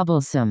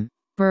 troublesome,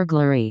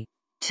 burglary,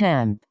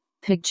 temp,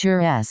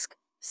 picturesque,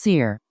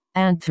 sear,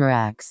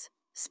 anthrax,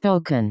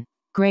 spoken,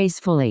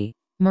 gracefully,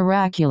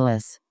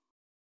 miraculous,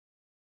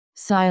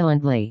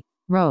 silently,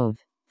 rove,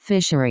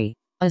 fishery,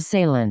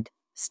 assailant,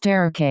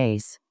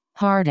 staircase,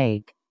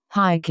 heartache,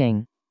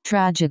 hiking,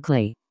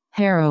 tragically,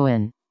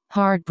 heroine,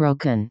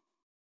 heartbroken,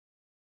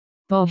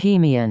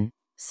 bohemian,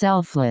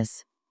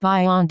 selfless,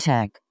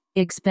 biontech,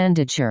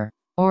 expenditure,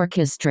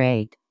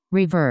 orchestrate,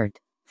 revert,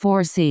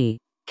 foresee,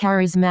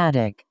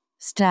 charismatic,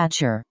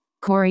 stature,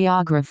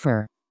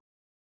 choreographer.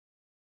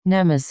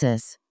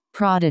 Nemesis,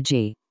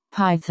 prodigy,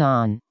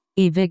 python,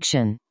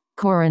 eviction,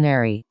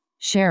 coronary,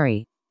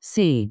 sherry,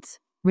 seeds,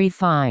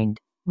 refined,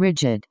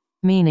 rigid,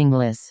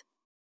 meaningless.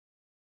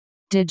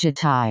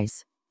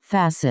 Digitize,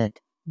 facet,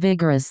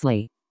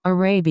 vigorously,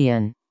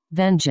 Arabian,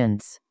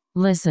 vengeance,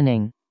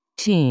 listening,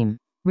 team,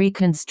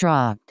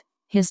 reconstruct,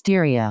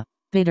 hysteria,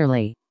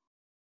 bitterly.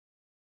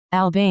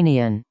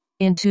 Albanian,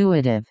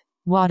 intuitive,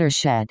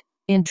 watershed,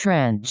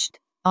 entrenched,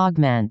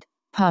 augment,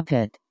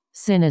 puppet,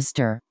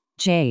 sinister,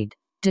 jade,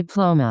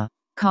 diploma,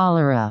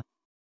 cholera.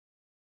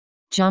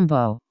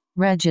 Jumbo,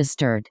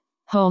 registered,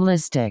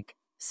 holistic,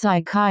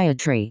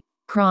 psychiatry,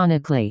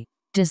 chronically,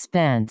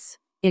 dispense,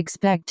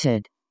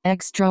 expected,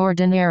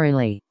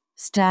 extraordinarily,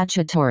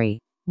 statutory,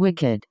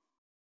 wicked.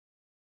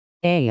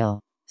 Ale,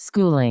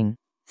 schooling,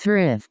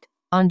 thrift,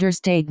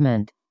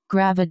 understatement,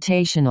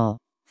 gravitational,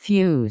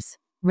 fuse,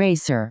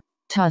 racer,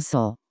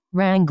 tussle,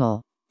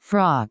 wrangle,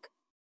 frock.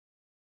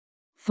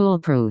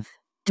 Foolproof,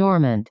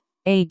 dormant,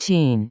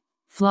 18,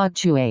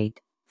 fluctuate,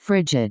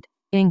 frigid,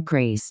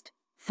 increased,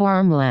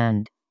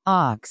 farmland,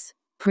 ox,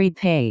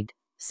 prepaid,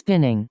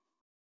 spinning.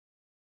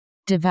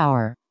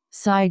 Devour,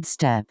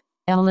 sidestep,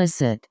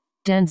 illicit,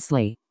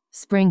 densely,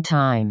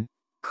 springtime,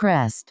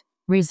 crest,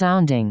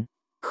 resounding,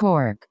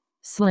 cork,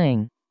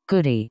 sling,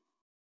 goody.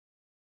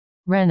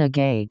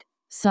 Renegade,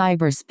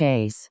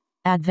 cyberspace,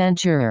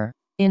 adventurer,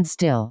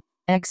 instill,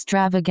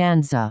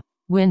 extravaganza,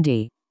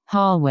 windy,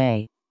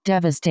 hallway,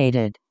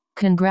 devastated,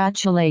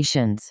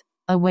 congratulations,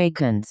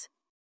 awakens.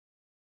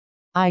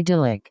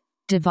 Idyllic,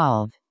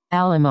 devolve,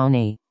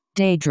 alimony,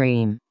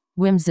 daydream,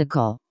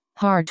 whimsical,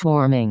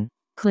 heartwarming,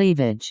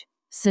 cleavage,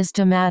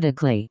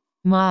 systematically,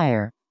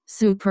 mire,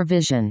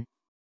 supervision.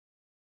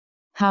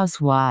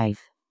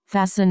 Housewife,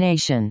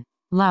 fascination,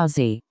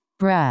 lousy,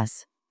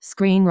 brass,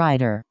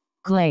 screenwriter,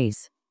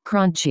 glaze,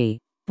 crunchy,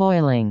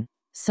 boiling,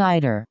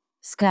 cider,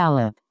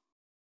 scallop.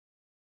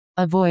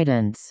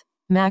 Avoidance,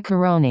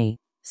 macaroni,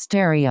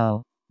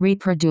 stereo,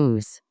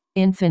 reproduce,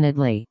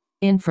 infinitely,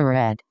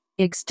 infrared,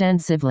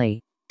 extensively,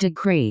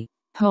 decree,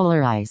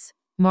 polarize,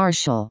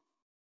 martial.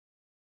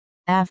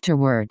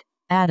 Afterward,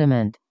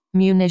 adamant,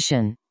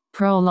 munition,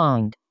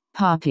 prolonged,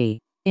 poppy,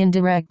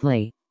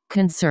 indirectly,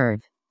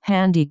 conserve,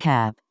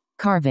 handicap,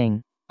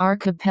 carving,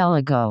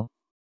 archipelago.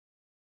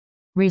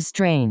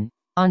 Restrain,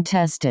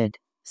 untested,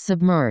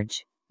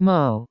 submerge,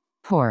 mow,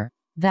 pour,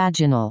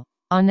 vaginal,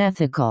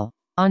 unethical,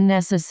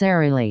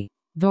 unnecessarily,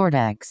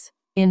 vortex,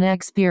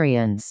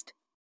 inexperienced.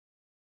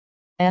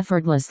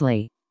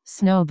 Effortlessly,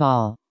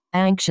 snowball,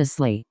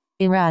 anxiously,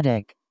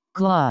 erratic,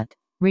 glut,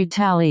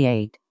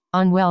 retaliate,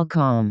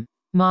 unwelcome,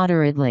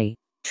 moderately,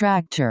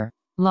 tractor,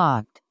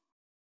 locked.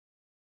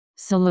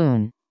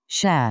 Saloon,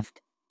 shaft,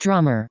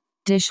 drummer,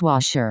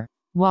 dishwasher,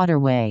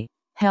 waterway,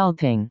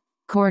 helping,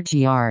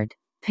 courtyard,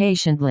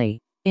 patiently,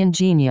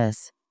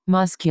 ingenious,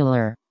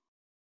 muscular.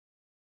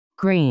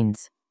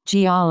 Greens,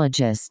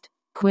 geologist,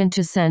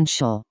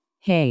 quintessential,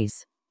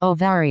 haze,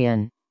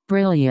 ovarian,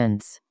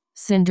 brilliance,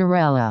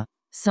 Cinderella,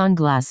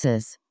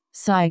 sunglasses,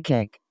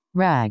 psychic,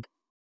 rag.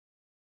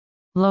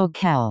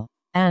 Locale,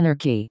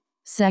 anarchy,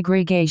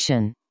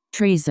 segregation,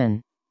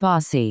 treason,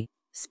 bossy,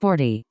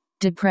 sporty,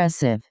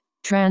 depressive,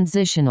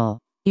 transitional,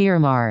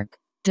 earmark,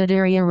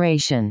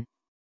 deterioration.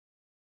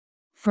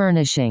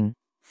 Furnishing,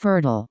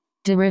 fertile,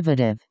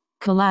 derivative,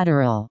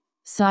 collateral,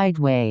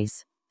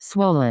 sideways,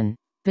 swollen,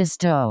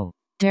 bestow,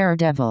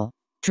 daredevil,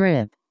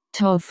 drip,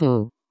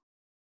 tofu.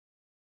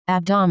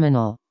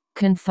 Abdominal,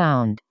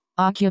 confound,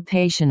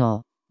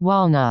 occupational,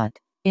 walnut,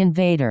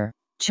 invader,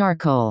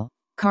 charcoal,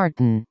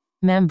 carton,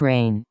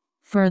 membrane,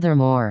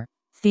 furthermore,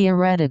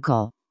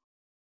 theoretical.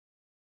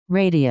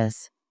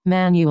 Radius,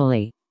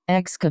 manually,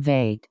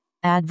 excavate,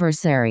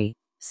 adversary,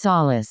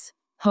 solace,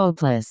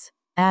 hopeless,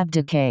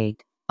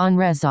 abdicate,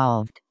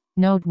 unresolved,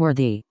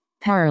 noteworthy,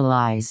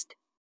 paralyzed.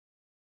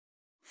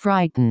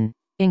 Frighten,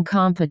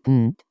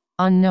 incompetent,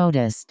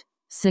 unnoticed,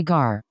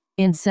 cigar,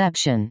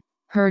 inception,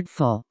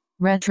 hurtful,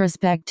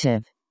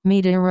 retrospective,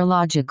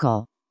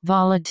 meteorological,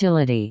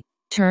 volatility,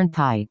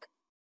 turnpike.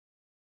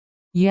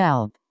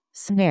 Yelp,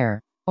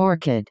 snare,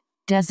 orchid,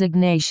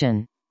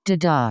 designation,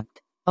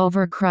 deduct,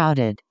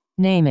 overcrowded,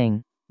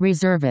 naming,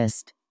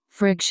 reservist,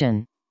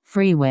 friction,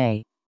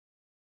 freeway.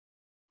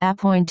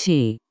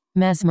 Appointee,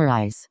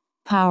 mesmerize,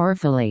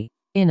 powerfully,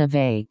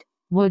 innovate,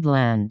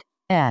 woodland,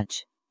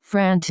 etch,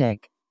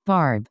 frantic,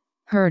 barb,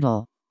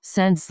 hurdle,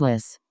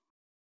 senseless.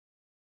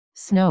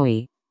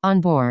 Snowy,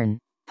 unborn,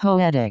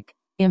 poetic,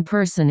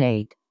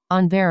 impersonate,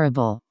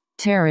 unbearable,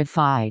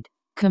 terrified,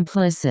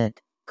 complicit,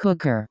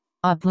 cooker,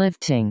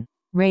 uplifting,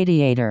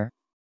 radiator.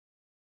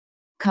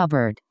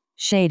 Cupboard,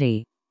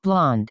 shady,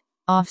 blonde,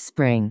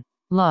 offspring,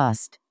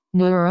 lust,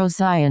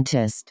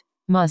 neuroscientist,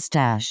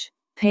 mustache,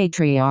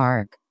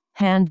 patriarch,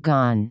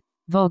 handgun,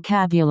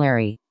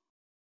 vocabulary.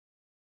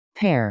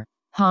 Pear,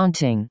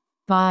 haunting,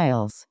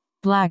 biles,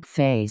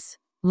 blackface,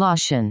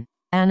 lotion,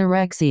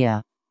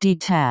 anorexia,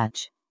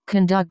 detach,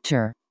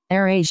 conductor,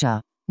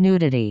 airasia,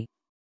 nudity.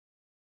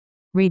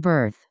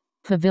 Rebirth,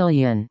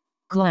 pavilion,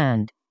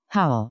 gland,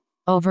 howl,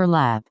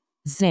 overlap,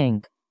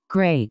 zinc,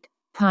 grate,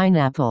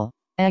 pineapple,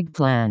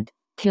 eggplant,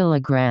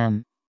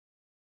 kilogram.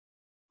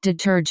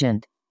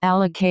 Detergent,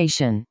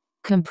 allocation,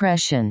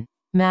 compression,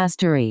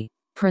 mastery,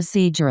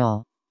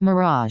 procedural,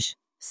 mirage,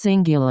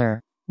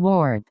 singular,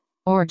 warp,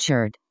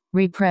 orchard,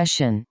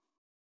 repression.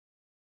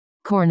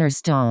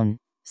 Cornerstone,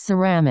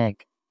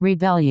 ceramic,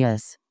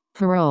 rebellious,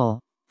 parole,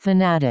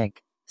 fanatic,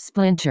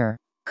 splinter,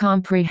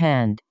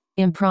 comprehend,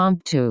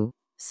 impromptu,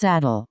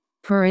 saddle,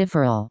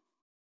 peripheral.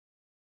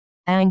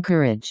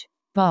 Anchorage,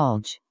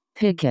 bulge,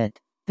 picket,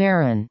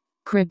 barren,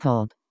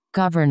 crippled,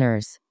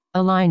 governors,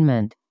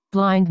 alignment,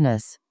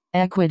 blindness,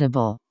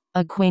 equitable,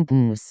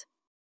 acquaintance.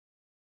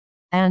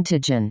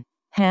 Antigen,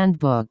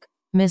 handbook,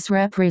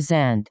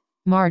 misrepresent,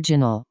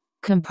 marginal,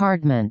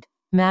 compartment,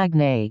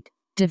 magnate,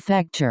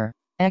 defector,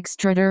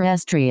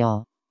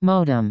 extraterrestrial,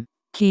 modem,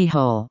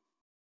 keyhole.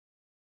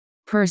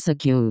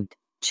 Persecute,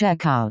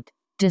 checkout,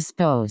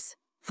 dispose,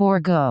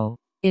 forego,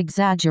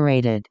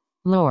 exaggerated,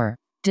 lure,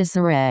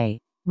 disarray,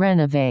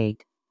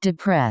 renovate,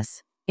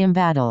 depress,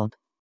 embattled.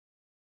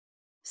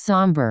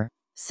 Somber,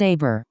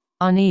 saber,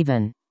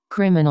 uneven,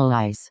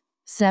 criminalize,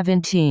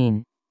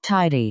 17,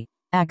 tidy,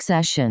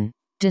 accession,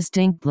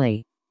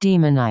 distinctly,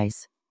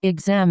 demonize,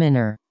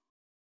 examiner.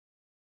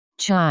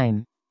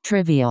 Chime,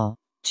 trivial,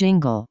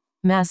 jingle,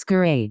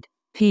 masquerade,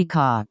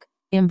 peacock,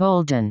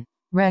 embolden,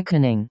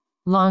 reckoning,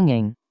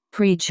 longing,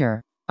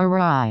 preacher,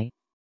 awry.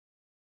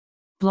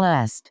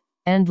 Blessed,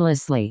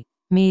 endlessly,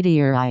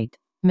 meteorite,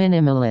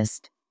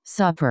 minimalist,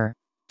 supper,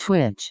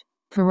 twitch,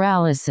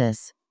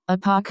 paralysis,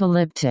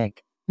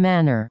 apocalyptic,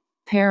 manner,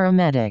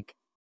 paramedic.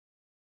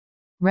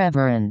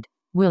 Reverend,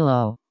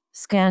 willow,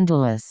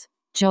 scandalous,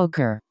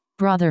 joker,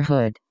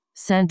 brotherhood,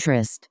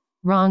 centrist,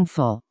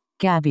 wrongful,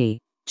 gabby,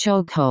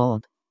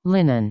 chokehold,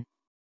 linen.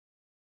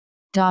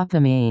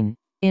 Dopamine,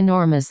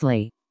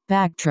 enormously,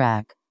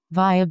 backtrack,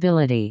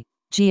 viability,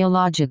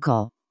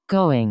 geological,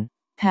 going,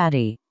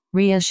 patty,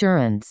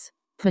 reassurance,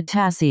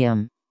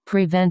 potassium,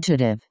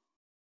 preventative.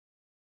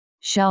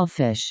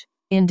 Shellfish,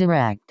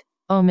 indirect,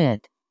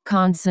 omit,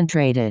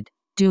 concentrated,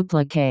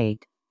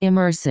 duplicate,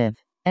 immersive,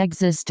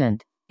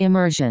 existent,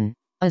 immersion,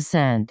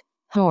 ascent,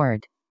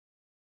 hoard.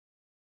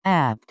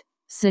 Apt,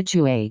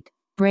 situate,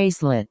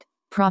 bracelet,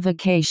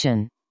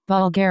 provocation,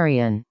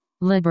 Bulgarian,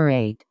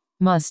 liberate,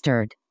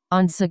 mustard,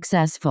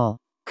 unsuccessful,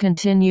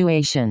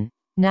 continuation,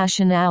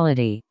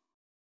 nationality.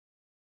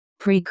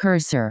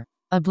 Precursor,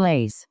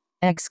 ablaze,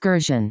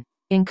 excursion,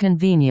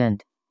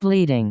 inconvenient,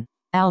 bleeding,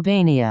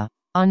 Albania,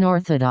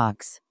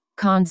 unorthodox,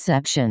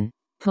 conception,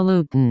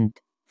 pollutant,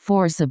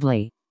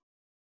 forcibly.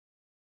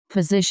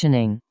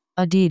 Positioning,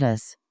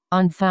 Adidas,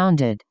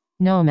 unfounded,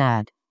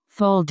 nomad,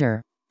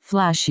 folder,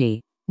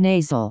 flashy,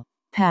 nasal,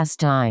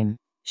 pastime,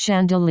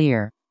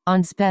 chandelier,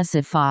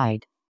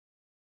 unspecified.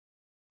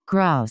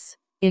 Grouse,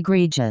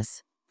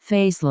 egregious,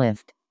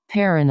 facelift,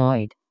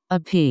 paranoid,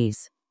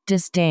 appease,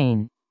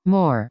 disdain,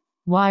 more,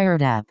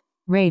 wired up,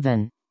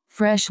 raven,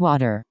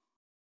 freshwater.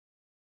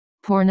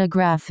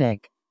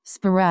 Pornographic,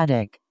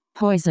 sporadic,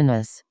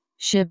 poisonous,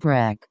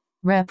 shipwreck,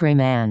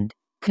 reprimand,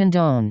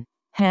 condone,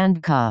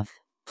 handcuff,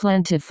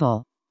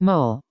 plentiful,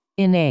 mole,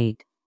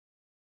 innate.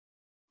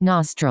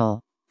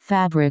 Nostril,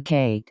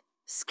 fabricate,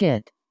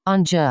 skit,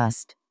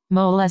 unjust,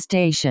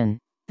 molestation,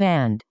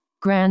 band,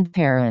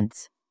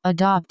 grandparents,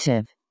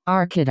 adoptive,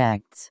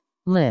 architects,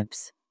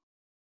 lips.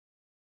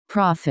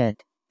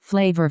 Profit,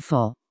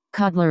 flavorful,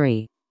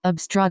 cutlery,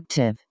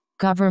 obstructive,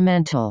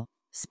 governmental,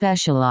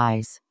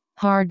 specialize,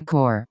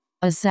 hardcore,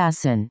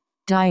 assassin,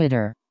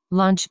 dieter,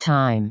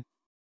 lunchtime.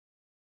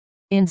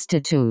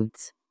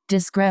 Institutes,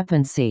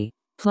 discrepancy,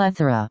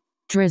 plethora,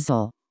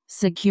 drizzle,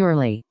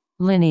 securely,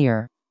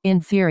 linear,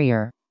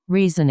 inferior,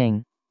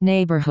 reasoning,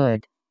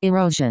 neighborhood,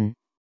 erosion.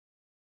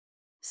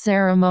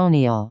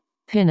 Ceremonial,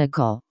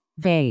 pinnacle,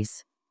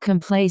 vase,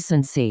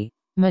 complacency,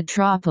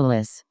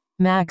 metropolis,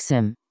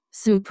 maxim,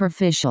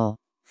 superficial,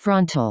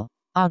 frontal,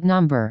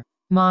 outnumber,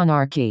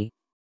 monarchy.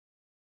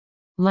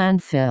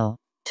 Landfill,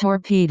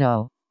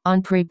 torpedo,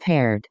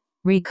 unprepared,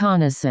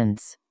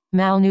 reconnaissance,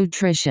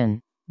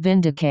 malnutrition,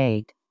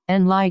 vindicate,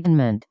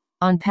 enlightenment,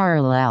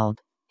 unparalleled,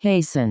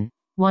 hasten,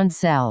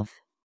 oneself.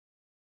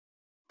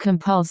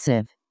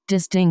 Compulsive,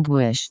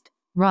 distinguished,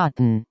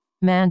 rotten,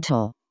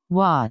 mantle,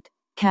 watt,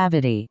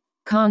 cavity,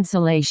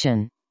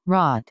 consolation,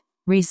 rot,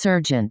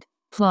 resurgent,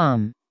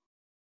 plum.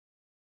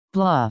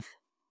 Bluff,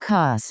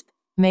 cusp,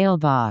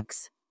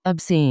 mailbox,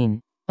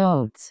 obscene,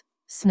 oats,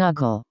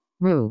 snuggle,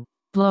 rue,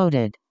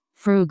 bloated,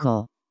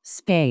 frugal,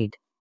 spade.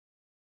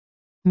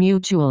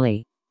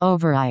 Mutually,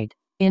 override,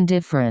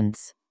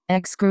 indifference,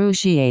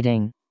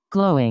 excruciating,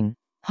 glowing,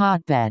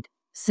 hotbed,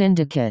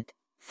 syndicate,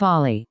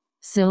 folly,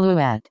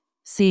 silhouette,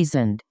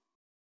 seasoned.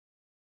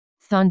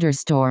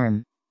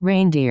 Thunderstorm,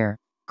 reindeer,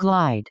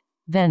 glide,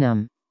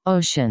 venom,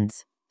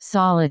 oceans,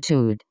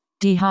 solitude,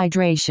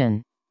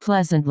 dehydration,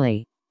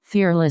 pleasantly,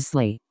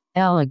 fearlessly,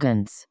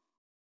 elegance.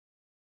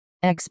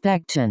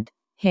 Expectant,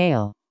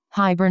 hail,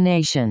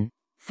 hibernation,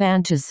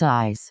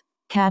 fantasize,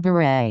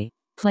 cabaret,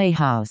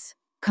 playhouse,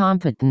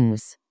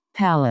 competence,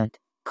 palate,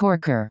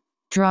 corker,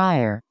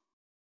 dryer.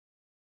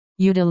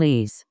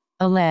 utilize,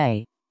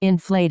 allay,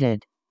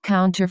 inflated,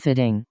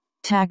 counterfeiting,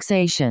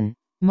 taxation,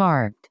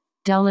 marked,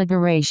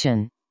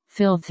 deliberation,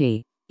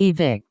 filthy,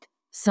 evict,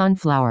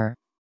 sunflower.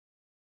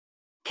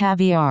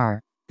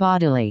 Caviar,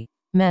 bodily,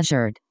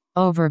 measured,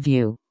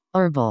 overview,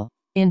 herbal,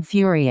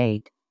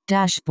 infuriate,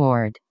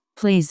 dashboard,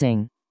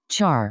 pleasing,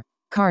 char,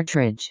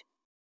 cartridge.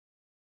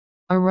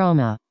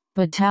 Aroma,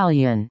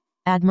 battalion,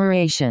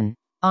 admiration,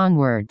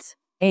 onwards,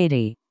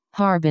 80,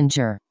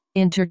 harbinger,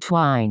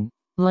 intertwine,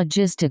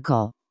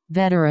 logistical,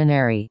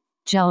 veterinary,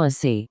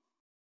 jealousy.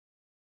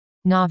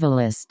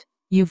 Novelist,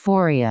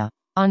 euphoria,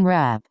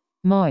 unwrap,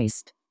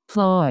 moist,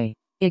 ploy,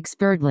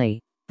 expertly,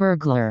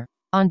 burglar,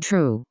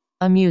 untrue,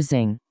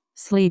 amusing,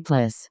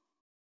 sleepless.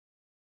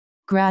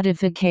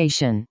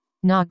 Gratification,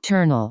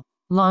 nocturnal,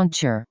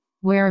 launcher,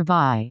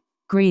 whereby,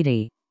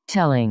 greedy,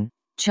 telling,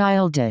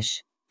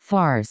 childish,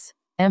 farce,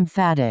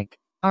 emphatic,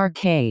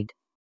 arcade.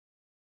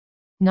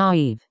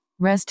 Naive,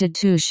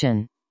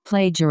 restitution,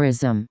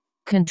 plagiarism,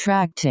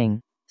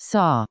 contracting,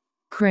 saw,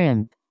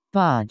 crimp,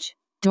 budge,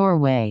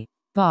 doorway,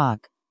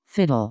 balk,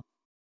 fiddle.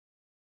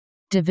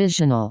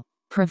 Divisional,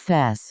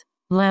 profess,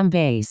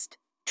 lambaste,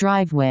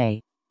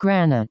 driveway,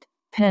 granite,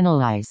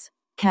 penalize,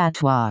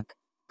 catwalk,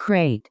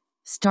 crate,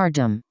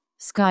 stardom,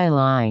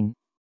 skyline.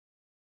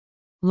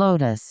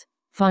 Lotus,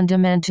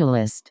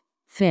 fundamentalist,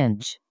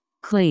 finch,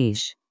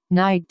 cliche,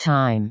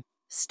 nighttime,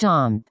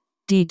 stomp,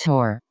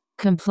 detour,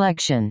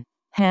 complexion,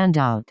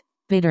 handout,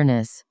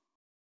 bitterness.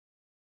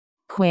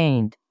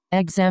 Quaint,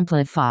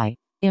 exemplify,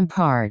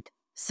 impart,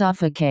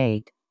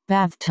 suffocate,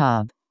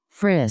 bathtub,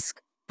 frisk,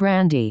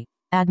 brandy,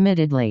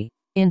 admittedly,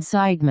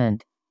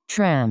 incitement,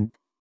 tramp.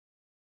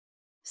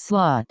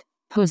 Slut,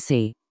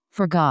 pussy,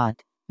 forgot,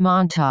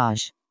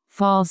 montage,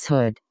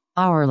 falsehood,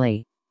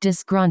 hourly,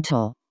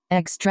 disgruntle,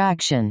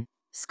 extraction,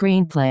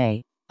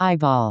 screenplay,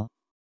 eyeball.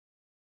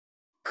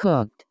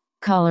 Cooked,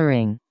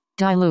 coloring,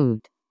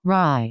 dilute,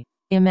 rye,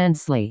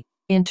 immensely,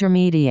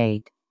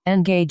 intermediate,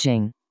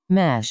 engaging,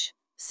 mesh,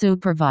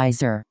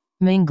 supervisor,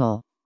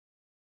 mingle.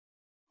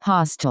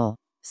 Hostile,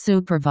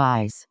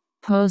 supervise,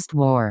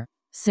 post-war,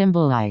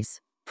 symbolize,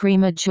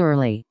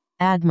 prematurely,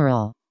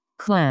 admiral,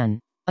 clan,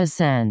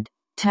 ascend,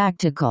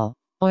 tactical,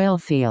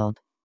 oilfield.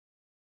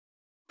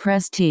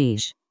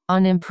 Prestige,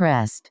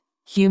 unimpressed,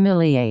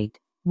 humiliate,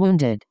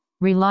 wounded,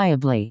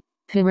 reliably,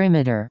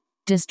 perimeter,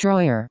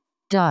 destroyer,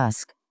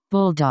 dusk,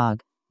 bulldog,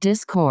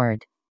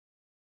 discord.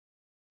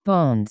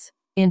 Bones,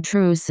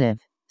 intrusive,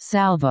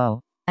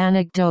 salvo,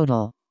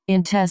 anecdotal,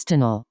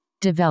 intestinal,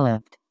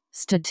 developed,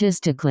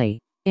 statistically,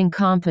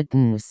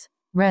 incompetence,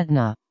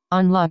 retina,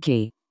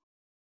 unlucky.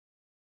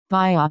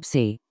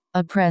 Biopsy,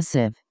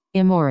 oppressive,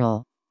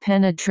 immoral,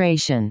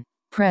 penetration,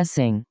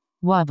 pressing,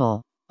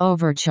 wobble,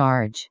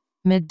 overcharge,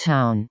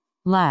 midtown,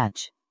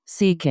 latch,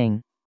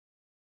 seeking.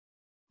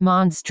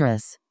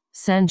 Monstrous,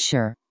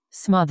 censure,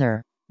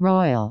 smother,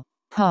 royal,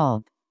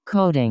 pulp,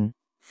 coating,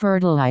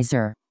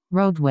 fertilizer,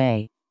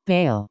 roadway,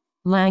 bail,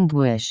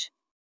 languish.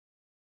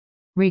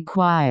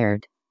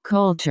 Required,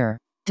 culture,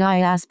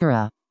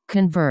 diaspora,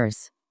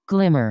 converse,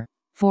 glimmer,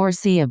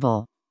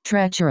 foreseeable,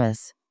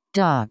 treacherous,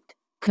 duct,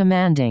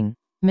 commanding,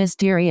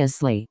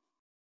 mysteriously.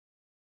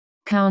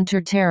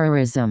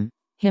 Counterterrorism,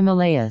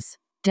 Himalayas,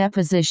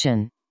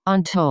 deposition,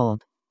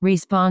 untold,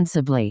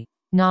 responsibly,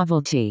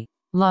 novelty,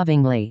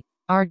 lovingly,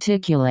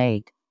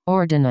 articulate,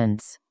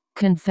 ordinance,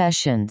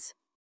 confessions.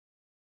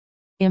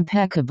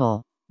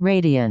 Impeccable,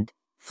 radiant,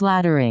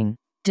 flattering,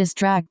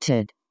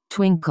 distracted,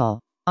 twinkle,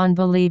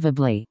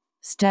 unbelievably,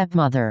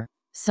 stepmother,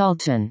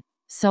 sultan,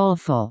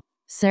 soulful,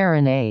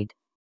 serenade.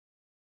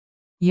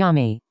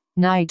 Yummy,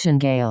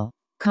 nightingale,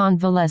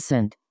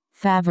 convalescent,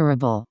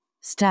 favorable,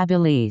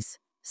 stabilize,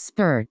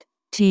 spurt,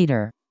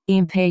 teeter,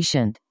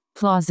 impatient,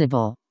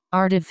 plausible,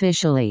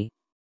 artificially.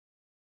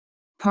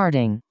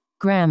 Parting,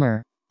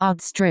 grammar,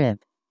 outstrip,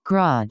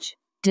 grudge,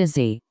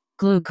 dizzy,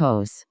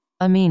 glucose,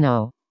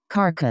 amino,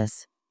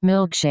 carcass,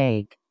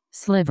 milkshake,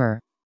 sliver.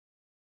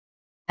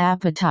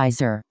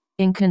 Appetizer,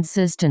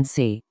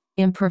 inconsistency,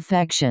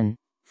 imperfection,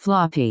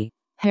 floppy,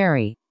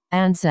 hairy,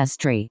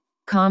 ancestry,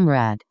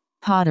 comrade,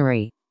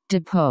 pottery,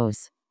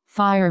 depose,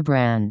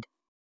 firebrand.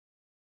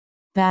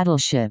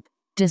 Battleship,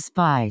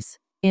 despise,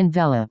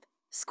 envelop,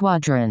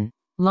 squadron,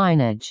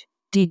 lineage,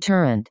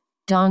 deterrent,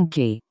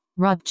 donkey,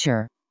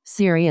 rupture,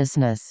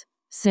 seriousness,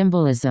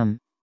 symbolism.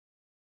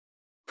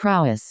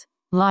 Prowess,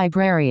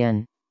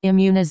 librarian,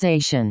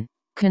 immunization,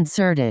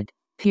 concerted,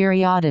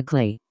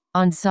 periodically,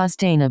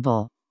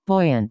 unsustainable,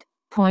 buoyant,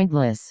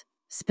 pointless,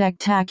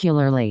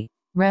 spectacularly,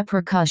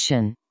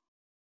 repercussion.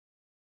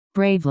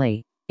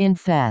 Bravely,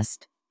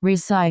 infest,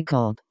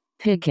 recycled,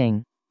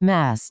 picking,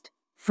 mast,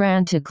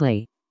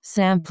 frantically,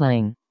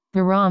 sampling,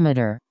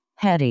 barometer,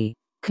 heady,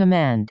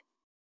 command.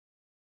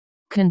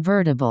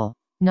 Convertible,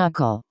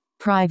 knuckle,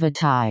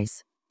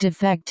 privatize,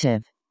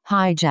 defective,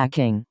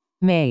 hijacking,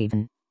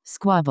 maven,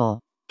 squabble,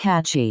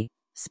 catchy,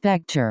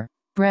 spectre,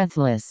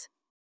 breathless.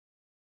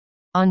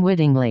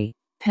 Unwittingly,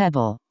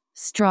 pebble,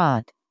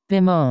 strut,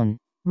 bemoan,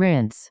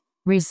 rinse,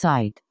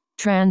 recite,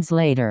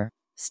 translator,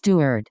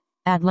 steward,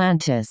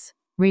 Atlantis,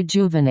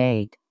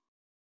 rejuvenate.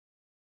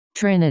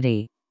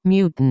 trinity,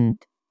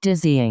 mutant,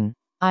 dizzying,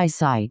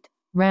 eyesight,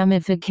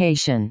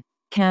 ramification,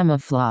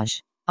 camouflage,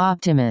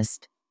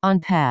 optimist,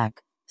 unpack,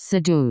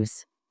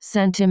 seduce,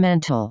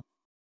 sentimental.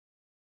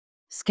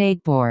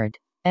 Skateboard,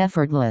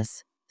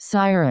 effortless,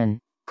 siren,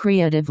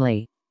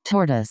 creatively,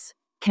 tortoise,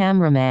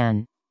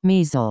 cameraman,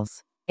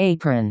 measles,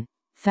 apron,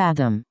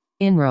 fathom,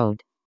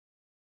 inroad.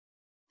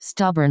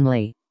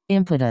 Stubbornly,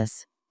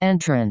 impetus,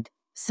 entrant,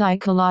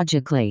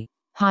 psychologically,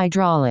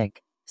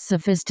 hydraulic,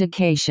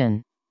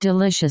 sophistication,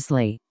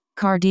 deliciously,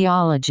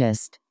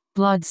 cardiologist,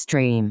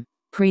 bloodstream,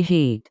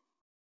 preheat.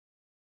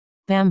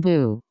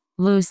 Bamboo,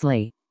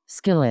 loosely,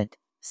 skillet,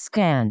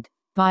 scant,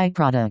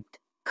 byproduct,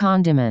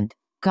 condiment,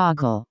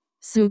 goggle,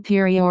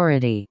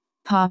 superiority,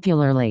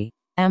 popularly,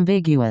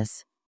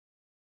 ambiguous.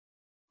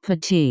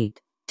 Petite,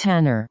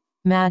 tenor,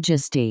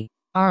 majesty,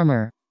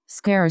 armor,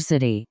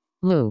 scarcity,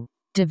 lieu,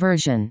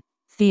 diversion,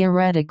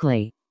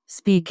 theoretically,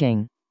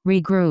 speaking,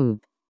 regroup.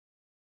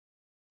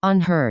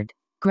 Unheard,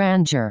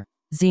 grandeur,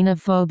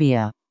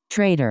 xenophobia,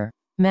 traitor,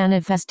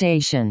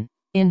 manifestation,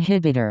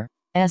 inhibitor,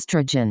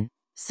 estrogen,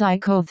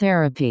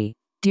 psychotherapy,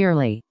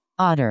 dearly,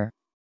 otter.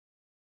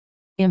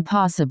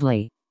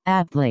 Impossibly,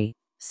 aptly,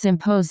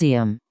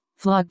 symposium,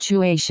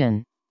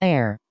 fluctuation,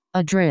 air,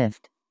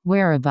 adrift,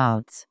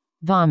 whereabouts,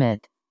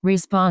 vomit,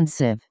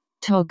 responsive,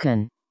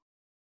 token.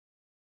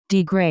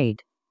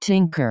 Degrade,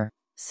 tinker,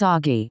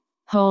 soggy,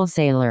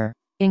 wholesaler,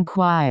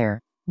 inquire,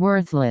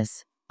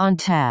 worthless,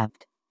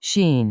 untapped,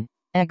 sheen,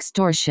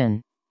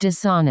 extortion,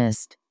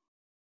 dishonest.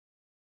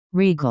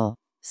 Regal,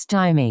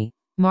 stymie,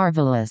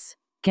 marvelous,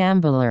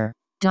 gambler,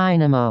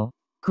 dynamo,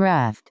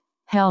 graft,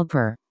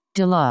 helper,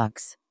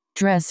 deluxe,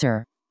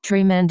 dresser,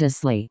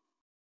 tremendously.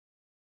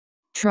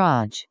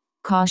 Trudge,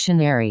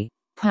 cautionary,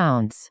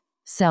 pounce,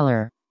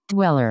 seller,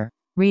 dweller,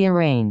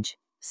 rearrange,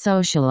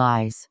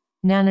 socialize,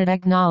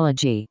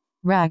 nanotechnology,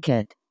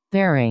 racket,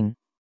 bearing,